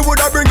there. Me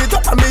woulda bring it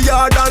up on me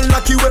yard and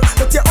lock you away.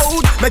 Let you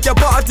out, make your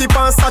party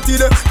on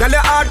Saturday. Girl,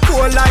 you hard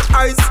cold like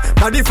ice,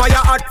 body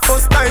fire hot.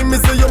 First time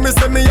me see you, me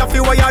say me have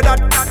to wire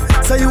that.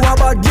 Say you a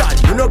bad girl,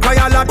 you know cry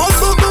a lot.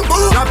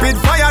 Rapid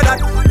fire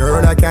that.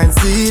 Girl, I can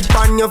see it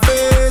on your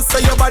face.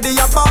 Say your body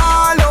a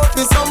ball out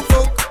with some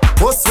fuck.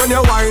 Bust when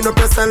you wind up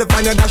yourself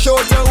and you dash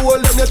out your hole,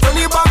 then you turn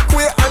it back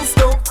way and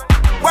stuck.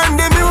 When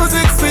the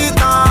music sweet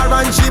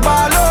and she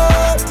ball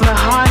up, my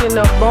heart in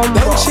a bumbo.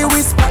 Then she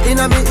whisper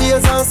in my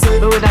ears and say,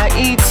 would I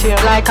eat you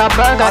like a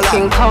Burger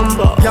King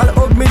combo? Y'all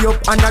hug me up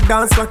and I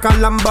dance like a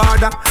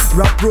lambada.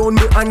 Wrap round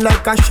me and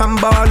like a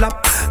shambala.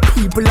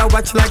 People a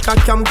watch like a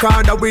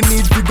camcorder. We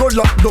need to go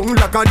lock down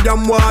like a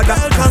damn water.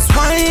 Just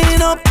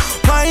wind up,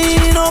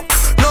 wind up.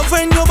 Love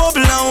when you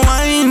bubble and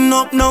wind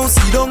up. Now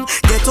sit down,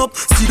 get up,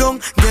 sit down,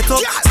 get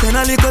up. Spend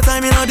a little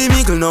time in the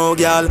middle now,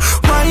 girl.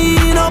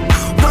 Wind up,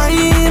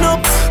 wind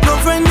up.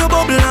 Love when you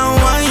bubble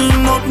and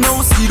wind up.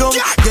 Now sit down,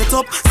 get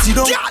up, sit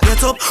down, get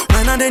up.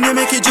 When and then you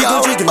make it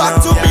jiggle, jiggle now.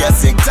 Back to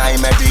basic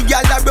time, every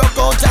girl that broke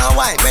out and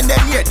wine. When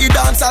them hear the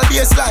dance, I'll be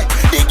a slide.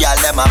 The girl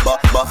them a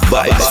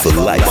Vibes for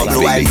life,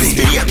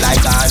 baby.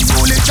 Like a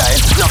unruly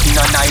child. Nothing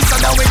no nice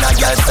and when a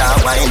girl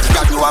start wine.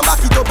 Girl, you want back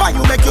it up and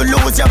you make you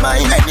lose your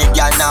mind. Any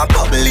girl now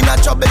bubble in a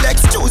trouble,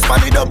 excuse man,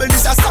 the double.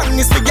 This a song,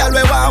 is the girl we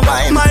want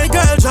wine. My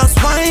girl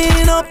just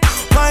wind up,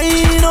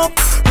 wind up.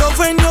 Love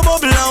when you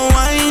bubble and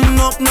wind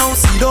up. Now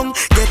sit down,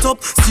 get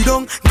up, sit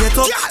down, get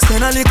up.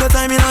 Spend a little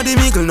time in the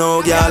middle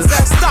now, girl.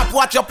 Stop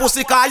watch your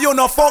pussy car, you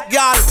no fuck,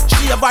 girl.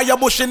 Shave by your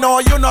bushy now,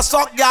 you no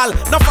suck, girl.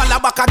 No follow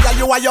back a girl,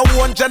 you are your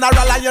own general.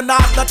 And you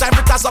not have no time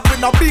to toss up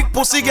in a big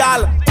pussy,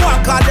 girl. Go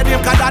and call your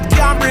name, cause that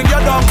can't bring you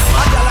down.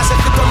 A girl I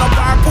said she turn up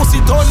her pussy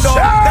turn down.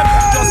 Them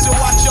just you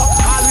watch you,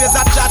 always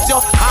a chat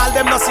you. All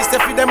them no sister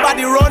for them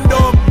body run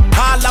down.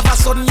 All of a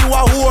sudden you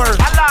a whore,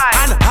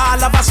 and all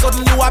of a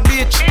sudden you a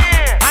bitch,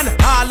 and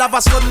all of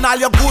a sudden all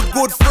your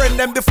good friend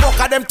them the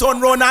fucker them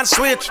turn round and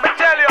switch.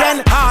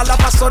 Then all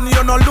of a sudden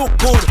you no look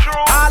good.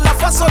 All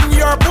of a sudden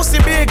your pussy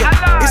big.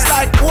 It's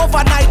like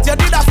overnight you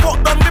did a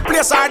fuck down the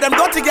place or them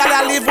dirty girl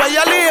you live where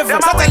you live.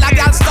 So tell a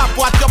girl stop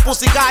watch your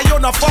pussy cause you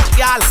no fuck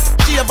girl.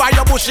 Shave by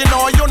your bushy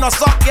now you no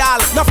suck girl.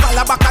 No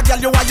follow back a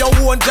girl you are your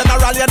own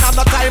general. You not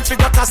no time to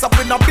go toss up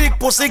in a big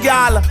pussy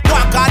girl. Go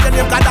and call your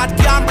name cause that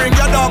can't bring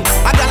you down.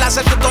 A girl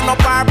say she turn up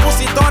her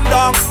pussy turn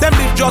down. Them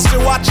live just to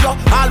watch you,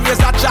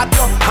 always a chat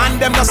you. And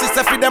them no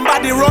sister for them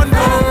body run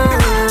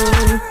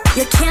down.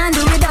 You can't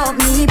do without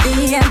me,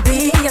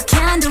 baby. You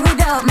can't do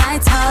without my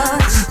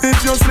touch.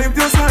 If you sleep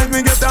just like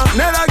me, get down.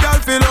 Never girl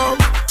feel up.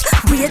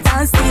 Wait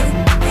and see.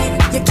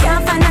 You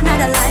can't find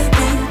another like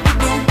me.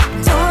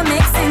 Don't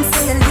make sense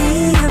till you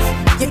leave.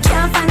 You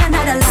can't find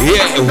another like me.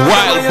 Yeah,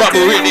 wild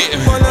bubble really.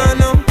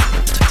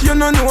 You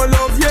know no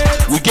love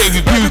yet. We gave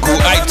you Bugle,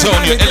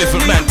 Itonia,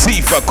 Elephant Man,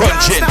 Tifa,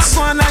 Conscience,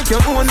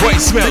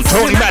 Voicemail,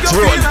 Tony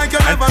Matterhorn,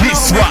 and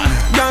this one,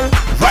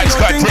 Vibes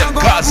Cartel,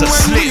 Gaza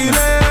Slim.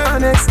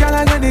 Let's just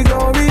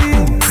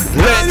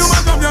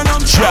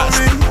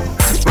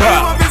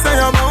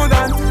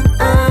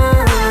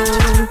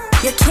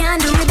you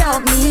can't do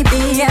without me,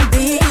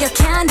 baby. You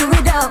can't do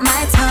without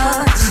my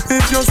touch.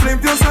 If you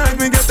sleep just like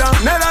me, get down.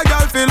 Never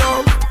girl feel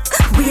up.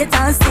 Wait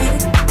and see.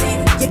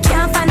 You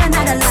can't find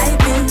another like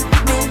me.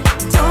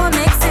 Don't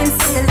make sense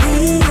till you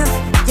leave.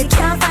 You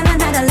can't find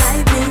another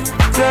like me.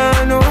 I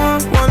know,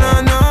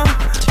 wanna know.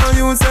 And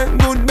you say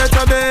good,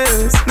 better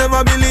best.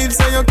 Never believe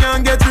say you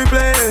can't get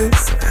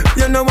replaced.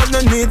 You know what no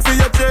need for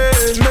your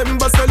change.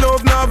 Remember say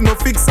love now have no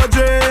fixed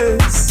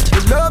address. You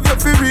love you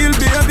for real,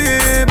 baby.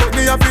 But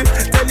me have to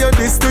tell you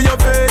this to your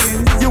face.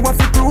 You have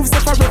to prove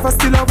that forever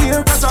still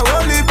aware. Cause I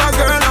won't leave a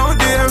girl out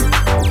there.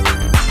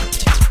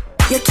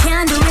 You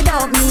can't do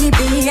without me,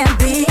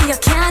 baby. You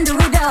can't do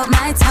without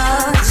my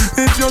touch.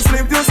 If you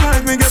sleep just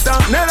like me, get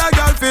down. Never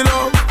girl feel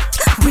up.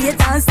 Wait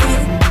and see.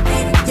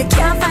 You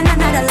can't find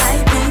another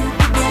like me.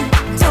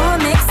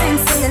 Don't make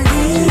sense till you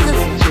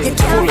leave. You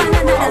can't find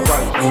another like me.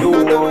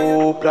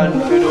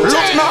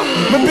 Look now,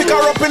 me pick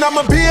her up in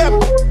my BM.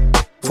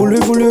 Fully.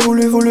 Me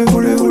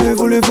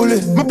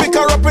pick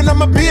her up in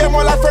my BM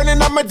while her friend in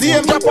my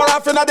DM. Drop her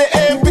off in the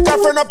AM, pick her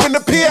friend up in the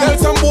PM. Tell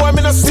some boy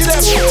me no see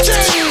them.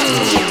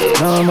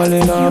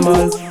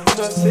 Normal.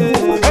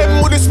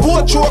 Hem with the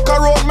sport choke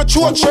around my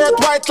throat, shirt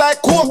white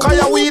like coke.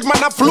 I weed man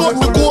I float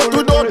the goat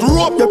without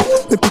rope. Yep,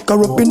 me pick her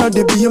up in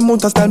the BM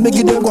mount style. Me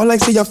give them go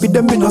like say you feed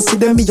them, me no see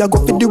them. Me a go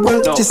feed the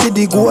world. She see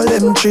the goal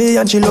M3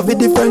 and she love it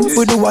different.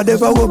 We do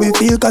whatever we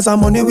feel cause our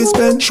money we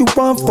spend. She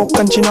want fuck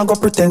and she not go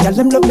pretend. Y'all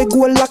them love me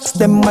goal locks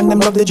them and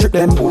them love the drip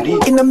them.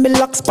 In a me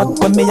lock spot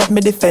when me have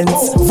me defense.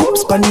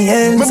 Whoops pan the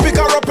ends. Me pick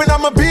her up in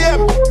my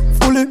BM.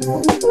 Fully.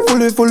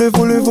 Me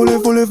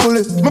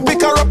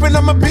pick her up in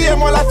my BM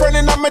while her friend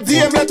in my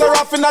DM. Let her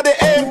off in the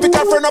AM, pick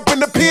her friend up in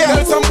the PM.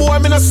 Tell some boy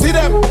me no see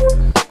them.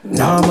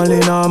 Normal.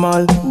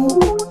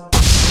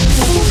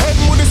 Head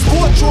with the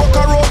sport choke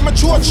around my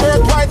throat,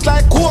 shirt white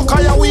like coke.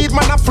 I weed,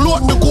 man, I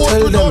float the goat.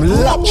 Tell them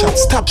lap shot,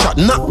 stop shot,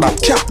 knock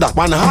that, cap that.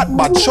 Man hot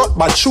bad, shot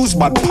bad, shoes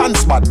bad,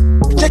 pants bad.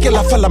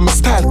 Regular fella my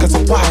style cause a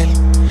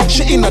while.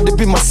 She inna the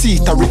be my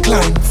seat, I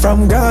recline.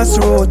 From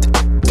grassroots,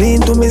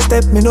 clean to me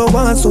step, me no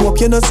want soap.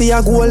 You know see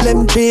a goal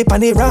them drape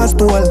and the ras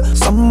tool.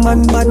 Some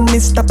man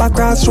badness stop a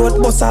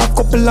crossroad. Bust a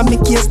couple of me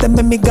case them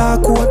make me go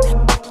court.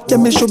 Yeah,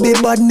 me should be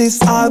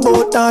badness all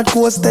about that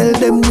course. Tell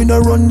them we no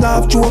run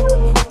laugh joke.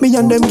 Me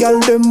and them gal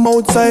them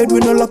outside, we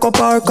no lock up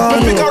our car.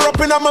 Me pick her up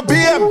in my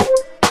BM.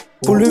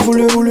 Fully.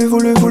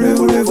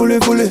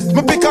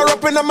 Me pick her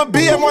up in my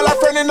BM while her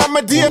friend in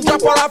my DM.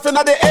 Drop her off in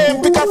the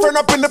AM, pick her friend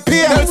up in the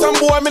PM. Tell some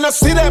boy me no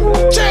see them.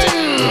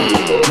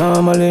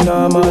 Normally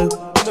normal.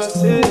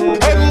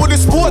 Head with the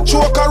sport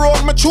choke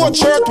around my throat,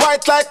 shirt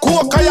white like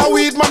coke. I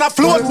weed, man, I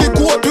float the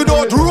coat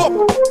without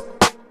rope.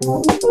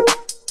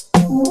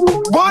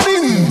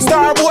 Morning,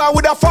 star boy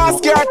with a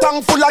fast gear,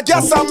 tongue full of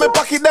gas and me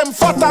pocket them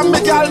fat and me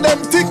gal them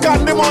thick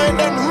and the mind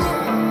them.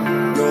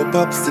 Yo,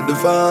 pops to the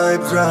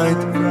vibes right.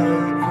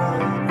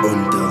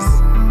 Hunters.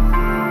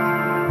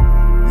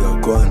 Yo,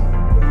 go on.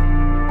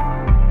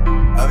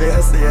 I mean,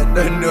 I say I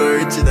don't know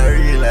rich in a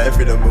real life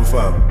in a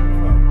farm.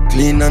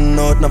 Clean and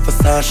out, no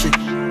Versace.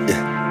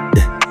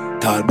 Yeah.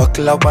 Tall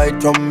buckle of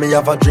white rum, me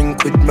have a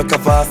drink with me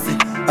Kavasi.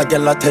 A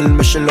girl a tell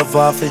me she love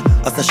half it.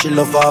 I say she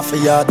love half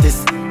the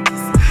artist.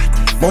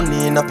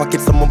 Money in a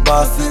pocket, some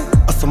bossy.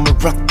 I saw me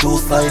rock two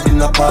side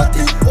in a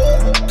party.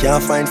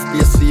 Can't find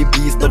space for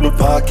beast, double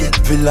pocket.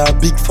 Villa,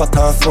 big fat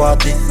and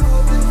swatty.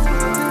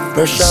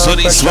 Pressure,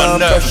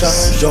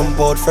 jump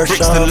out, fresh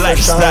on.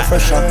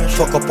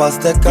 Fuck up and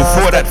stick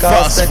before that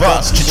fast.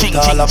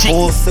 All a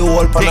pussy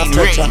hole pan a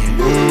stretcher.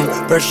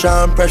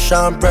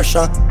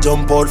 Pressure.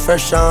 Jump out,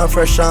 fresh on.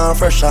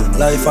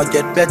 Life I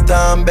get better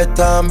and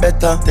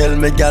better. Tell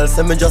me girl,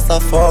 say me just a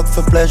fuck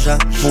for pleasure.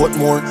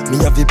 Portmore, me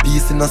have a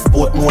piece in a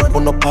sport mode.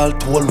 On up all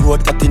toll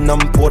road, Tottenham,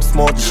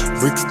 Portsmouth.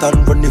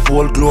 Brixton run the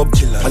whole globe.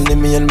 And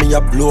me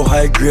a blow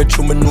high grade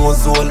through my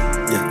nose hole.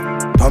 Yeah.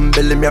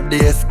 Pambelly me have the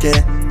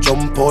SK.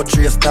 Jump out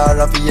 3-star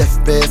of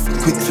VF base.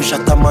 Quick fish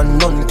at a man,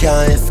 none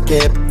can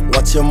escape.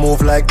 Watch you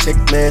move like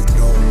checkmate.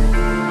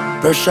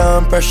 Pressure.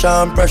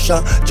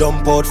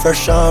 Jump out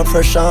fresher.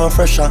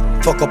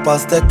 Fuck up a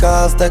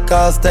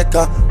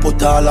sticker.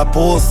 Put all a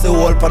pussy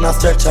hole pan a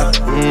stretcher.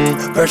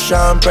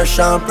 Pressure.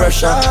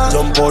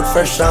 Jump out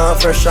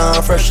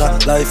fresher.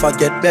 Life I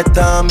get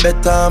better and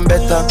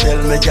better.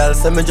 Tell me girl,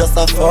 say me just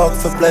a fuck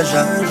for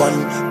pleasure.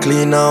 One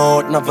clean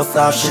out, no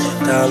Versace.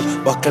 Tell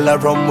buckle a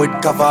rum with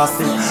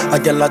Kavasi. A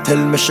girl a tell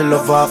me she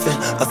love half it.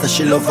 I say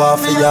she love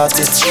half the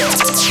artist.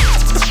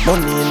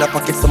 Money in a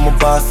pocket, some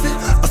bossy.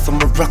 I saw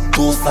me rock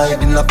two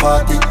side in a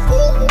party.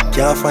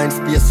 Can't find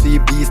space for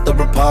beast,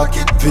 double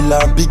pocket. Villa,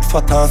 big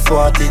fat and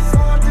swatty.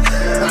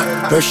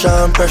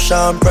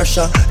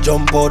 Pressure.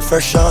 Jump out,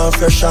 fresh on.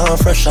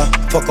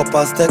 Fuck up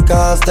a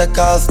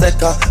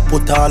sticker.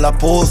 Put all a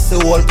pussy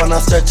hole pan a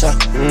stretcher.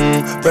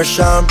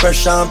 Pressure.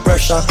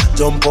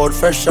 Jump out,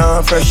 fresh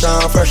on.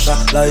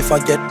 Life I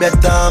get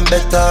better and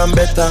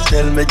better.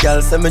 Tell me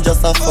girl, say me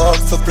just a fuck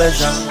for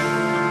pleasure.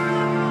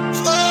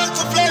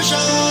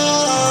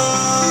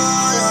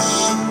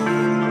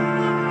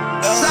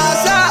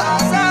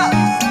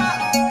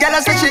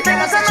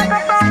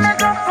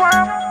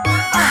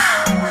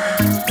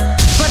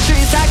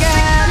 Patrice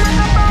again.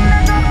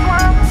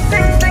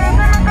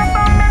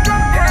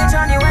 Hey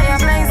Johnny, where you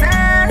blazing?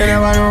 You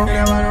never know.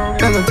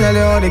 Let me tell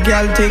you how the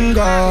girl thing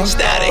go.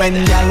 When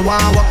girl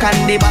want walk on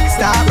the back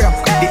start rock.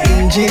 The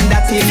engine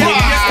that in the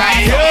back start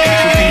rock.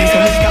 She thinks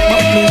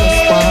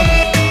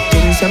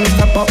I'm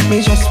stop up,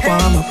 me just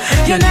warm up.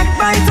 Your neck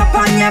bite up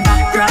on your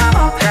back grab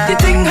up. The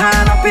thing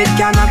hard up, it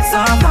cannot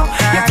stop up.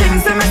 Your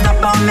things say me stop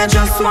up, me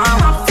just warm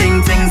up.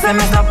 Things say me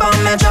stop up,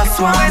 me just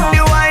warm up. When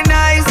the wine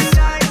nice,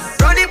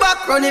 run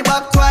it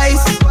back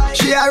twice.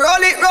 She a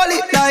roll it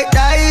like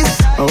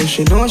dice. Oh,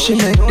 she know she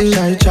make the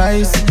right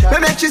choice. Me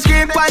make she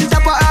scream on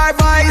top of her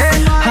voice.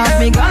 Have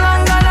me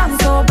gone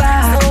so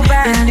bad.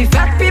 And the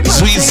fat people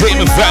Sweet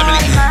Zayman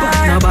family.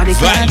 Nobody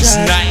can Vibes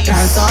nice.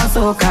 Girls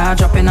also car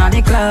dropping on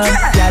the club.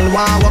 Girl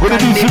want walk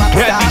on the back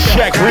start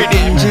up.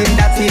 Engine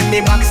that in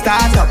the back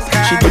start up.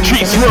 She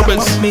Patrice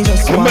Roberts,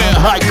 the man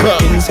high cup.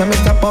 Things me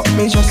stop up,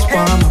 me just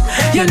warm up.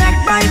 Your neck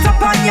bite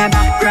up on your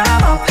back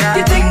grab up.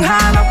 The thing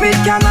hard up, it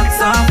cannot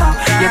stop up.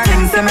 Your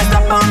things say me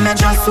stop up, me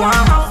just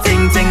warm up.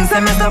 Things say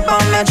me stop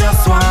up, me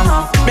just warm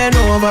up. Bend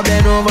over.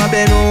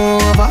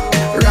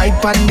 Right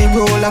on the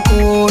roller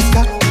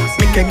coaster.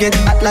 Make you get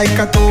hot like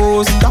a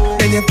toaster.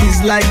 Then you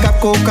fizz like a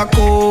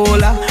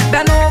Coca-Cola.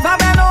 Bend over.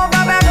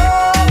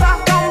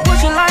 Come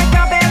push it like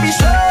a baby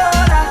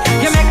shoulder.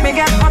 You make me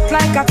get hot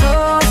like a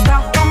toaster.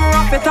 Come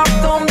wrap it up,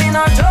 don't be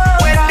no joker.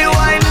 When the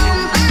wine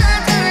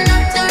turn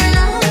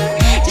up.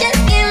 Just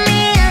give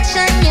me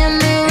action, yeah,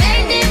 me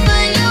ready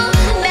for you.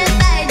 Bend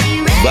body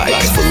ready.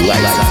 Vibes for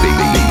life,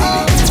 baby.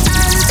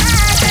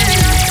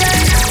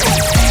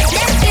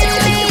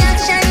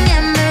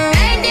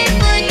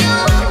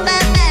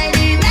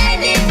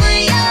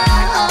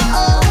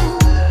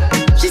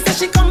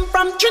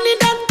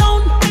 Trinidad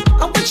town,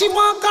 a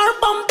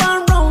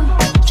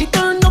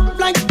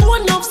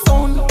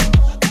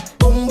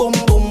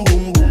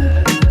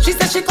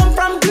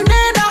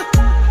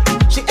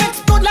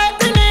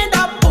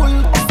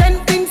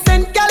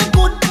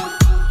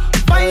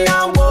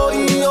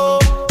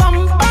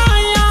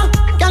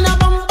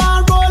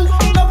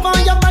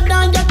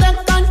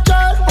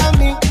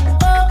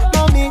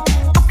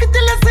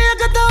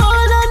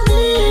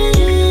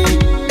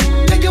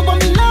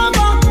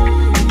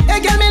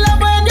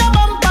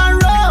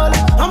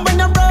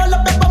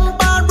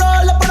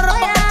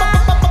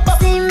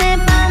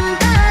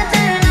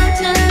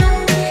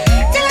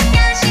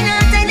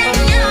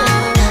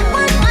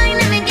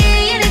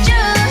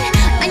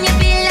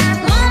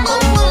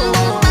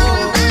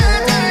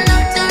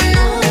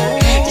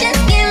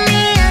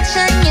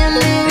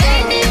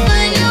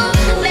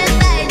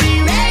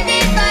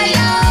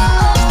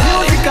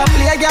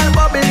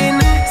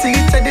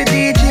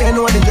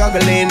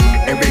juggling.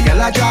 Every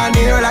girl I draw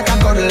near like a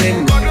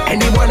cuddling.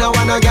 Anyone I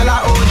want a girl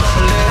I own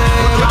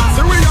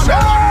nothing.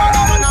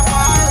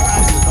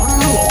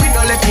 We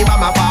don't let him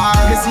on my bar.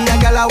 You see a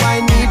girl I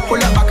wine need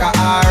pull up back a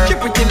R. She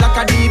pretty like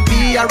a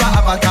DP or a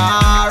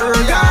avatar.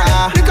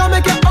 Yeah, we can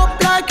make it up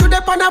like you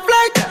dip on a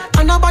flight.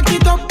 And I back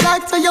it up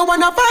like so you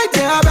wanna fight,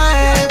 yeah,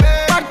 babe.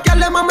 But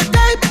girl, I'm my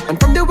type. And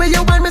from the way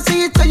you want me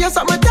see it, so you're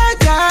something tight,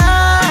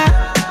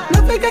 yeah. No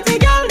figure the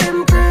girl,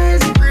 them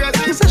crazy.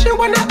 She said she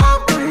wanna have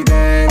my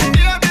baby.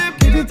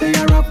 Give it to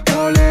your rough,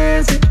 don't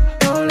lazy,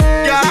 don't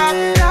lazy.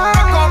 Yeah,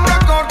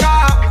 rock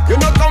out, you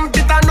know come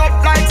fit and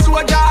up like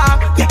soda.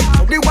 Yeah,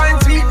 so the wine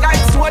sweet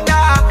like soda.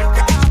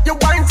 Yeah, your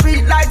wine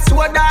sweet like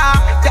soda.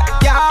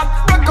 Yeah,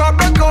 rock out,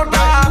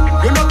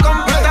 you know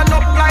come fit and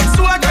up like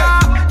soda.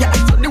 Yeah,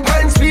 so the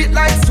wine sweet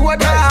like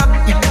soda.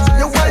 Yeah, so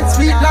your wine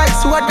sweet like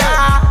soda.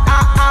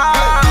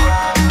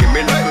 Give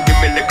me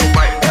little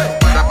wine.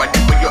 What about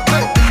you when you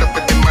up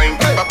with the mind?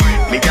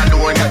 Me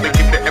alone, have to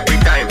keep it every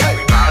time.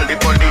 Call the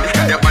police,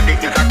 their body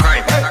is a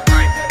crime.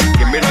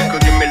 Give me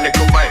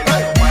little wine.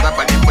 What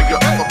about you when you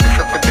up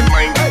with the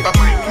mind?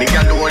 Me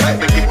alone, have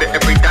to keep it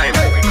every time.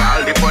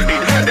 Call the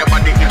police, their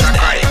body is a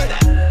crime.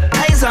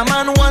 I's a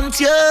man want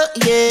you,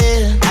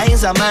 yeah.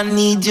 I's a man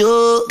need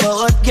you. But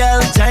what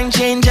girl, time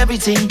change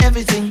everything,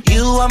 everything.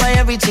 You are my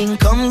everything,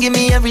 come give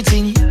me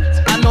everything.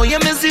 I know you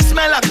miss the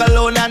smell of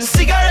cologne and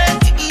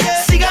cigarette,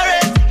 yeah.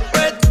 Cigarette,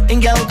 breath.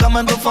 And girl, come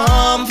and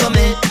perform for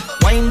me.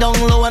 Wind down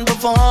low and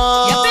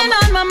perform. You've been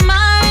on my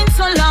mind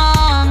so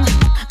long,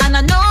 and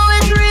I know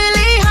it's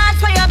really hard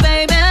for you,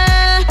 baby.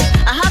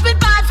 I have it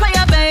bad for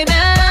you, baby.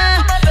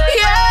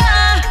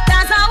 Yeah,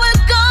 that's how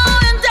it's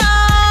going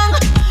down.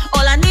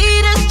 All I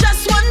need is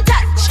just one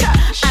touch,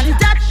 and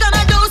that's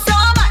gonna do so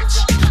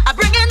much. I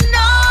bring it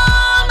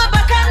on my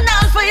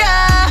bacchanal for you.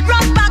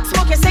 Rock back,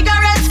 smoke a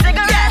cigarette.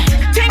 Yeah,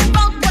 think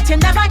about what you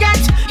never get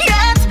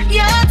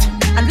yet,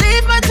 and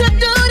leave me to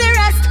do the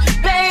rest,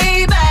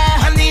 baby.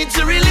 I need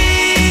to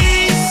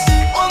release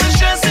all the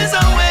stresses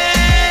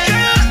away.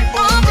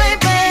 Oh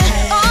baby,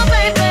 oh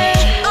baby,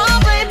 oh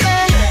baby,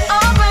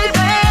 oh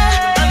baby.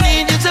 I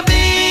need you to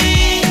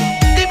be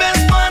the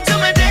best part of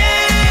my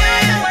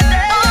day.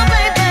 Oh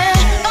baby,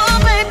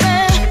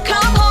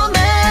 come hold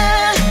me.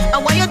 I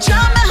want you to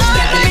try my heart.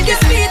 Give me the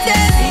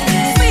sweetest,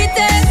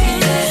 sweetest,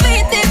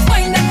 sweetest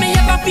wine that me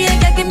ever feel.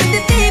 Girl, give me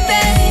the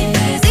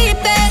deepest,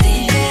 deepest,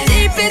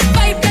 deepest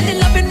vibe. Girl, the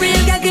loving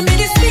real. Girl, give me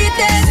the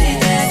sweetest,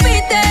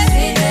 sweetest,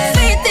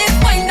 sweetest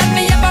wine that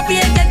me ever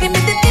feel. Girl, give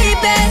me the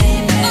deepest,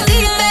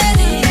 deepest,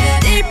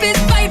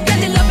 deepest vibe. Girl,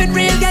 the loving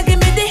real. Girl, give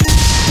me the.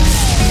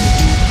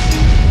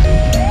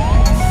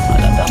 A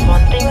lot of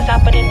fun things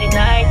happen in the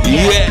night.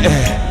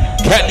 Yeah,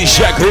 Candy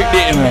Shack right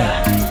there, man.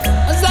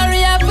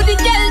 Zaria for the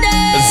girl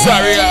there.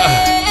 Zaria.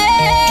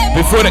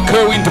 Before the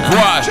Kerwin to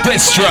Bois,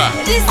 Destra,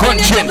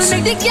 Conscience,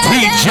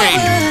 DJ,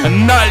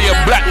 and Nalia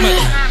Blackman.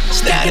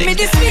 Give me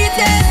the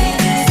sweetest,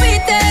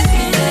 sweetest,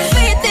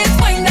 sweetest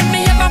wine that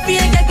me ever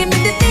feel. Girl, give me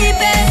the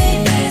deepest,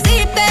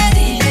 deepest,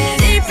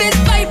 deepest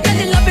vibe. Girl,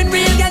 the loving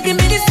real. Girl, give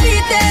me the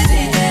sweetest,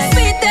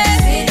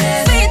 sweetest,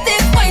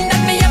 sweetest wine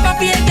that me ever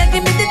feel. Girl,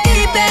 give me the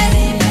deepest,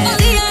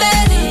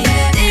 deepest,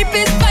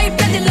 deepest vibe.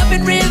 Girl, the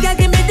loving real. Girl,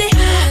 give me the.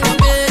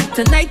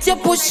 Tonight you're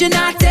pushing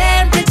our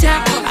temperature.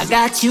 I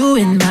got you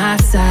in my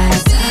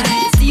sights.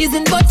 It's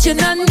season, but you're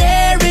not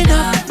there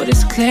enough. But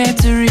it's clear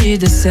to read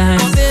the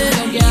signs.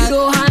 You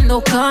don't have no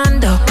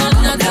conduct.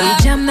 Now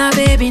you jam now,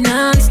 baby,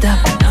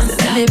 non-stop. So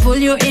let me pull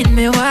you in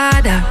me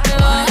water.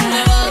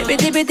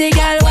 Bitty, bitty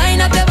girl,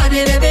 wind up your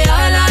body, baby,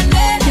 all on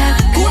me.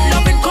 Good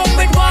loving come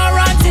with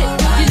warranty.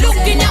 You look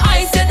in your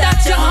eyes, say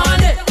that you're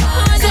on it.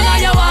 So now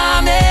you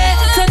want me.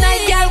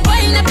 Tonight, girl,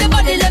 wind up your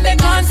body, let me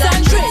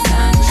concentrate.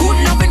 Good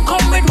loving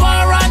come with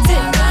warranty.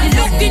 You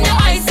look in your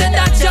eyes, say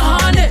that you're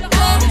on it.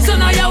 So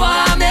now you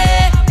want me.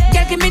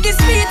 Girl, give me the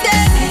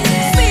sweetest,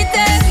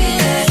 sweetest,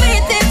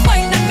 sweetest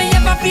wine that me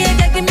ever feel.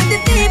 Girl, give me the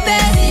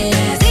deepest,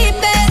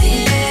 deepest,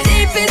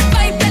 deepest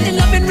vibe. Girl, the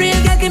loving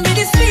real. Girl, give me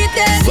the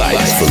sweetest.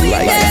 Vibes for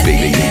life,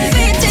 baby.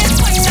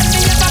 Sweetest wine that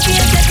me ever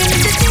feel. Girl, give me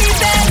the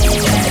deepest,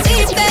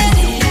 deepest,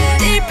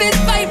 deepest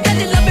vibe. Girl,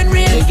 the loving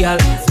real. Hey girl,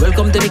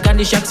 welcome to the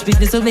Candy Shack.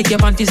 Fitness will make your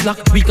panties lock.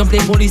 We can play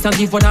police and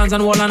thief for dance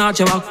and wall and arch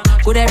your walk.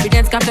 Good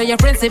evidence capture your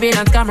friend's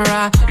surveillance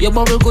camera. Your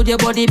bubble good, your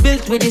body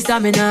built with the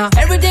stamina.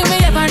 Everything we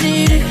ever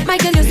needed.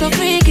 Michael, you're so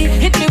freaky.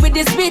 Hit me with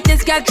the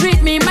sweetness, girl,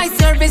 treat me. My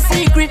service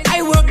secret,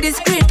 I work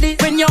discreetly.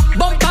 When your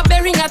bumper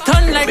bearing a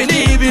ton like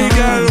baby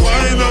girl,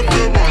 wind up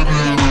your body.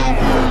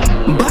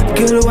 Bad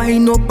girl,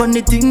 wind up on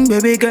the thing.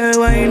 Baby girl,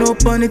 wind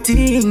up on the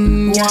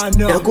thing.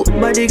 Your good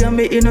body got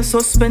me in a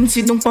suspense.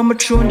 You don't on my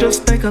throne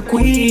just like a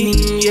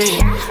queen.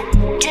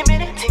 Yeah. Give me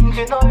the thing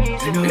for no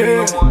reason.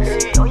 Girl, I want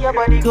to see how your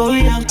body go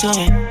young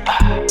time.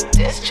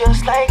 It's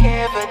just like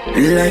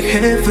heaven. Like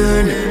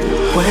heaven.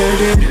 Well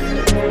then,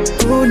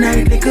 good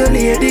night, little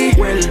lady.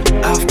 Well,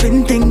 I've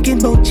been thinking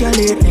about you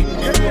lately.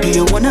 Do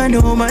you wanna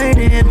know my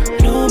name?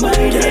 Know my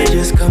name.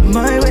 Just come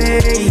my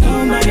way.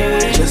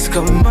 Just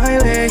come my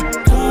way.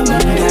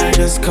 Girl,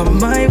 just come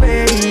my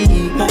way.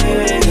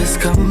 Just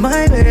come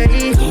my way.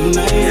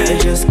 Girl,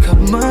 just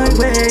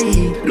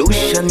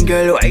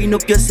girl, wind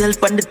up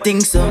yourself on the thing,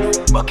 so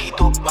back it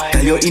up, my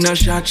girl, you in a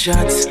short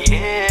shots.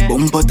 Yeah.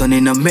 Bump button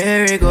in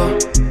America.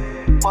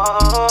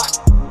 Whoa.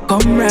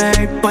 Come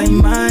right by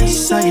my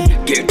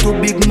side. Get too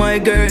big, my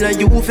girl, and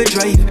you fi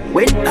drive.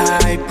 When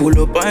I pull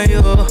up on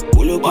you,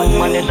 one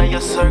man in your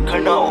circle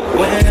now.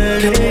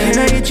 Well, can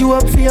I hit you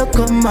up for you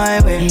come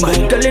my way?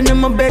 But girl in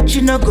my bed,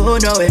 she no go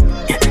nowhere.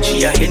 Yeah,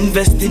 she a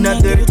invest in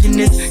a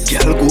dirtiness.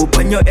 Girl, go up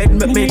on your head,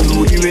 make me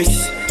do the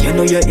rest. You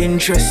know you're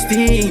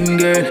interesting,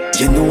 girl.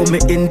 You know my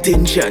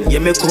intention. Yeah,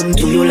 me come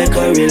to you like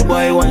a real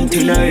boy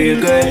wanting a real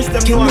girl.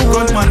 Them one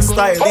gunman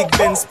style. Big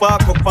Ben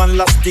spark up and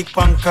elastic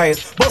pan Kyle.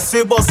 Bus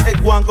fi bus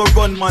head one go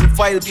gunman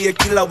file. Be a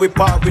killer we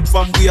part with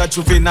from we are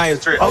juvenile.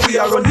 How we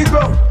are on the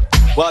ground.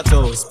 What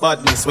else?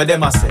 Badness, where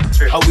them a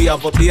say? How we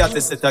have up the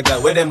artist set a guy,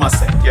 where them a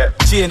say? Yeah.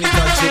 Chain it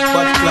and chip,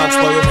 bad clocks,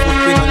 for your foot,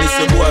 we no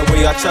listen boy, where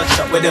you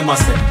chat, where them a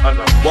say?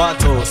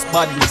 What else?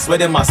 Badness, where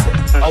them a say?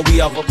 How we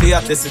have up the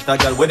artist set a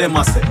guy, where them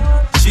a say?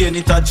 Chain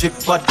it and chip,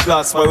 bad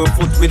clocks, for your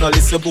foot, we no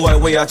listen boy,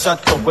 where you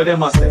chat up, where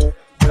them a say?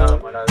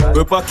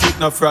 We pocket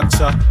no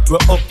fracture.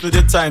 We're up to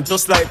the time,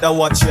 just like the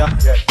watch ya.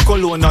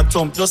 Cologne a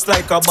thump, just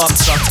like a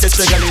boxer. Catch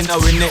a girl in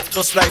our neck,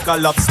 just like a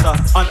lobster.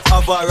 And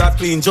Avara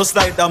clean, just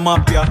like the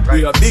mafia.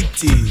 We a big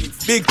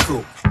thief, big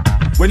crook.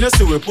 When you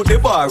see we put the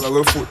bar on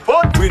our foot,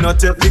 but we not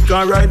take liquor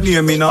and ride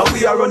near me now.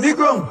 We are on the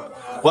ground.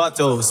 What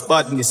else?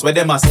 Badness, where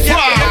them a say? Where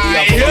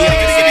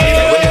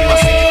them a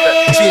say?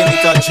 Chain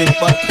it a chip,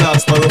 bad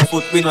clocks for a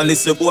foot. We no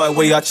listen boy,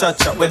 where you chat,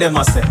 where them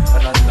a say?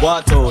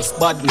 What else?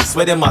 Badness,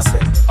 where them a say?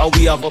 How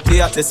we have up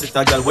the artist set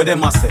a girl, where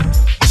them a say?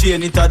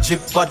 Chain it a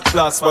chip, bad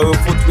clocks for a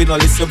foot. We no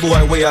listen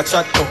boy, where you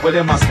chat, where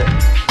them a say?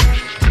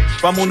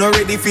 From who no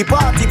ready fi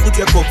party, put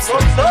your cups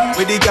up.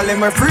 Where the gal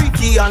them are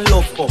freaky and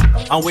love up.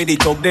 And where they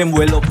talk them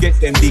well up, get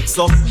them big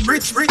up.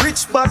 Rich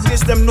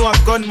badness, them know a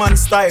gunman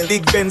style.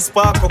 Big Ben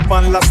spark up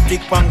and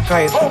elastic pan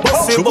Kyle.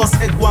 Bus fi bus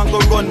head one go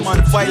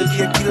gunman file.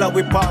 Be a killer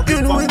we park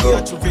with from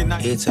here juvenile.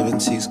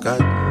 876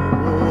 God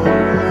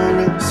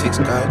 6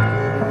 God.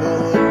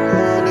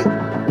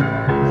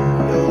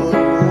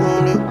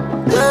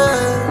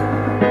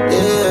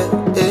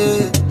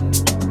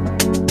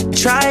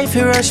 Try if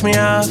you rush me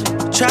off,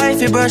 try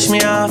if you brush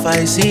me off,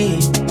 I see.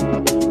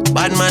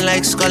 Bad man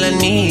like Skull and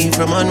me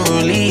from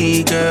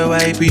unruly, girl,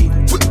 why be?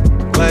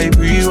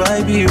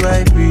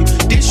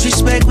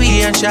 Disrespect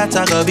we and shot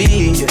a go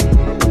be.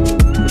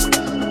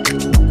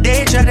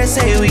 They try to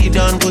say we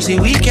done, pussy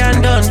we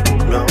can done.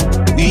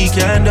 We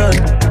can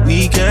done,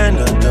 we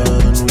cannot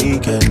done, we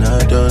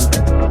cannot done.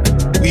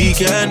 We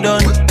can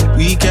done,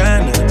 we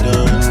cannot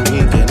done,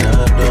 we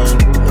cannot done.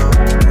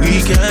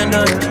 We can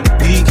done.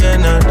 We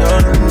cannot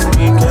done,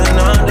 we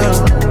cannot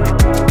done.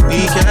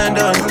 We can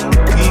done,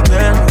 we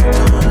cannot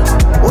done.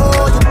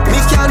 Oh, me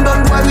can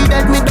done, boy, we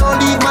beg me don't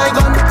leave my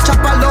gun.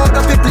 Chop a load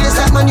up a place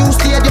like my new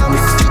stadium.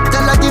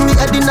 Tell her give me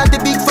a dinner at the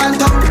big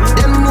phantom.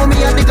 Them know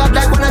me a the god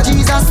like one of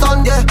Jesus'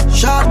 son. Yeah,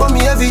 sharp but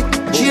me heavy.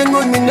 Chain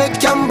round me neck,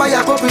 can buy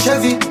a couple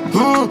Chevy.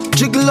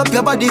 Jiggle up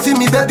your body for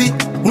me, baby.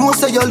 No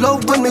say your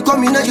love when me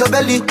come in at your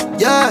belly.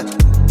 Yeah,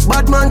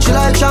 bad man chill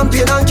like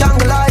champion and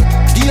can't lie.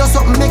 Give you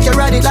something, make you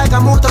ride it like a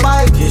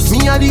motorbike. Yes.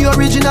 Me are the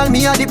original,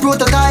 me are the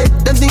prototype.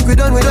 Them think we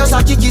done with us,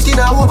 I kick it in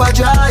a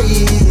overdrive.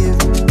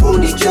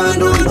 Only can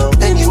do.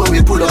 Anywhere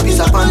we pull up is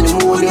a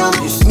pandemonium.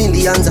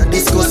 Millions are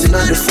discussing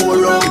on the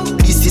forum.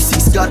 This is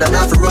 6 God and I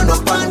have to run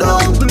up and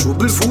down.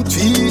 Trouble foot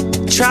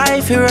feet. Try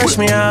if you rush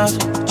me off,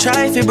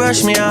 try if you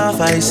brush me off,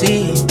 I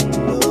see.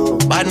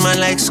 Bad man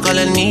like Skull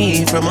and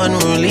me from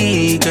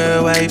unruly,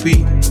 girl, why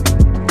be?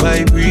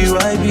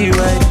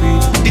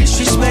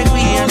 Disrespect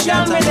we and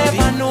shot a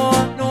never know.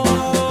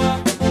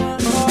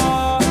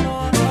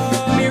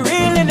 Me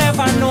really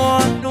never know.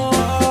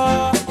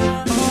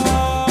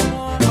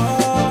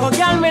 Oh,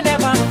 girl, me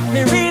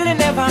really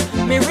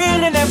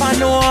never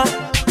know.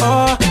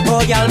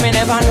 Oh, girl, me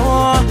never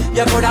know.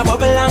 You coulda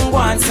bubble and go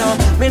on, so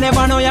me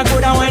never know you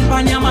coulda went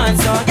pon your man,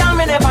 so girl,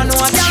 me never know.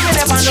 Girl, me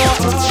never know.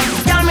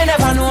 Girl, me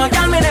never know.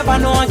 Girl, me never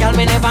know. Girl,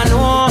 me never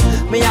know.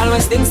 Me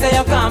always think say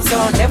you calm,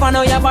 so never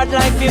know you bad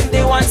like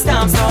 51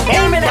 stamps, so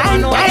girl, me never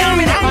know. Girl,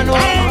 me never know.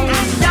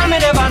 Girl, me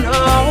never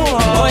know.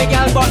 Boy,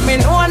 girl, but me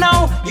know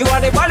now. You are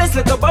the baddest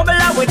little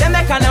bubbler with them.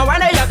 They can't know why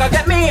you gonna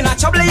get me in a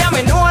trouble. Yeah,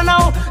 me know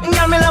now.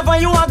 Girl, me love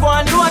when you are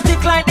going do a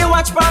tick like the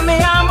watch from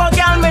me arm, but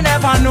girl, me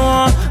never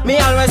know. Me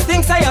always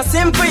think say you're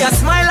simple, you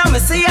smile and me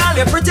see all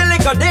your pretty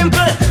little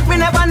dimple. Me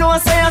never know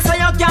say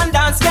you can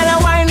dance, girl, you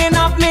winding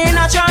up me in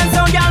a trance,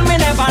 so girl, me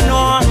never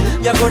know.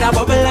 You coulda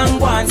bubble and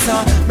go on,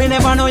 so me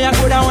never know you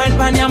coulda went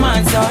pon your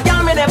man, so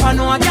girl, me never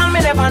know. Girl, me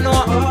never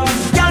know.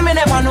 Girl, me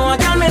never know.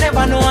 Girl, me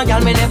never know.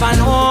 Girl, me never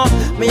know.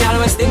 Me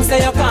always think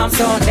say you calm,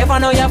 so never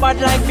know you bad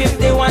like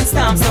 51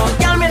 stamps, so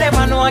girl, me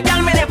never know.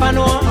 Girl, me never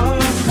know.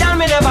 Girl,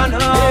 me never know.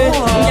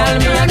 Girl,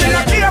 me never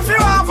know. If you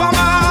have a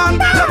man,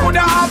 you coulda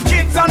have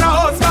kids and a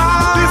husband.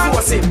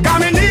 Divorce him, 'cause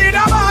me need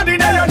a body,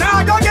 then you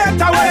not go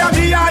get away.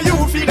 Me and you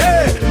feel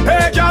it.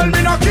 Hey, girl,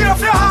 me no care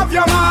if you have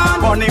your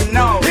man, but him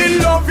now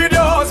in love with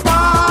your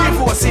husband.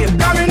 Divorce him,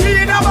 'cause me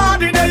need a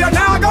body, then you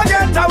not go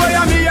get away.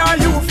 Me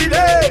and you feel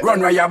it. Run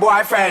man where your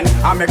boyfriend.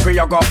 I make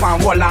you go up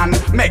and hold on.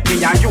 Make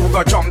me and you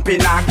go jump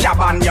in a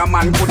cabin. Your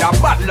man could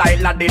have bad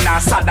like Laden or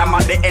Saddam.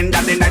 At the end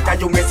of the night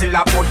you may still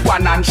a put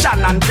one and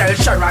Shannon tell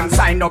Sharon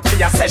sign up for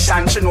your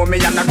session. She know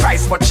me and the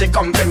Christ but she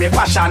come for me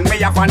passion. Me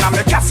have one on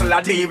me castle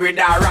a deal with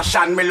her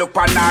Russian. Me look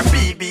on her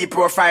BB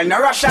profile no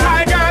Russian.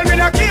 My girl me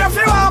no care if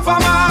you have a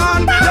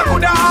man. You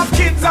could have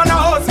kids and a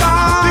husband.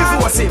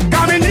 Divorce him,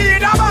 cause me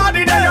need a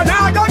body that you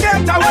not go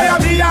get away.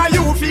 Me and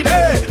you feel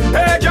it.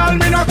 Hey girl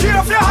me no care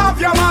if you have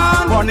your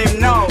man. Run him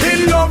now,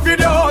 in love with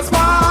the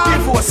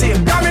husband. Divorce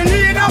him, cause me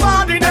need a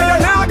body that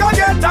you not go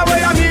get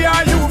away. Me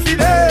and you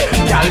feel it.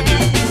 Girl,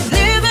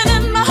 living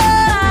in my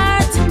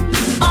heart,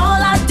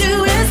 all I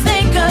do is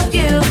think of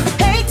you.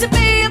 Hate to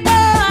be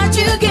apart,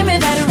 you give me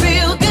that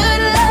real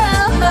good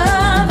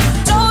love.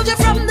 Told you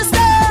from the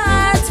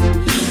start,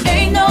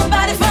 ain't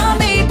nobody for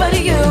me but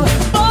you.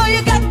 Boy,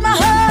 you got my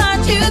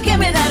heart, you give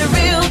me that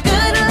real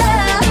good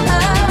love.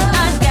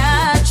 I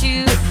got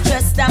you,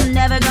 trust I'm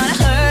never gonna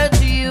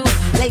hurt you.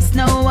 Place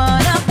no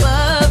one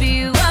above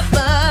you,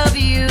 above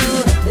you.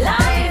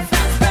 Life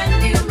has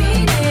brand new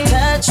meaning.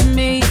 Touch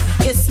me,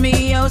 kiss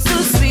me oh so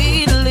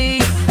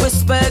sweetly.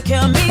 Whisper,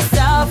 kill me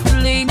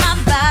softly. My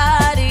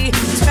body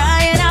is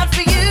crying out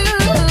for you.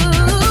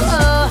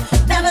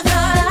 Never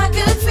thought I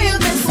could feel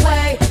this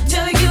way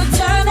till you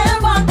turn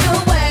and walk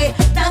away.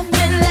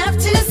 Nothing left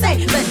to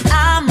say, but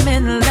I'm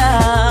in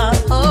love.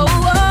 Oh,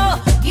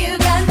 oh, you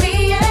got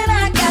me and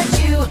I got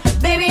you.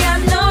 Baby, I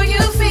know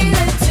you feel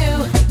it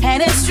too.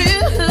 And it's true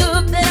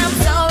that I'm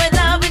so in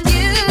love with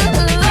you.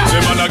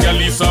 Them and a gal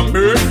is some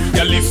bird,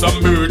 gal is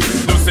some bird.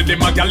 Don't say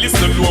them a gal is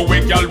no know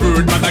where gal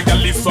bird. Man a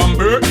gal is some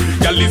bird,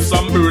 gal is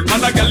some bird.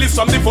 Man a gal is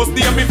some the first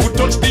day me foot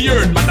touch the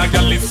earth. Man a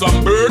gal is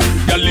some bird,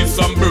 gal is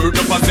some bird.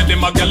 Don't say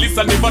them a gal is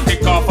and never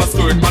take off a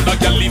skirt. Man a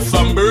gal is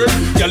some bird,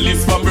 gal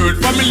is some bird.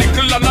 Family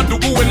little and a do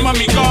when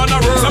mommy gone a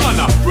roll. Some man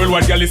a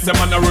worldwide gal is some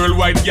man a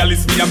worldwide gal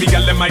is me and me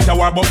gal them might a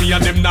war but me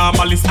and them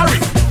normalist. Harry,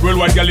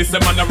 worldwide gal is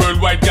some man a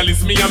worldwide gal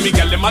is me and me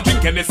gal them a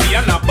drink Hennessy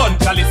and a bun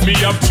chalice. Me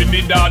up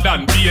Trinidad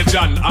and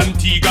Bajan,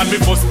 Antigua and me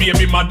first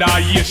baby mother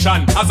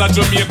Haitian. As a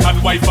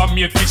Jamaican wife I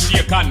made fish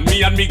shaken.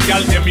 Me and me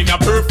gal them in a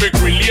perfect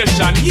relation.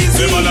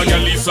 Them all a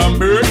gal is some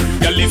bird,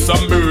 gal is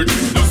some bird.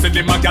 Don't say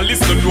them a gal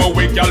is no know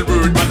where gal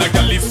bird. Man a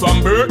gal is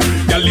some bird,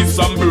 gal is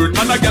some bird.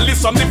 Man a gal is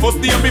some the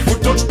first day me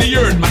foot touch the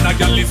earth. Man a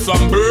gal is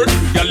some bird,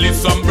 gal is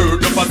some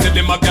bird. Don't say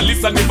them a gal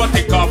is and never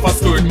take off a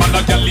skirt. Man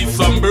a gal is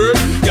some bird,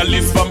 gal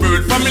is some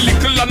bird. Family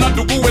little and a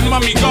do when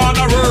mommy gone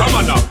a roll. Come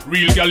on a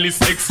real gal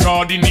is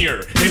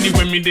extraordinaire.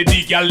 Anyway me the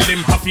gal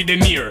them happy the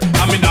near.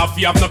 I mean not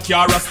fi have no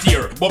car or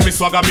steer, but me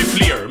swagger me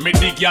flair. Me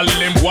the gal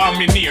them want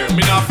me near.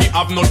 Me not fi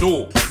have no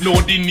dough,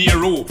 no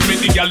dinero. Me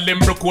the gal them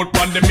broke out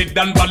pon the mid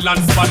and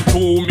balance pan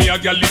too. Me a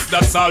gal is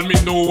that's all me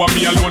know. And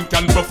me alone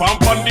can perform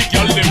pon the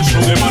gal them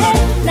show.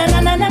 Na na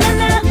na na na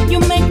na, you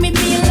make me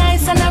feel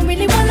nice and I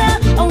really wanna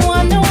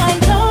wine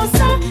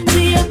closer to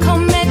you.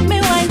 Come make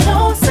me wine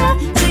closer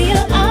to you.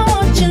 I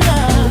want your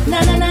love.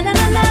 Na na na na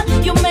na na,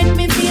 you make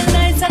me feel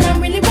nice and I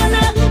really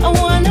wanna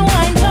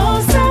wine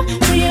closer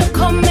to you.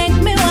 Come make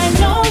me wine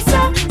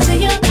closer to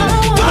you. I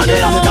want your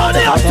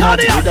love.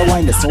 With the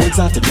wine, the so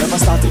exotic, never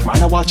started.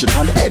 Man, I watch it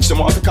on the edge, them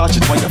want to catch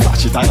it. When you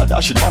flash it and I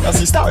dash it, wanna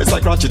see stars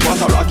like Ratchet. Want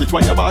to rock it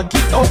when you back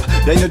it up.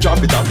 Then you drop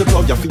it off the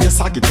plug, you feel your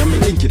socket. When me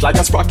link it like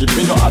a sprocket.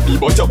 Me no happy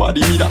but your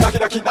body need a knock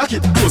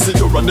it. Close it,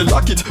 you run the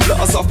lock it.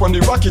 Blast off on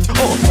the rocket.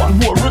 Oh, one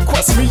more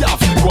request me off.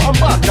 Go on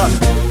back and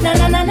na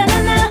na na na na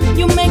na,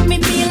 you make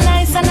me feel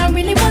nice and I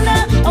really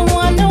wanna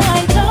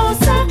wine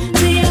closer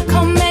to you.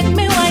 Come make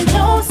me wine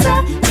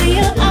closer to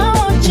you. I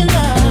want your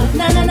love.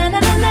 Na na na na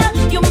na na,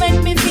 you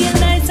make me feel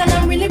nice and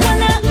I really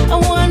wanna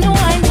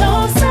wine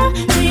closer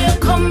to you.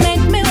 Come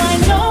make me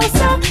wine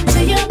closer to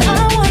you.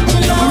 I want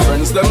your love.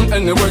 Friends them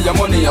anywhere your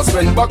money I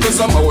spend. Backers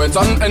I'm a wet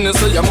and any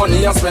say your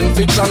money I spend.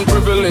 Fiction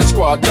privilege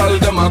squad, tell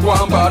them I go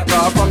and bad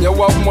car. From you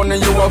have money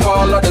you have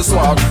all of the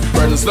swag.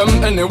 Friends them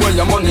anywhere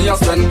your money I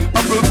spend.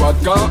 Apple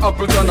vodka,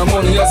 apple ton of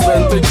money I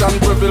spend. Fiction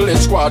privilege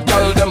squad,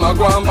 tell them I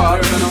go and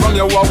bad. From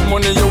you have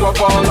money you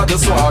have all of the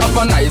swag. Have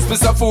a nice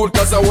piece of food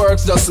cause the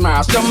works just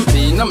smash. Jump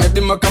in, I make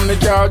them come the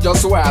car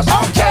just wash.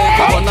 Okay,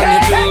 come on and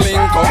you feel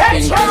link up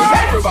pink.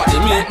 Everybody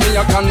meet me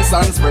a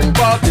constant spring.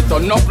 Party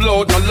turn up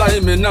loud, no lie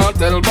me not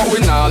tell. But we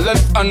not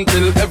left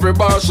until every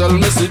bar shall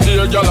me see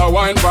the girl a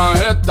wine from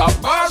head top.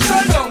 Bar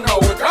shall down now,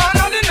 we gone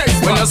on the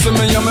next. When you see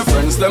me and my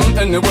friends them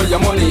anywhere your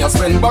money I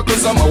spend.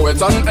 Backers I'm a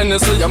wet and any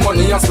say your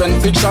money I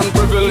spend. Fiction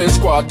privilege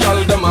squad,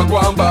 girl them a go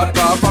and bad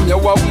car. From you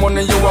have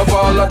money you have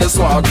all of the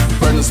swag.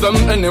 Friends them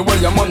anywhere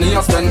your money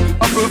I spend.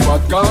 Apple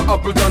vodka,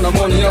 apple ton of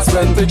money I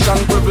spend. Fiction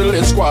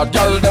privilege squad,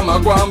 girl them a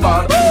go and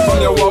bad. From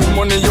you have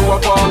money you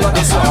have all of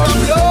the swag.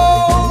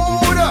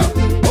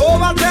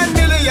 Over 10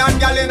 million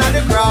gal in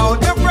the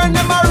crowd. Your friend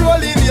them a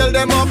rolling, hail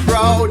them up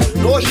proud.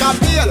 No shop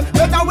deal,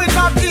 better with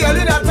a deal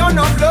in a ton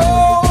of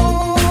load.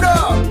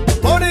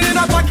 Money in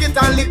a pocket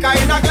and liquor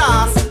in a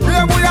glass.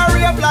 Rave we a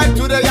rave like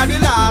today are the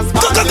last.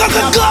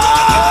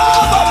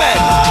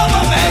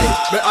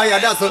 Me higher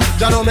dazzle.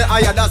 Ya know me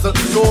higher dazzle.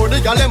 So the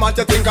gal them a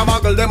think a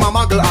muggle, them a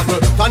muggle apple.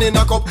 Turn in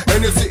a cup,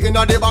 and you sit in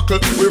a the buckle.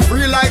 We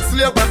free like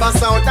slave, when the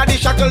sound of the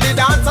shackle. The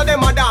dancer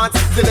them a dance,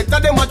 selector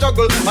them a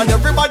juggle. And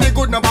everybody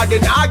good, nobody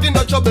nah in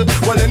no trouble.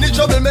 Well any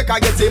trouble make I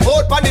get him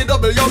out for the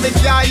double. Yo, me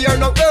can't hear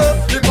no girl.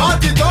 The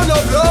party turn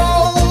up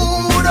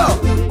loud.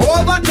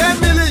 Over 10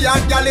 million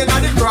gal in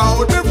the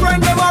crowd. My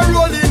friend them a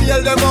rolling,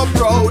 yell them up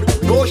proud.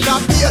 No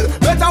shop deal,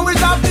 better with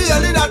a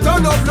deal in a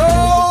turn up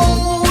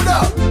loud.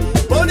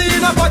 Money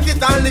in a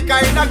pocket and liquor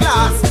in a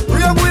glass.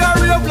 Real we are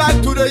real black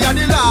today and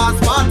the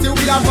last party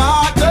we are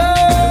party.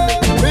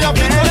 We are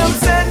get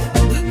upset,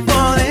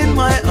 fall in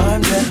my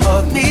arms and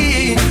hug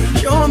me.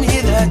 Show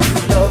me that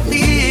you love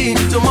me.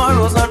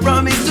 Tomorrow's not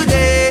promised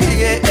today.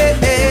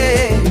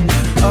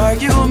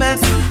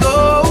 Arguments will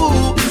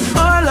go,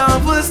 our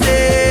love will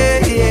stay.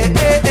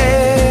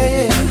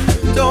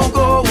 Don't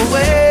go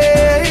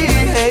away.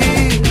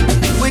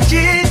 We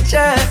chit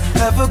chat,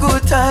 have a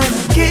good time,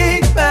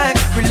 kick back.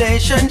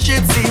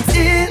 Relationship seems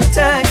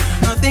intact.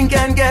 Nothing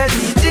can get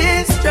me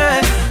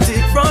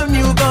distracted from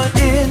you, but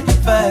in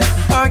fact,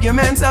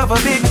 arguments have a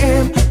big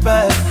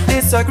impact.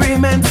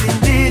 Disagreements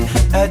indeed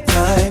at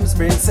times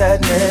bring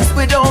sadness.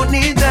 We don't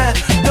need that.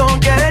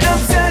 Don't get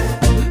upset.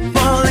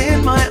 Fall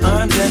in my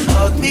arms and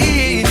hug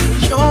me.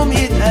 Show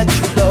me that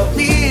you love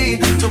me.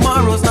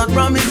 Tomorrow's not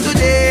promised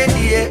today.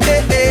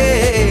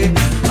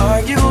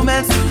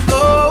 Arguments will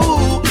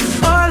go,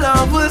 our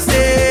love will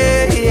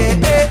stay.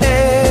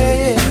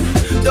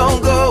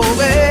 Don't go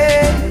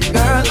away,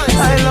 girl.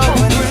 I love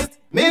when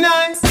me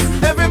nice.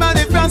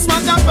 Everybody from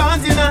smart and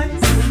party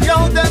nice.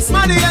 Yo, that's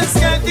money and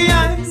scared the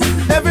eyes.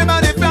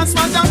 Everybody from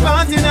smart and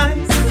party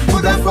nice.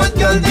 Put a foot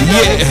girl in the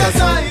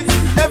exercise.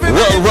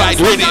 Well, right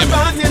with him.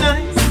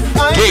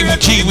 Game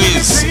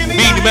G-Wiz,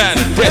 Beanie Man,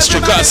 Destro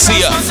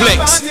Garcia,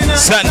 Flex,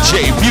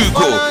 Sanjay,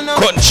 Bugo,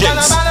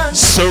 Conscience,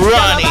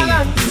 Serrani,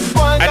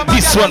 and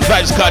this one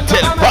Vibes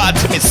Cartel, part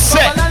me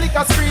set.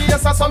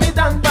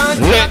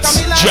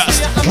 Let's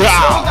just go.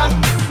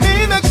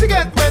 Me make she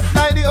get wet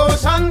like the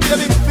ocean.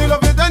 Baby, me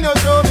love it and you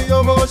show me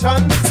your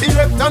motion. See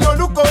repta no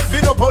look out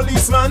for no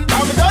policeman.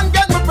 Now me don't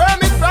get my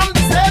permit from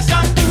the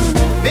station.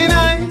 Be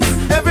nice,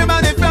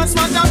 everybody from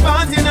smart and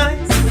party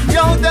nice.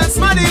 Yo, that's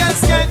money and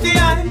scared the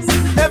eyes.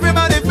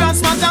 Everybody from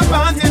smart and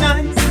party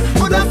nice.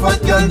 Put a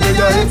foot girl in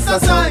your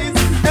exercise.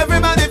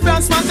 Everybody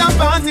from smart and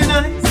party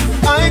nice.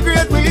 I agree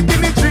with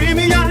give me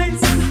dreamy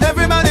eyes.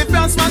 Everybody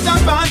from smart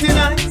and party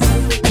nice.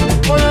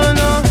 Oh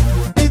no,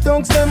 the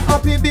dogs them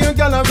happy being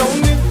girl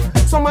around me.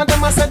 Some of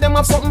them I said them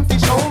have something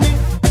to show me.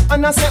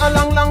 And I say a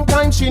long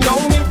time she know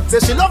me. Say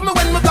she love me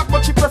when me black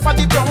but she prefer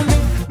the brown me.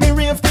 Me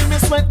rave till me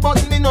sweat but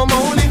me no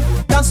moly.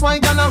 That's why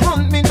girl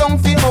hunt me down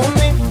fi hold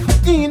me.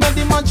 In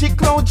the magic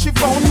cloud she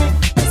found me.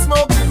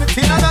 Smoke me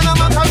thinner than a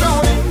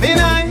macaroni. Be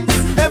nice,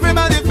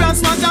 everybody from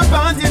smart and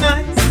party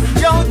nice.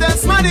 Yo,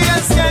 that's money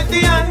and scared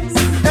the eyes.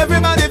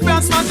 Everybody from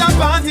smart and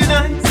party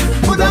nice.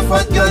 Put a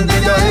foot girl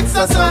in your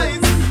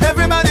exercise.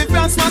 Everybody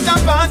from smart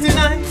and party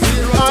nice.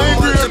 I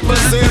agree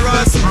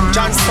serious.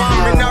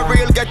 Transforming a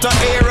real ghetto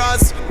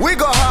eras. We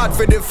go hard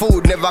for the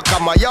food, never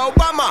come a yo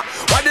Obama.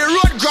 What the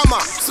road grammar?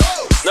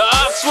 Now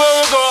ask where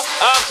we go,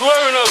 ask where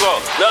we no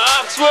go.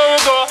 Now ask where we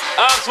go,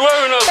 ask where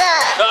we no go.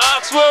 Now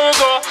ask where we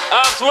go,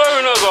 ask where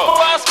we no go.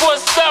 Passport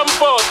stamp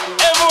out,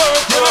 everywhere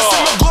we go. You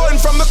see me going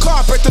from the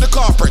corporate to the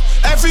corporate.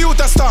 Every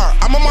youth a star,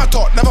 I'm a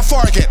motto, never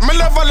forget. Me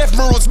never left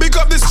my roots, big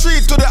up the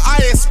street to the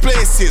highest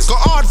places. Go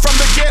hard from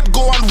the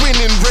get-go and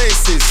winning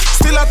races.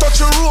 Still I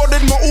touch the road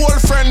with my old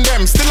friend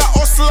them. Still I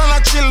hustle and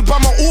I chill by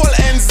my old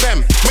ends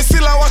them. Me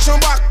still I watch my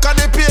back, cause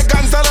the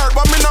pagans alert.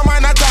 But me no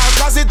mind at all,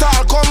 cause it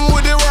all come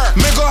with the work.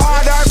 Me go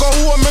hard, I go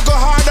home, me go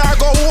hard, I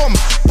go home.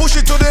 Push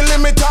it to the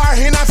limit, or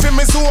in a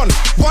film zone.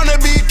 Wanna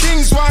be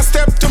kings, one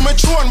step to my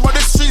throne. But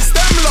the streets,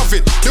 them love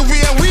it, the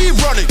way we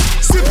run it.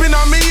 Zipping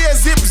on me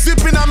ears,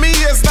 zipping on me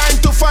ears.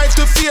 9 to 5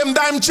 to fame,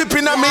 dime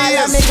chipping on me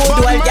ears. Me go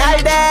do all gal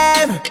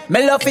them.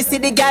 Me love to see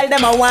the gal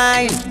them a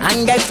wine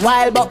and get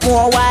wild but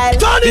more wild.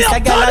 This a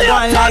gal a go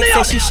on like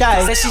say she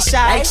shy.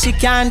 Like she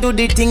can't do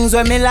the things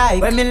when me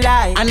like.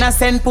 And I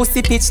send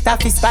pussy pitch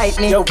taffy spite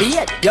me. Yo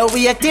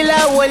wait till I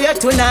hold you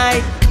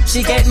tonight.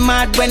 She get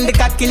mad when the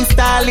cock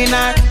installing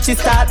her. She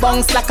start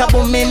bounce like a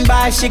booming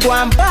bar. She go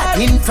and bad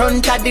in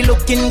front of the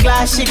looking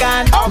glass. She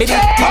gone. Me the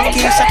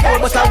monkey shackle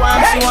but I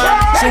want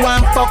she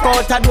want fuck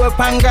out a door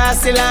pan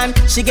grassy land.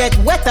 She get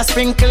wet a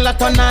sprinkle a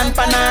ton and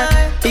pan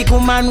her. Big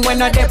woman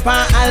when a dep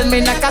on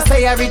almina. Cause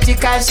say a rich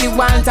cause she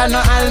want a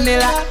no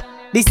almila.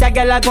 This a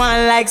girl a go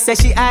on like say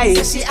she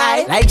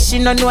high. Like she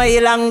no know a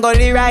long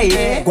gully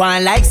ride. Go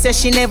on like say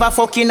she never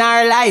fucking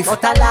her life.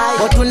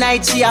 But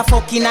tonight she a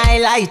fucking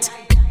highlight.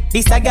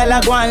 This a gal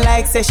a go on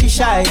like say she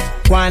shy.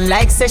 Go on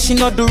like say she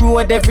know the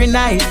road every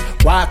night.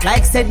 Walk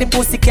like say the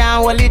pussy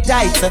can't hold it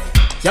tight.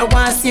 You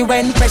want see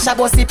when pressure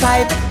bust the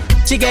pipe.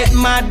 She get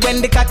mad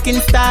when the cock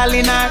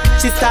installing her.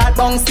 She start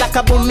bounce like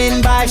a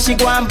booming bar. She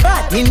go on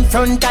bad in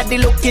front of the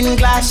looking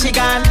glass. She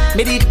gone.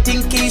 Me did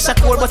think Keisha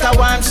cold, but I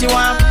want she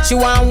want. She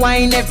want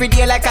wine every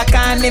day like a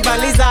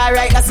carnival. Is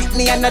alright, that's it.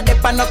 Me and no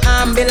dep on no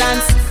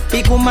ambulance.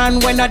 Big woman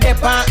when no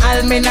dep on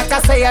Almina.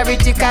 Cause I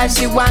rich cause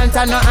she want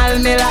a no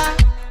Almila.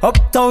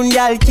 Uptown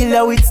y'all kill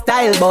her with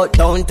style, but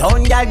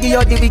downtown y'all give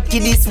you the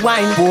wickedest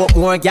wine. But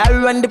more y'all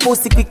run the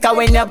pussy quicker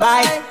when you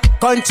buy.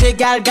 Country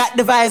girl got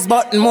the vibes,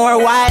 but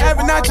more wild.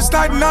 Every night you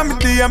sliding on me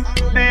DM.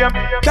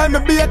 Tell me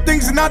be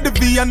things in the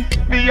VN.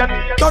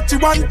 Touch you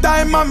one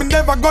time, and me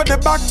never got the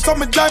back, so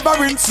me drive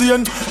her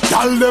insane.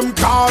 Tell them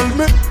call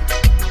me,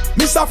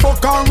 Mr.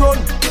 Fuck and run.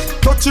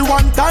 Touch you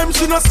one time,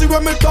 she no see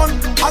when me done.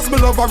 As me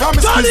love her, and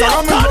me squeeze her,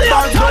 and me love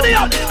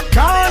her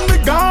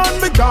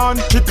done. Gone,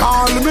 she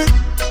call me,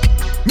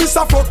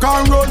 Mr. Fuck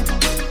and run.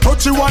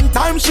 Touch you one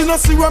time, she no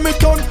see when me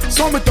done.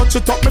 So me touch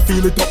it up, me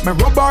feel it up, me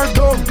rub her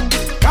down.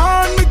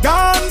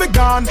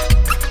 Gone.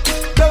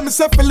 Tell me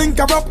say fi link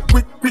her up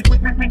quick.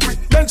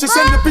 Then she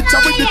send the picture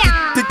with the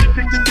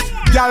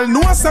tick. Y'all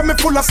know I say me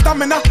full of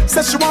stamina.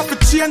 Say she want to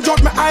change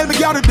out my eye, me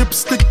got a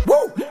dipstick.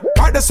 Woo!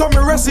 Right there, so me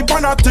recipe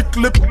on her thick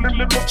lip.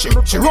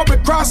 She rub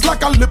it cross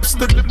like a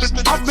lipstick.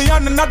 Have me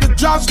on another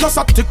jazz, just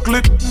a tickle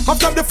it.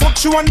 After the fuck,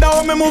 she wonder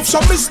how me move so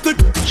mystic.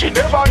 She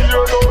never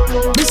hear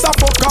no. Miss a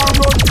fuck and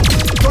run.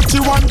 Touch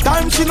you one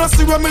time, she no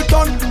see when me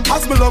done.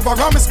 As me love her,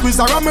 and me squeeze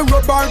her, and me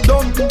rub her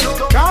down.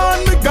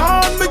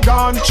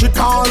 Gone, she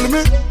call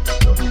me,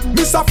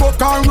 Miss a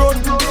fuck and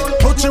run.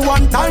 Touch you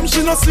one time,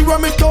 she no see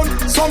when me done.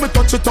 So me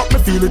touch it up, me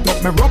feel it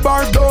up, me rub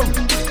her down.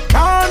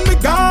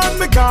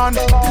 Gone.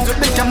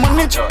 They can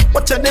manage.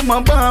 Watch them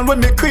a ball when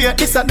they create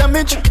this a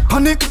damage.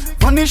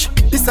 Punish,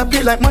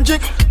 disappear like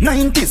magic.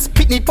 90s,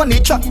 pitney pon the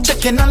track,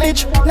 checking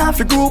knowledge. Now if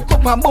you group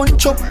up a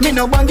bunch up, me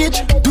no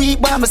baggage. Do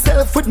it by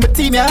myself with my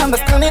team, I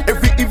understand it.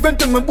 Every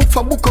event when me book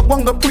for book up,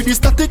 one got pretty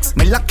statics.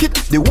 Me lock it,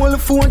 the whole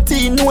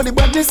 14 know the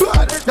badness.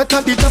 That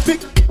are the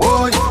topic.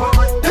 Boy,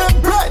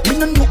 them bright, me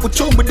no know what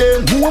you with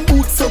them. Who want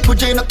boots up with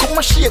Jane, I come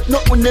and shake,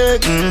 not with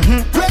neck.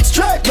 Red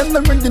strike, them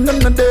not ready,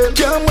 none of them.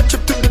 Can't watch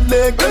up to the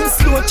leg, them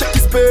slow, check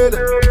his speed.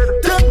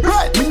 Them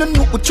bright, me no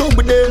know what you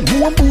with them.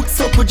 Who want boots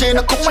up with Jane,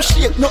 I come and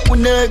shake, not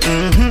with neck.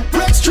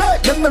 Red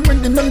strike, them not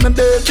ready, none of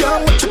them.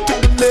 Can't watch up to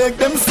the leg,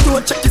 them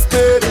slow, check his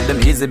speed. Them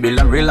easy, bill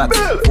and relax.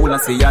 Fool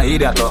and say you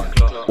idiot.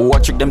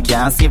 Watch it, them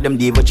can't save them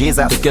diva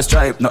Jesus. Take your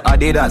stripe, no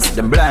Adidas.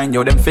 Them blind,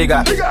 yo, them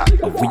figure.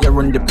 We are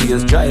run the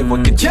place, drive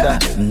on the cheddar.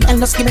 And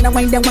just give me the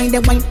wine.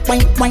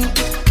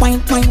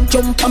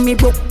 Jump on me,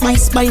 broke my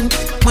spine.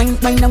 Wine,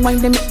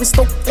 they make me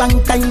stuck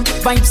long time.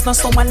 Vibes not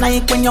so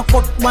alike when you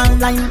cut one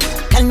line.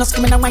 And just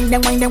give me the wine.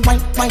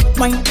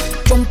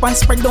 Jump and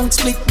spread down,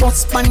 split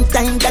bust one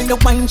time. Girl, your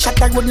wine shot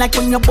a road like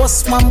when you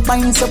bust one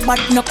vine. So bad,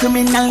 no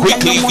criminal.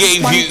 Quickly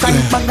gave you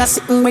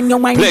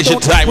pleasure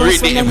time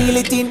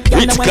reading.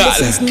 Rich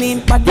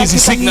God, busy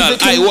signal,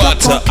 I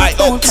water, I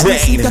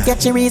obtain.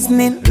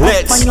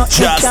 Let's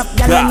just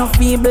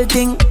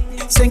go.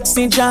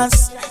 Sexy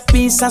jazz,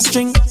 piece of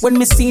string. When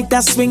me see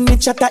that swing, me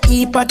chat a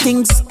heap of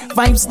things.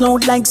 Vibes now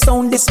like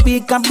sound the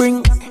speaker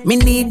bring. Me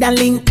need a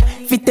link,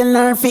 fit and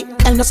learn fit.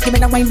 And just give me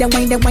the wine.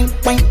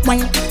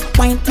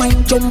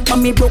 Jump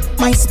on me, broke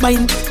my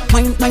spine.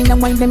 Wine,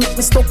 they make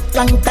me stuck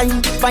long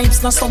time.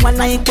 Vibes not so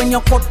alike when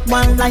you cut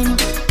one line.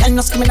 And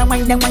just give me the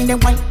wine.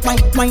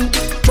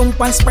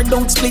 Jump and spread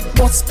down, split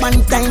bust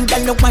one time.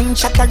 Girl, your wine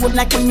shot a road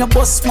like when you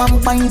bust one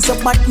vine. So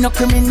bad, no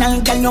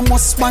criminal, girl, you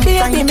must one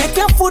time. Baby, make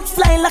your foot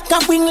fly like a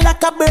wing,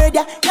 like a bird,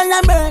 yeah. Girl,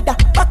 a murder,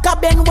 back a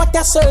bend, what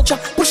a searcher.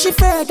 Push it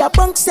further,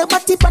 bounce your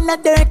body on the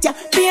dirt, yeah.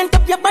 Paint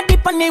up your body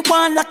on the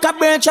wall like a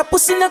bird, yeah.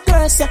 Pussy no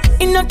curse, yeah.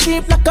 In no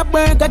cheap like a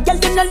burger. Girl,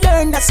 you no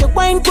learn, that's your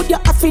wine, good you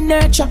have in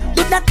nurture.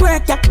 Do that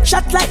work, yeah.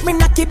 Shot like me,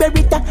 knocky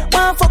berita.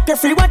 One fuck you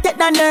free, want take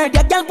the nerd,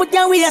 yeah. Girl, put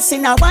your waist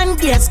in a one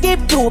gear, skip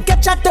two,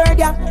 catch a third,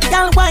 yeah.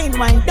 Girl, wine,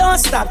 don't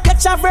stop,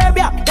 catch a verb,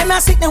 yeah. Then I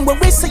sit down when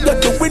we see you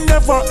do, we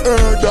never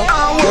heard,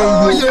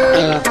 oh,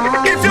 yeah.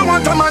 If you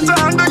want a man to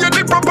handle you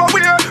the proper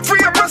way,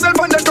 free up yourself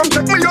and then come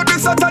check me out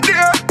this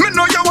Saturday. Me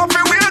know you want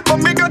to wait, but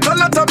me got a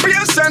lot of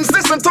patience.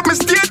 Listen to me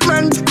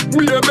statement,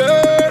 baby.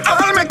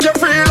 I'll make you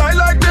feel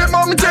like the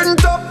mountain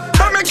top.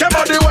 I'll make your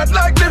body wet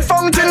like the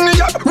fountain.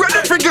 Yeah.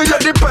 Ready to give you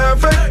the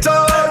perfect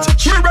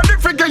touch. Me ready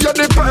to give you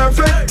the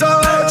perfect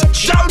touch.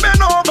 Shall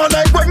bend over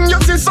like when you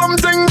see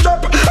something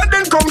drop, and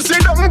then come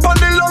sit down on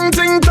the long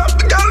thing top.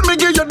 Girl, me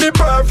give you the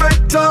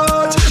perfect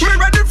touch. Me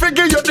ready to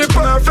give you the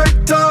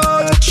perfect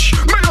touch.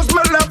 Me just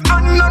my left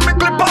hand and me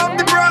clip off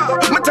the bra.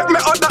 Me take me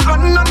other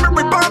hand and me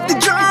rip off the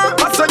jaw.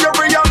 I say you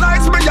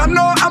realize me, you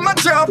know I'm a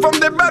chair. From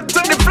the bed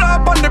to the floor,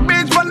 on the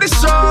beach, on the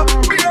shore.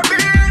 Baby,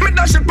 me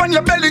dash it on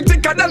your belly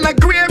thicker than a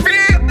gravy.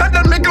 And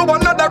then me go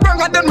another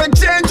wrong and then me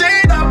change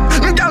it up.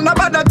 Girl,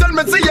 nobody tell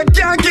me see you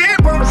can't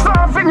keep up.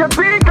 Soft in your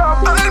peak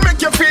up. I'll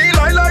make you feel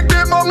like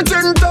the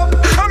mountain top.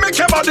 I'll make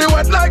your body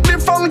wet like the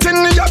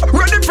fountain. Yeah.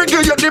 Ready to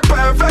give you the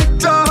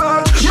perfect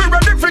touch. Me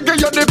ready to give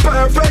you the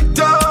perfect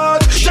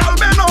touch. Shall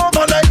bend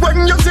over like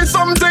when you see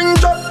something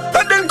drop,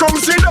 and then come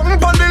sit down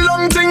on the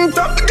long thing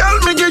top. Girl,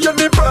 me give you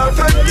the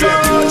perfect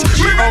touch.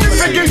 Me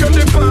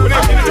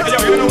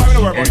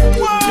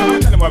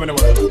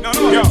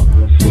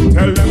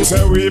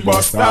we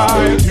bust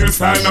style. Till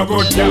style no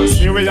good, girl,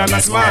 see we and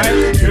a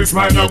smile. Till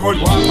smile no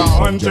good, walk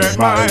 100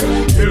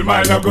 miles. Till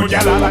mile no good,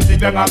 girl, all I think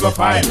them a go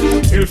fight.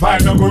 Till file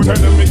no good, tell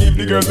them we give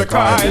the girls the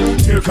call.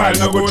 Till call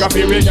no good,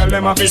 coffee we girl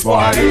them a fi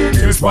spoil.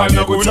 Till spoil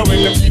no good, so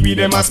when them see me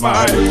them a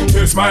smile.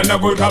 Till smile no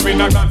good, cause we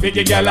not gonna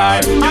figure girl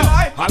eye.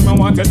 All me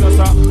want is just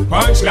a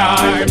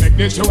punchline. Make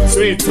this tune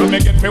sweet, so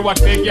make it feel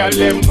what big girl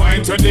them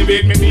want to the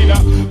beat. Me need a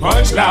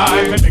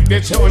punchline. Make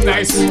this tune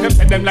nice. Them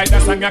say them like the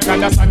song you call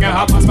the song you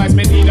have a spice.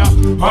 Me need a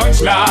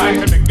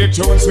punchline. Make this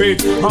tune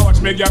sweet. How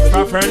much me get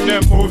for friend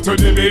them move to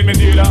the beat. Me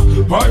need a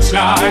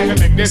punchline.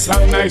 Make this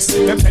song nice.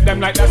 Them say them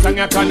like the song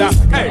you call the.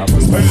 Hey,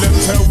 when them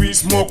say we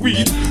smoke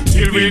weed,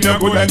 till we no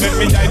good and let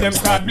me die them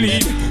start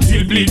bleed.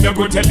 Till bleed no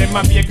good, tell them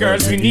I be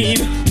girls we need.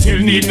 Till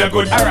need no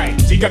good, alright,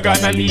 Jigga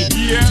gonna need.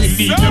 Till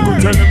need no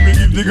good, tell them we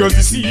give the girls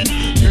the seed.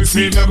 Till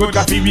seed no good,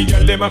 coffee we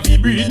girl them a fi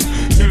breed.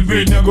 Till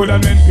breed no good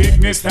and when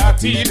pig me start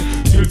teed.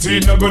 Till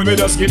teed no good, we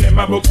just give them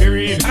a book to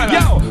read.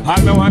 Yo,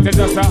 all me want is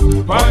just a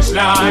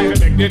punchline.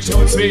 Make the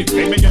tune sweet,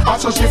 make me get. I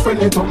saw she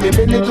friend it up, me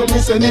bend it up, me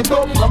send it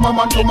up. From a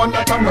man to man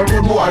that I'm no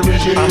road boy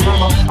regime.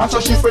 I saw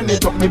she friend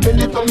it up, me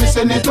bend it up, me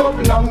send it up.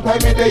 Long time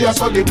me there,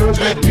 so the girls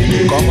let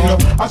me in.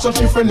 I saw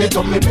she friend it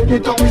up, me bend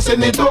it up, me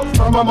send it up.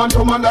 From a man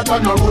to man that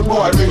I'm no road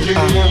boy regime.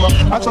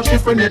 I saw she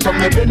friend it up,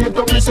 me bend it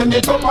up, me send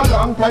it up. A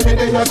long time me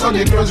there, so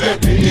the girls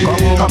let me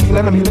in. Camille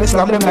and me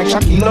slam them like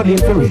Shaquille O'Neal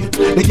for it.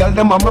 The girl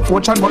them on my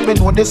fortune, but me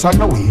know this on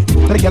the way.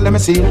 The girl them me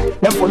see,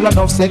 them full of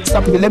love sex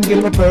appeal. Them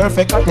give me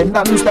perfect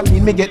attendance, that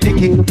mean me get the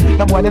kill.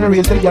 The boy in the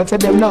race, the girl say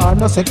them nah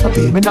no sex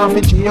appeal. Me nah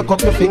fi cheek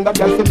up your finger,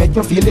 girl fi make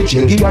you feel the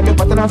chill. Give her the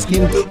pattern and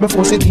skill. Me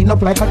force it in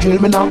up like a drill.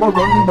 Me nah go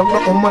run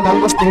down the man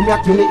and go spray me a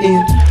kill it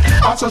in.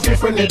 I saw she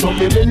friend it up,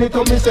 me bend it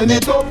up, me send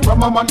it up.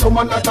 From a man to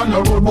man that on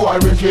the road boy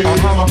regime.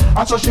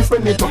 I saw she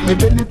friend it up, me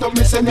bend it up,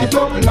 me send it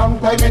up. Long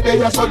time me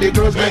there, so the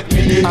girls let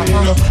me in.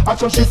 I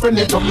saw she friend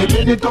it up, me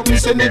bend it up, me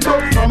send it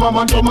up. From a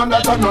man to man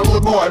that on the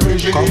road boy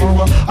regime.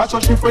 I saw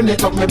she friend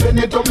it up, me bend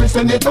it up, me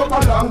send it up.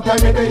 A long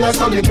time me there,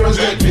 so the girls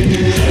let me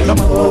in.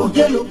 Oh,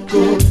 you look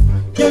good,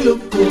 you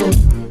look good,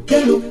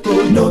 you look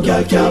good. No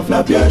girl can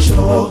flap your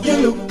show. You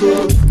look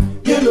good,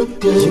 you look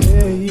good,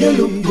 you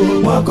look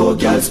good. Walk out,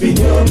 girl, spin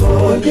your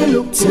ball. You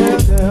look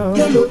good,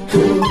 you look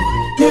good,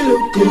 you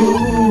look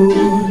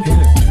good.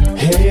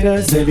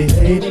 Haters, they be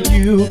hating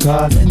you,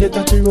 cause when you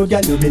touch the road,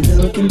 girl, you be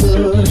looking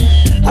good.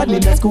 And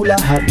in the school,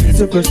 I had me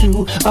to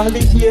pursue. All the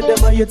hate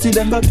them, I yet see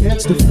them go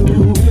catch the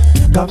flu.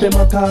 Got them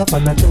a cough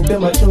and I choke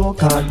them a choke.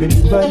 Can't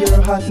believe by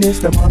your hotness,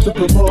 them want to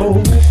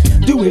promote.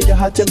 The way you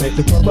had to make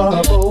the club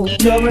bubble.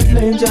 You're an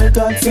angel,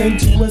 God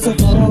sent you as a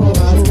foe.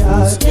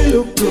 You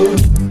look good,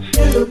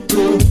 you look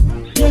good,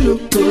 you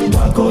look good.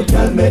 Walk out,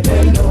 girl, make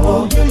them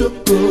know. You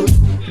look good,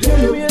 you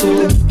look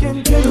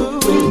good, you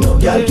look good. No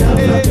girl can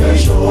flap your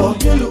show.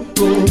 You look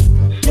good,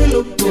 you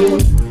look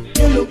good,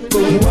 you look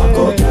good. Walk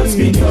out, girl,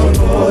 spin your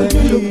roll.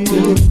 You look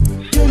good,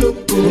 you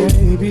look good,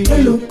 baby, you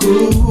look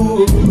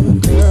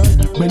good, girl.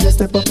 When you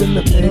step up in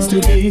the place to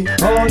be,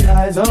 all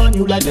eyes on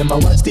you like them a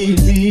watch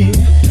TV.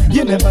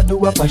 You never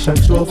do a fashion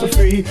show for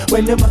free.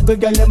 When you muggle,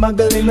 girl, you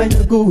muggle in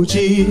your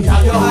Gucci.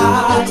 Girl, you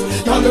hot,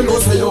 girl, you know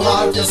say you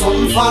hot, you're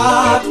something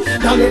fat.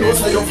 Girl, you know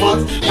say you fat,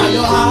 girl,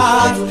 you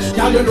hot,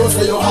 girl, you know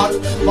say you hot.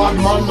 Bad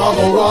man, now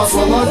go raw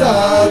some of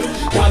that.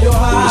 Girl, you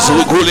hot. So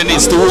we're calling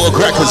this the Water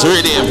Crackers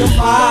Radio.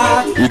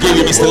 We give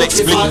you Mr. Lex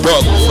Blink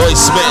Dog,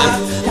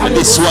 Voicemail, and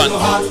this one,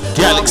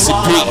 Galaxy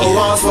P.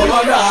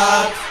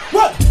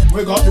 What?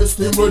 We got this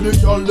thing where the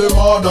y'all them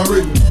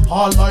ordering.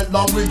 All night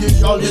long we give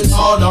y'all this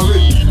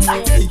ordering.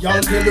 The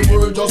y'all tell the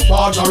world just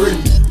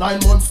bartering. 9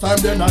 months time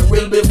then I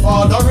will be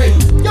fathering.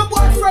 Your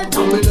boyfriend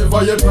and me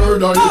never yet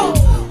heard of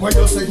him. When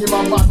you say him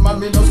a bad man,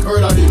 me no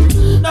scared of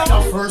him. Not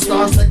the first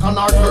or second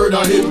or third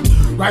of him.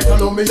 Right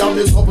now me have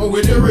this open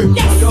with the ring.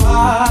 Girl, you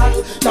hot,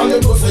 girl, you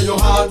know say you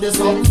hot. This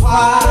something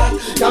fat,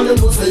 girl, you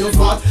know say you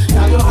fat.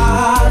 Girl, you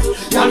hot,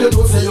 girl, you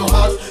know say you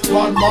hot.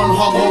 One man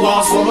have a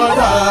want some of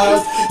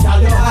that.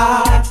 Girl, you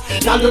hot,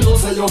 girl, you know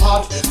say you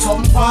hot.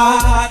 Something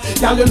fat,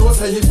 girl, you know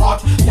say you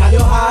fat. Girl, you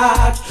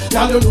hot,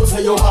 girl, you know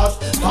say you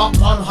hot. Top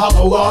man have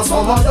a want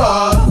some of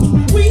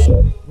that.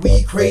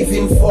 We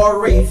craving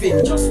for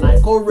raving, just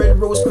like a red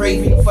rose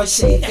craving for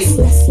shaving.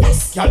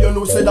 Yes. Girl, you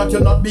know say that you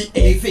not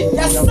behaving.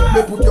 Yes,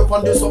 me put you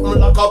on this something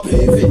like a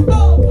paving.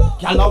 Girl,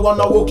 I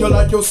wanna walk you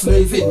like you're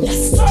slaving.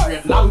 Yes,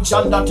 straight long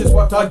John, that is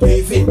what I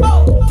gave him.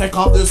 Take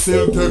off the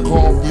silk, take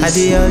off this.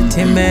 The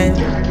ultimate.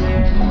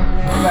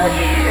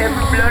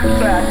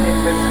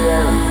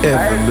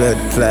 Every blood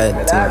clot.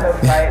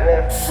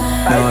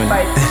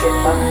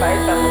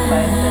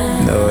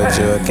 No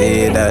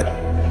joke, that.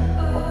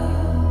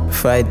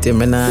 Fight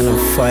him and I no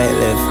fight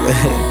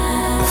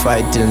left.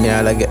 Fight till me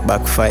all I get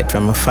back fight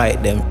from a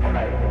fight them.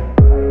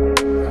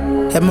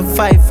 Yeah, me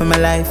fight for my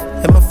life.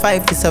 Yeah, me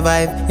fight to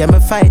survive. Yeah, me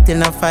fight till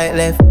no fight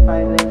left.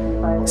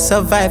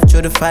 Survive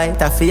through the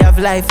fight. I feel have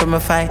life for my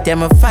fight. Yeah,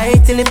 me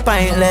fight till it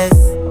pointless.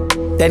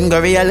 Then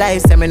go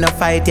realize I'm in no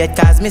fight yet,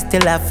 cause me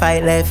still have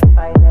fight left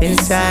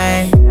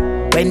inside.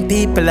 When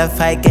people have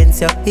fight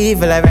against you,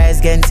 evil arise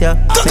against you.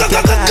 Make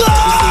your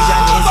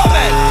decision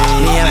inside.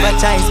 Me have a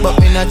choice, but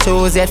me not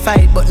choose yet.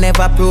 Fight, but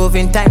never prove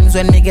in times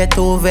when me get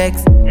too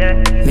vexed.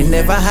 Me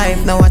never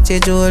hype, now watch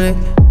it jewelry.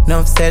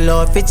 Nuff sell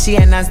out for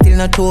chain and still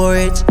not too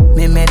rich.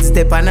 Me made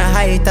step on a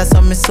height,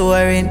 so me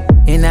soaring.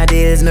 In a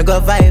days, me go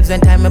vibes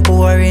when time me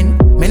boring.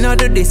 Me no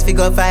do this, fi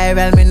go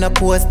viral, me no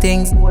post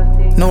things.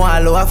 No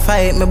all who a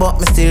fight me, but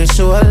me still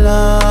show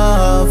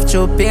love.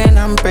 Through pain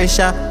and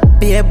pressure.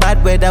 Be a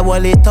bad weather,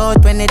 wall it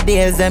out when the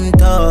days them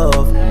tough.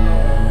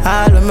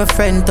 All of my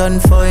friends turn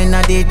for in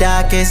the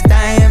darkest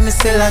time, me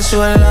still a show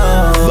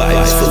love.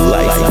 Vibes for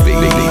life,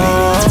 baby.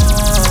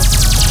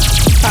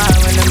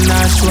 When I'm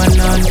not sure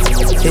none.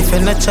 If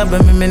you're not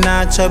trouble me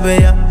not trouble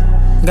ya.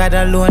 God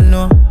alone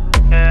know.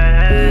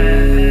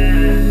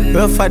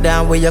 Rougher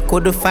than where you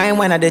could find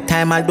one at the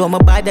time. Although my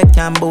body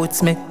can't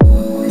boots me.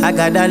 I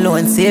God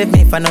alone save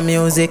me from the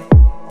music.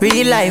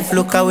 Real life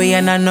look away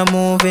and no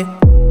movie.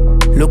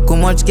 Look how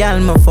much girl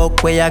me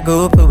fuck where I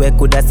grew up. Where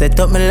could I set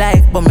up my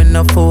life but me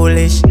no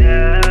foolish.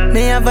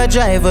 Me have a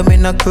driver me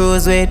no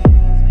cruise with.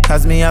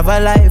 Cause me have a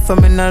life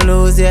and me no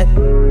lose yet.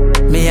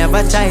 Me have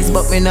a choice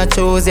but me no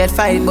choose yet.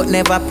 Fight but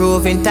never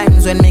prove in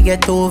times when me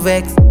get too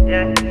vexed.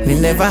 Me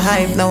never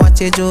hype, now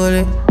watch it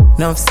jewelry.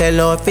 Nuff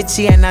sell out for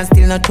chain and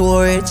still not too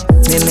rich.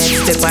 Me make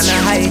step on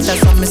a height,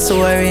 that's how me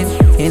soaring.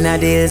 In a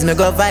days me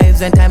go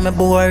vibes when time me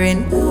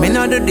boring. Me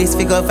no do this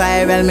fi go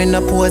viral, me no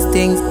post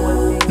things.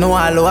 No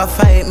all who a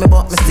fight me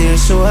but me still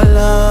show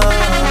love.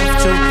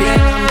 Through pain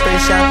and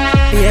pressure.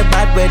 Be a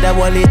bad weather,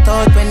 wall it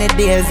out when the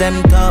days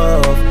them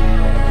tough.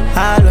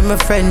 All of my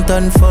friends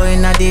turn for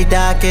in the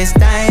darkest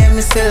time,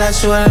 me still a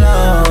show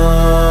love.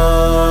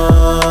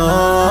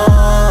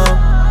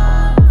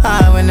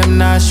 When I'm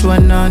not sure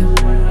none.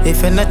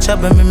 If you're not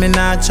trouble me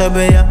not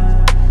trouble ya.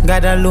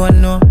 God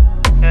alone know.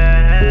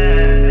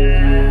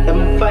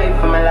 I'ma fight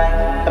for my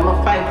life,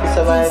 I'ma fight to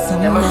survive.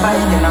 I'ma fight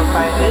and I'm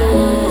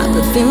fighting. I've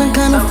been feeling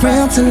kinda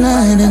frail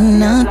tonight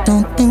and I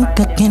don't think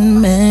I can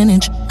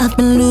manage. I've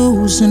been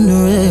losing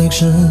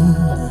direction.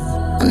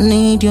 I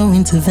need your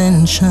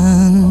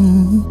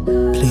intervention.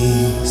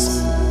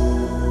 Please,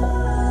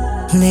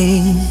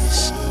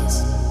 please.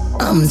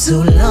 I'm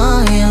too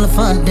loyal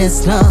for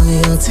this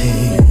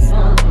loyalty.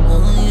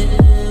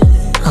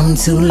 I'm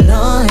too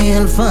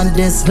loyal for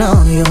this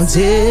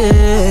loyalty.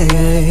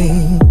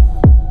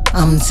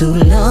 I'm too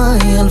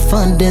loyal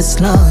for this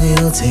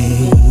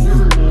loyalty.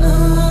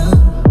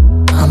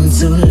 I'm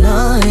too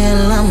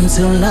loyal, I'm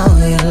too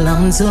loyal,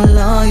 I'm too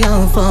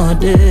loyal for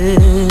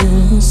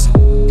this.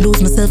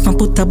 Lose myself and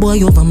put a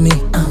boy over me.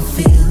 I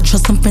feel.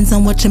 Trust some friends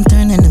and watch them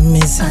turn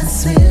enemies. I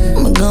swear.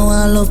 I'ma go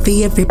all out for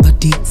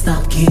everybody.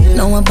 Stop kidding.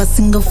 No one but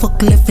single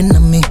fuck left in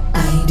me.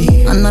 I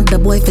did. Another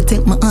boy if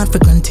take my heart for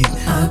granted.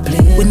 I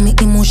play. With me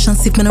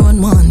emotions if me no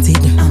unwanted.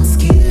 I'm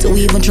scared. To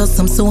even trust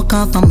some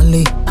so-called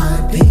family.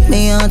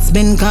 My heart's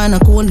been kinda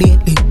cold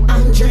lately.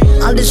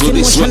 All this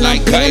emotion I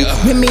pain.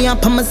 With me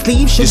up on my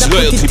sleeve. Should I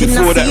put it in a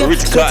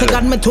safe? Swear to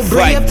God me too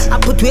brave. I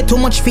put way too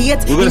much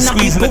faith. We're gonna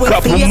squeeze in a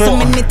couple more. So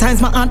many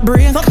times my heart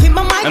breaks.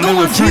 And then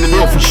we're free to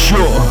go for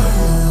sure.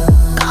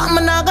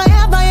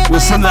 We'll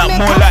send out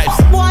more life,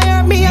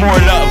 more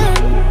love,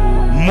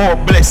 more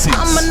blessings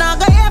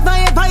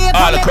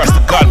all across the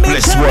God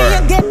blessed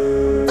world.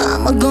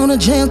 I'm going to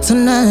jail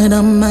tonight,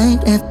 I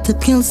might have to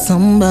kill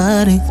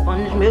somebody.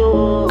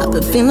 I've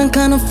been feeling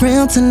kind of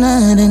frail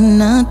tonight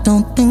and I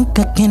don't think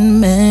I can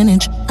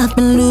manage. I've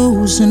been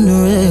losing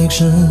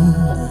direction.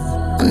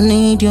 I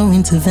need your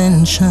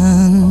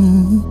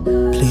intervention.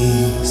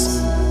 Please,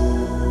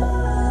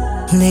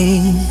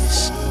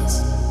 please.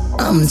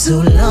 I'm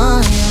too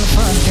loyal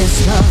for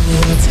this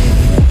loyalty.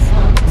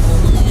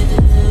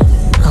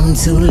 I'm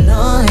too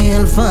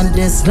loyal for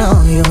this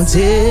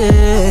loyalty.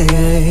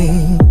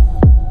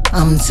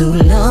 I'm too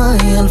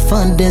loyal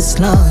for this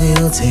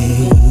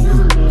loyalty.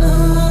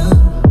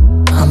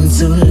 I'm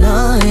too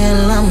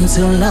loyal, I'm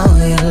too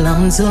loyal,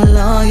 I'm too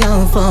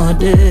loyal for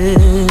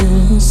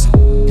this.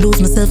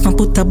 Lose myself and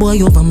put a boy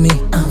over me.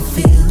 I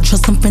feel.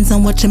 Trust some friends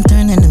and watch them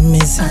turn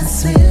enemies. I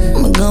swear.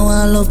 I'ma go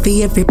all out for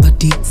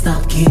everybody.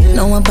 Stop kidding.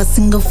 No one but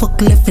single fuck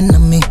left in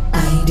me.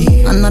 I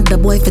did. Another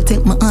boy if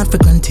take my heart for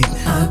granted.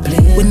 I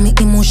play. With me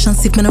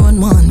emotions if me no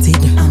unwanted.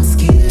 I'm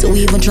scared. To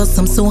even trust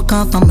some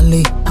so-called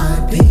family.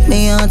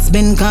 My heart's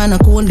been kinda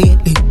cold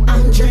lately.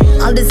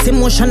 All this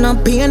emotion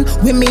and pain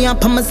with me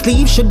up on my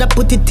sleeve. Should I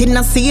put it in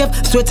a safe?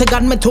 Swear to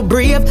God me too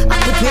brave. I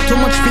put way too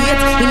much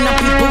faith in the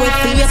people with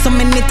fear. So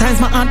many times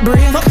my heart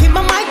breaks. Fuck him,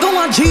 I might go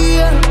on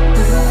jail.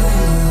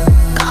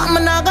 I'm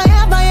not gonna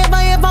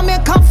ever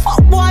make a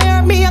fuck boy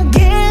hurt me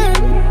again.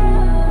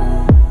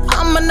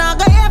 I'm not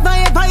gonna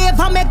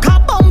ever make a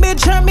bum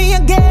bitch hurt me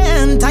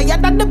again.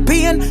 Tired of the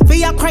pain,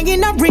 fear crying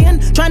in the rain,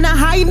 trying to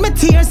hide my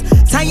tears.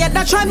 Tired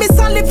of trying me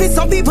solid for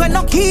some people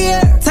no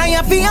care.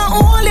 Tired of your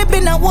only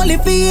been a only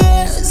for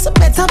years. So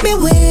better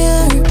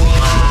beware.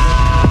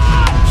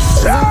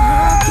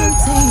 I can't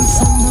take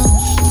so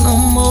much no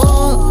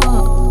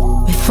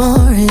more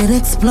before it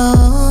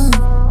explodes.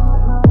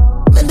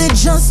 But they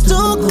just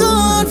too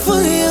good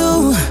for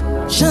you.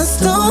 Just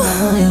too.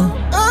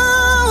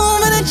 Oh,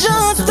 but they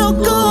just too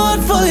good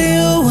for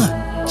you.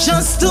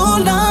 just too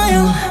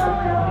loyal.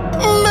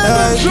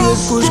 I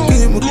just push,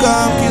 keep me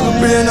calm, keep me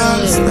brain on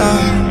the star.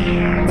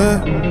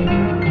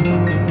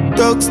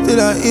 Dog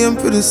still I aim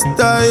for the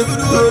star,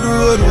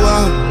 road,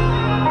 wow.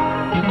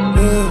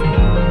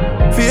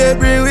 Fear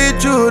bring me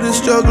through the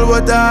struggle,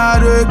 but the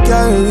hard work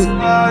carry me.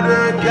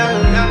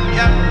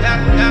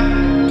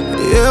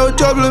 Yeah,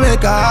 trouble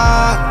make a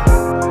heart.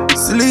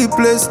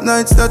 Sleepless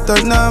nights that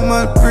are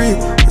normal free.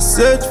 I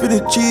search for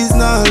the cheese,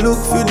 now I look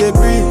for the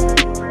breeze.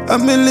 A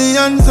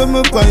millions of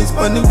my vibes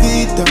on the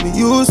beat, and me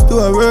used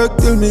to I work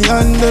till me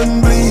hand them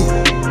bleed.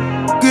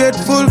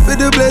 Grateful for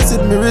the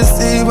blessing me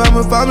receive, and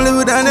my family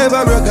would I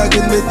never broke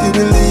again, make you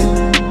believe.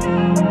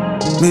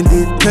 Me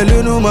did tell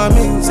you no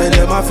mommy, say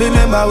them I feel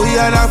remember we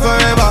are not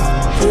forever.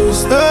 True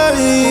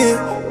story,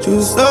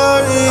 true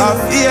story. I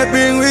fear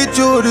bring me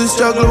through the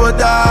struggle, but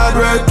the hard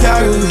work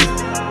carry me.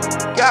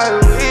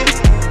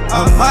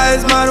 A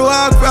miles man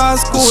walk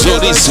across school. So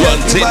this one,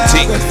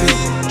 Tintin,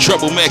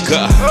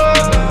 Troublemaker,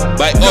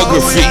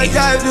 biography. Now we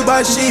drive the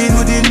machine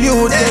with the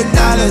new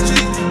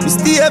technology. We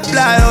stay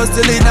fly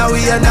hustle in our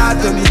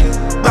anatomy.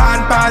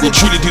 We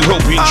truly do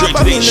hope you enjoyed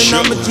today's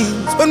show.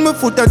 When my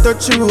foot I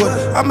touch the road,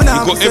 I'm we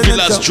got every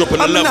last drop on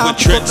the love with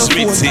Trent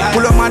Smithy.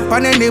 Pull a man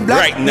pan any black,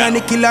 right now,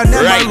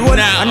 right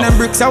now. And them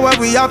bricks are what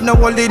we have, no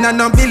holding and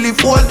no Billy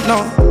Fold,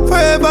 no.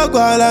 Forever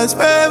girls,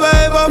 forever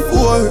ever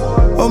for.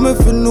 Oh, me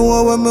for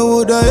know when me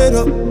woulda head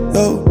up,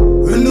 yo.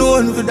 We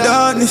known for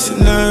darkness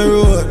in our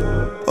road.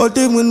 All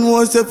them we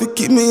know is if you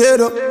keep me head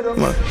up.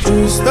 My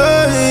true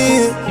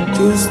story,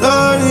 true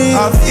story.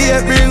 I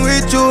fear bring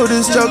me through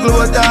the struggle,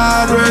 but the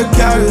hard work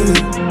carry me.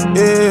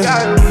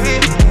 Yeah.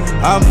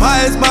 A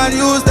miles man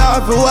used to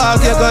have to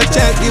walk, you go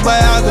check the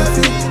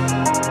biography.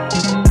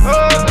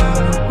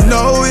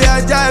 Now we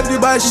are drive the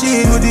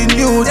machine with the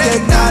new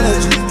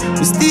technology.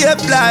 We stay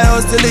fly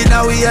hustling,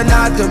 now we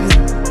anatomy.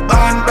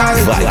 Born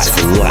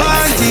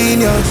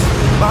genius,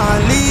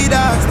 born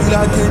leader. Still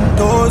a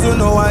 10,000,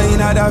 no I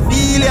ain't had a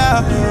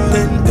failure.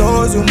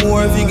 10,000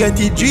 more if you get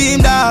the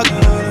dream, dog.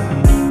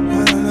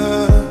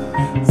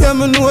 Yeah,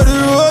 me know the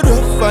road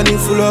rough and it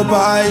full of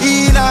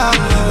hyena.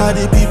 All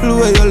the people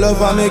where you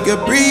love and make you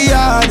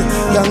pre-hard.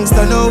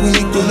 Youngster no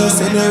weak to no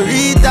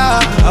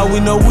senorita, and we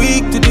no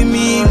weak to the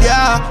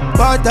media.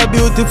 What a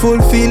beautiful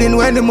feeling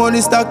when the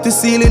money start to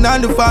ceiling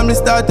and the family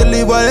start to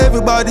live what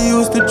everybody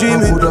used to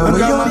dream it. What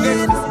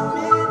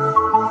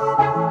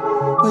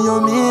you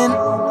mean?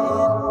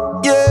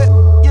 Yeah.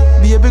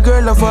 Baby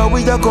girl, of where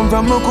we come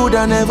from, no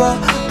coulda never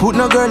put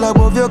no girl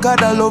above your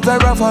God, I love her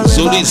forever.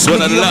 So this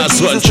one and the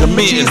last one,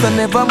 Jamaican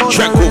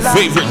track with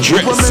favorite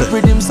dress.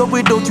 So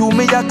without you,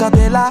 me a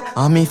cappella.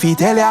 And me fi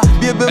tell ya,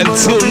 baby.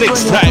 Until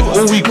next time,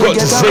 all we got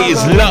to say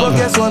is love,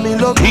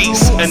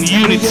 peace and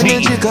unity.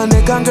 We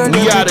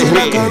out of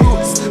here.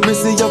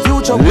 Let's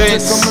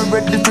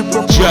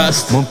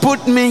just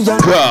put me go.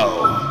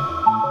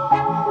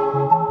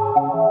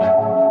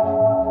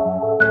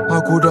 I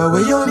coulda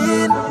what you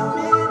mean?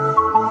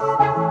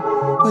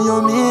 What you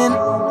mean?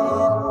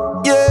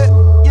 Yeah.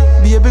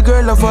 Baby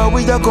girl, of where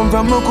we come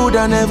from, no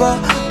coulda never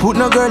put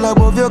no girl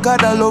above your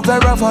God, I love her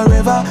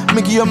forever.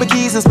 Me give you my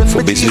keys and spend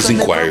for business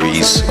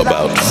inquiries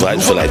about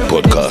Vibe for Life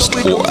podcast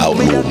or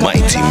Outlaw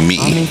Mighty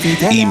Me,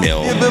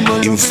 email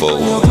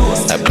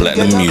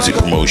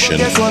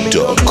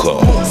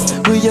info@platinummusicpromotion.com.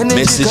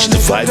 Message the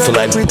Vibe for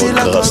Life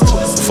podcast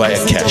via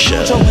Cash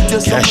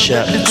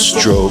App,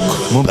 stroke, #,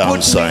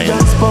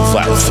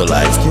 Vibe for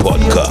Life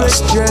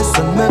podcast.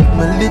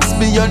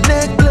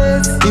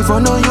 If I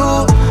know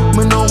you,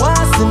 me no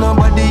want see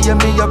nobody, yeah,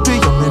 me happy,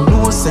 yeah, me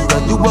know say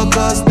that you a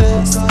cause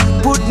this.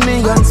 Put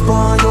me and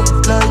spawn you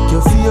like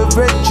your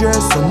favorite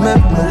dress, and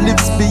make my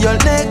lips be your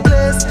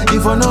necklace.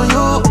 If I know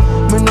you,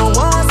 me no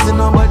want see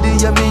nobody,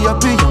 yeah, me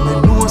happy, yeah, me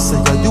know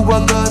say that you a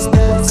cause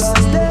this.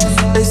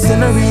 Hey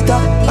senorita,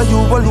 are you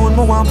alone?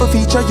 Me want for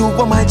feature, you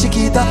are my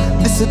chiquita.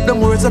 This is the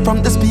words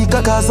from the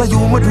speaker, cause are you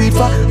my dream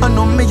for. I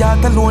know me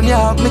heart alone, you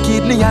have me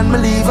kidney and me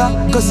liver.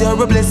 Cause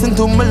you're a blessing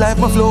to my life,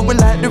 my flowing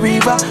like the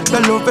river. The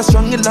love is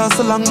strong, it lasts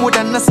so long, more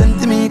than a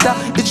centimeter.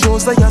 It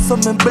shows that you're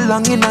something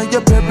belonging on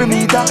your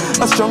perimeter.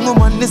 A strong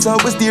woman is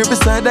always there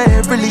beside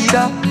every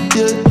leader.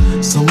 Yeah,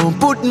 someone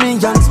put me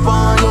and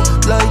spawn you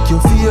like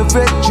your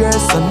favorite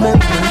dress, and make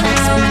me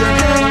lips be your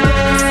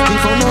necklace.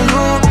 If I know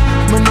you,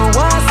 me no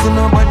want see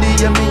nobody,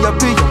 yeah, me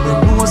happy, yeah, me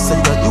know say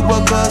that you a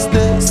cause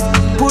this.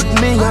 Put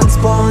me and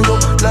spawn you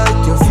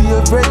like your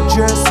favorite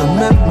dress, and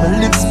make my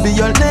lips be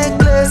your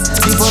necklace.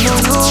 If I know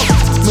you,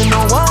 me no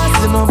want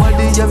see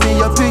nobody, yeah, me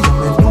happy,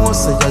 yeah, me know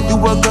say that you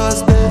a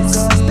cause this.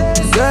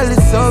 Girl,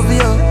 it's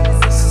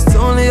obvious, it's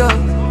only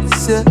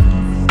us, yeah.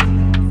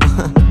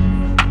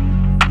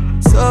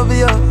 It's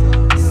obvious,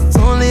 it's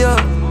only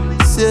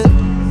us, yeah.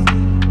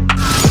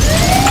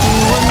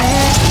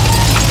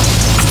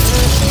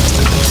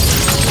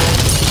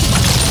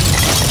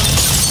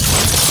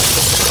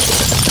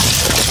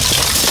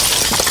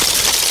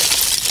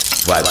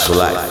 Vibes for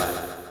Life,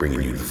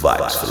 bringing you the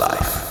vibes for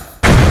life.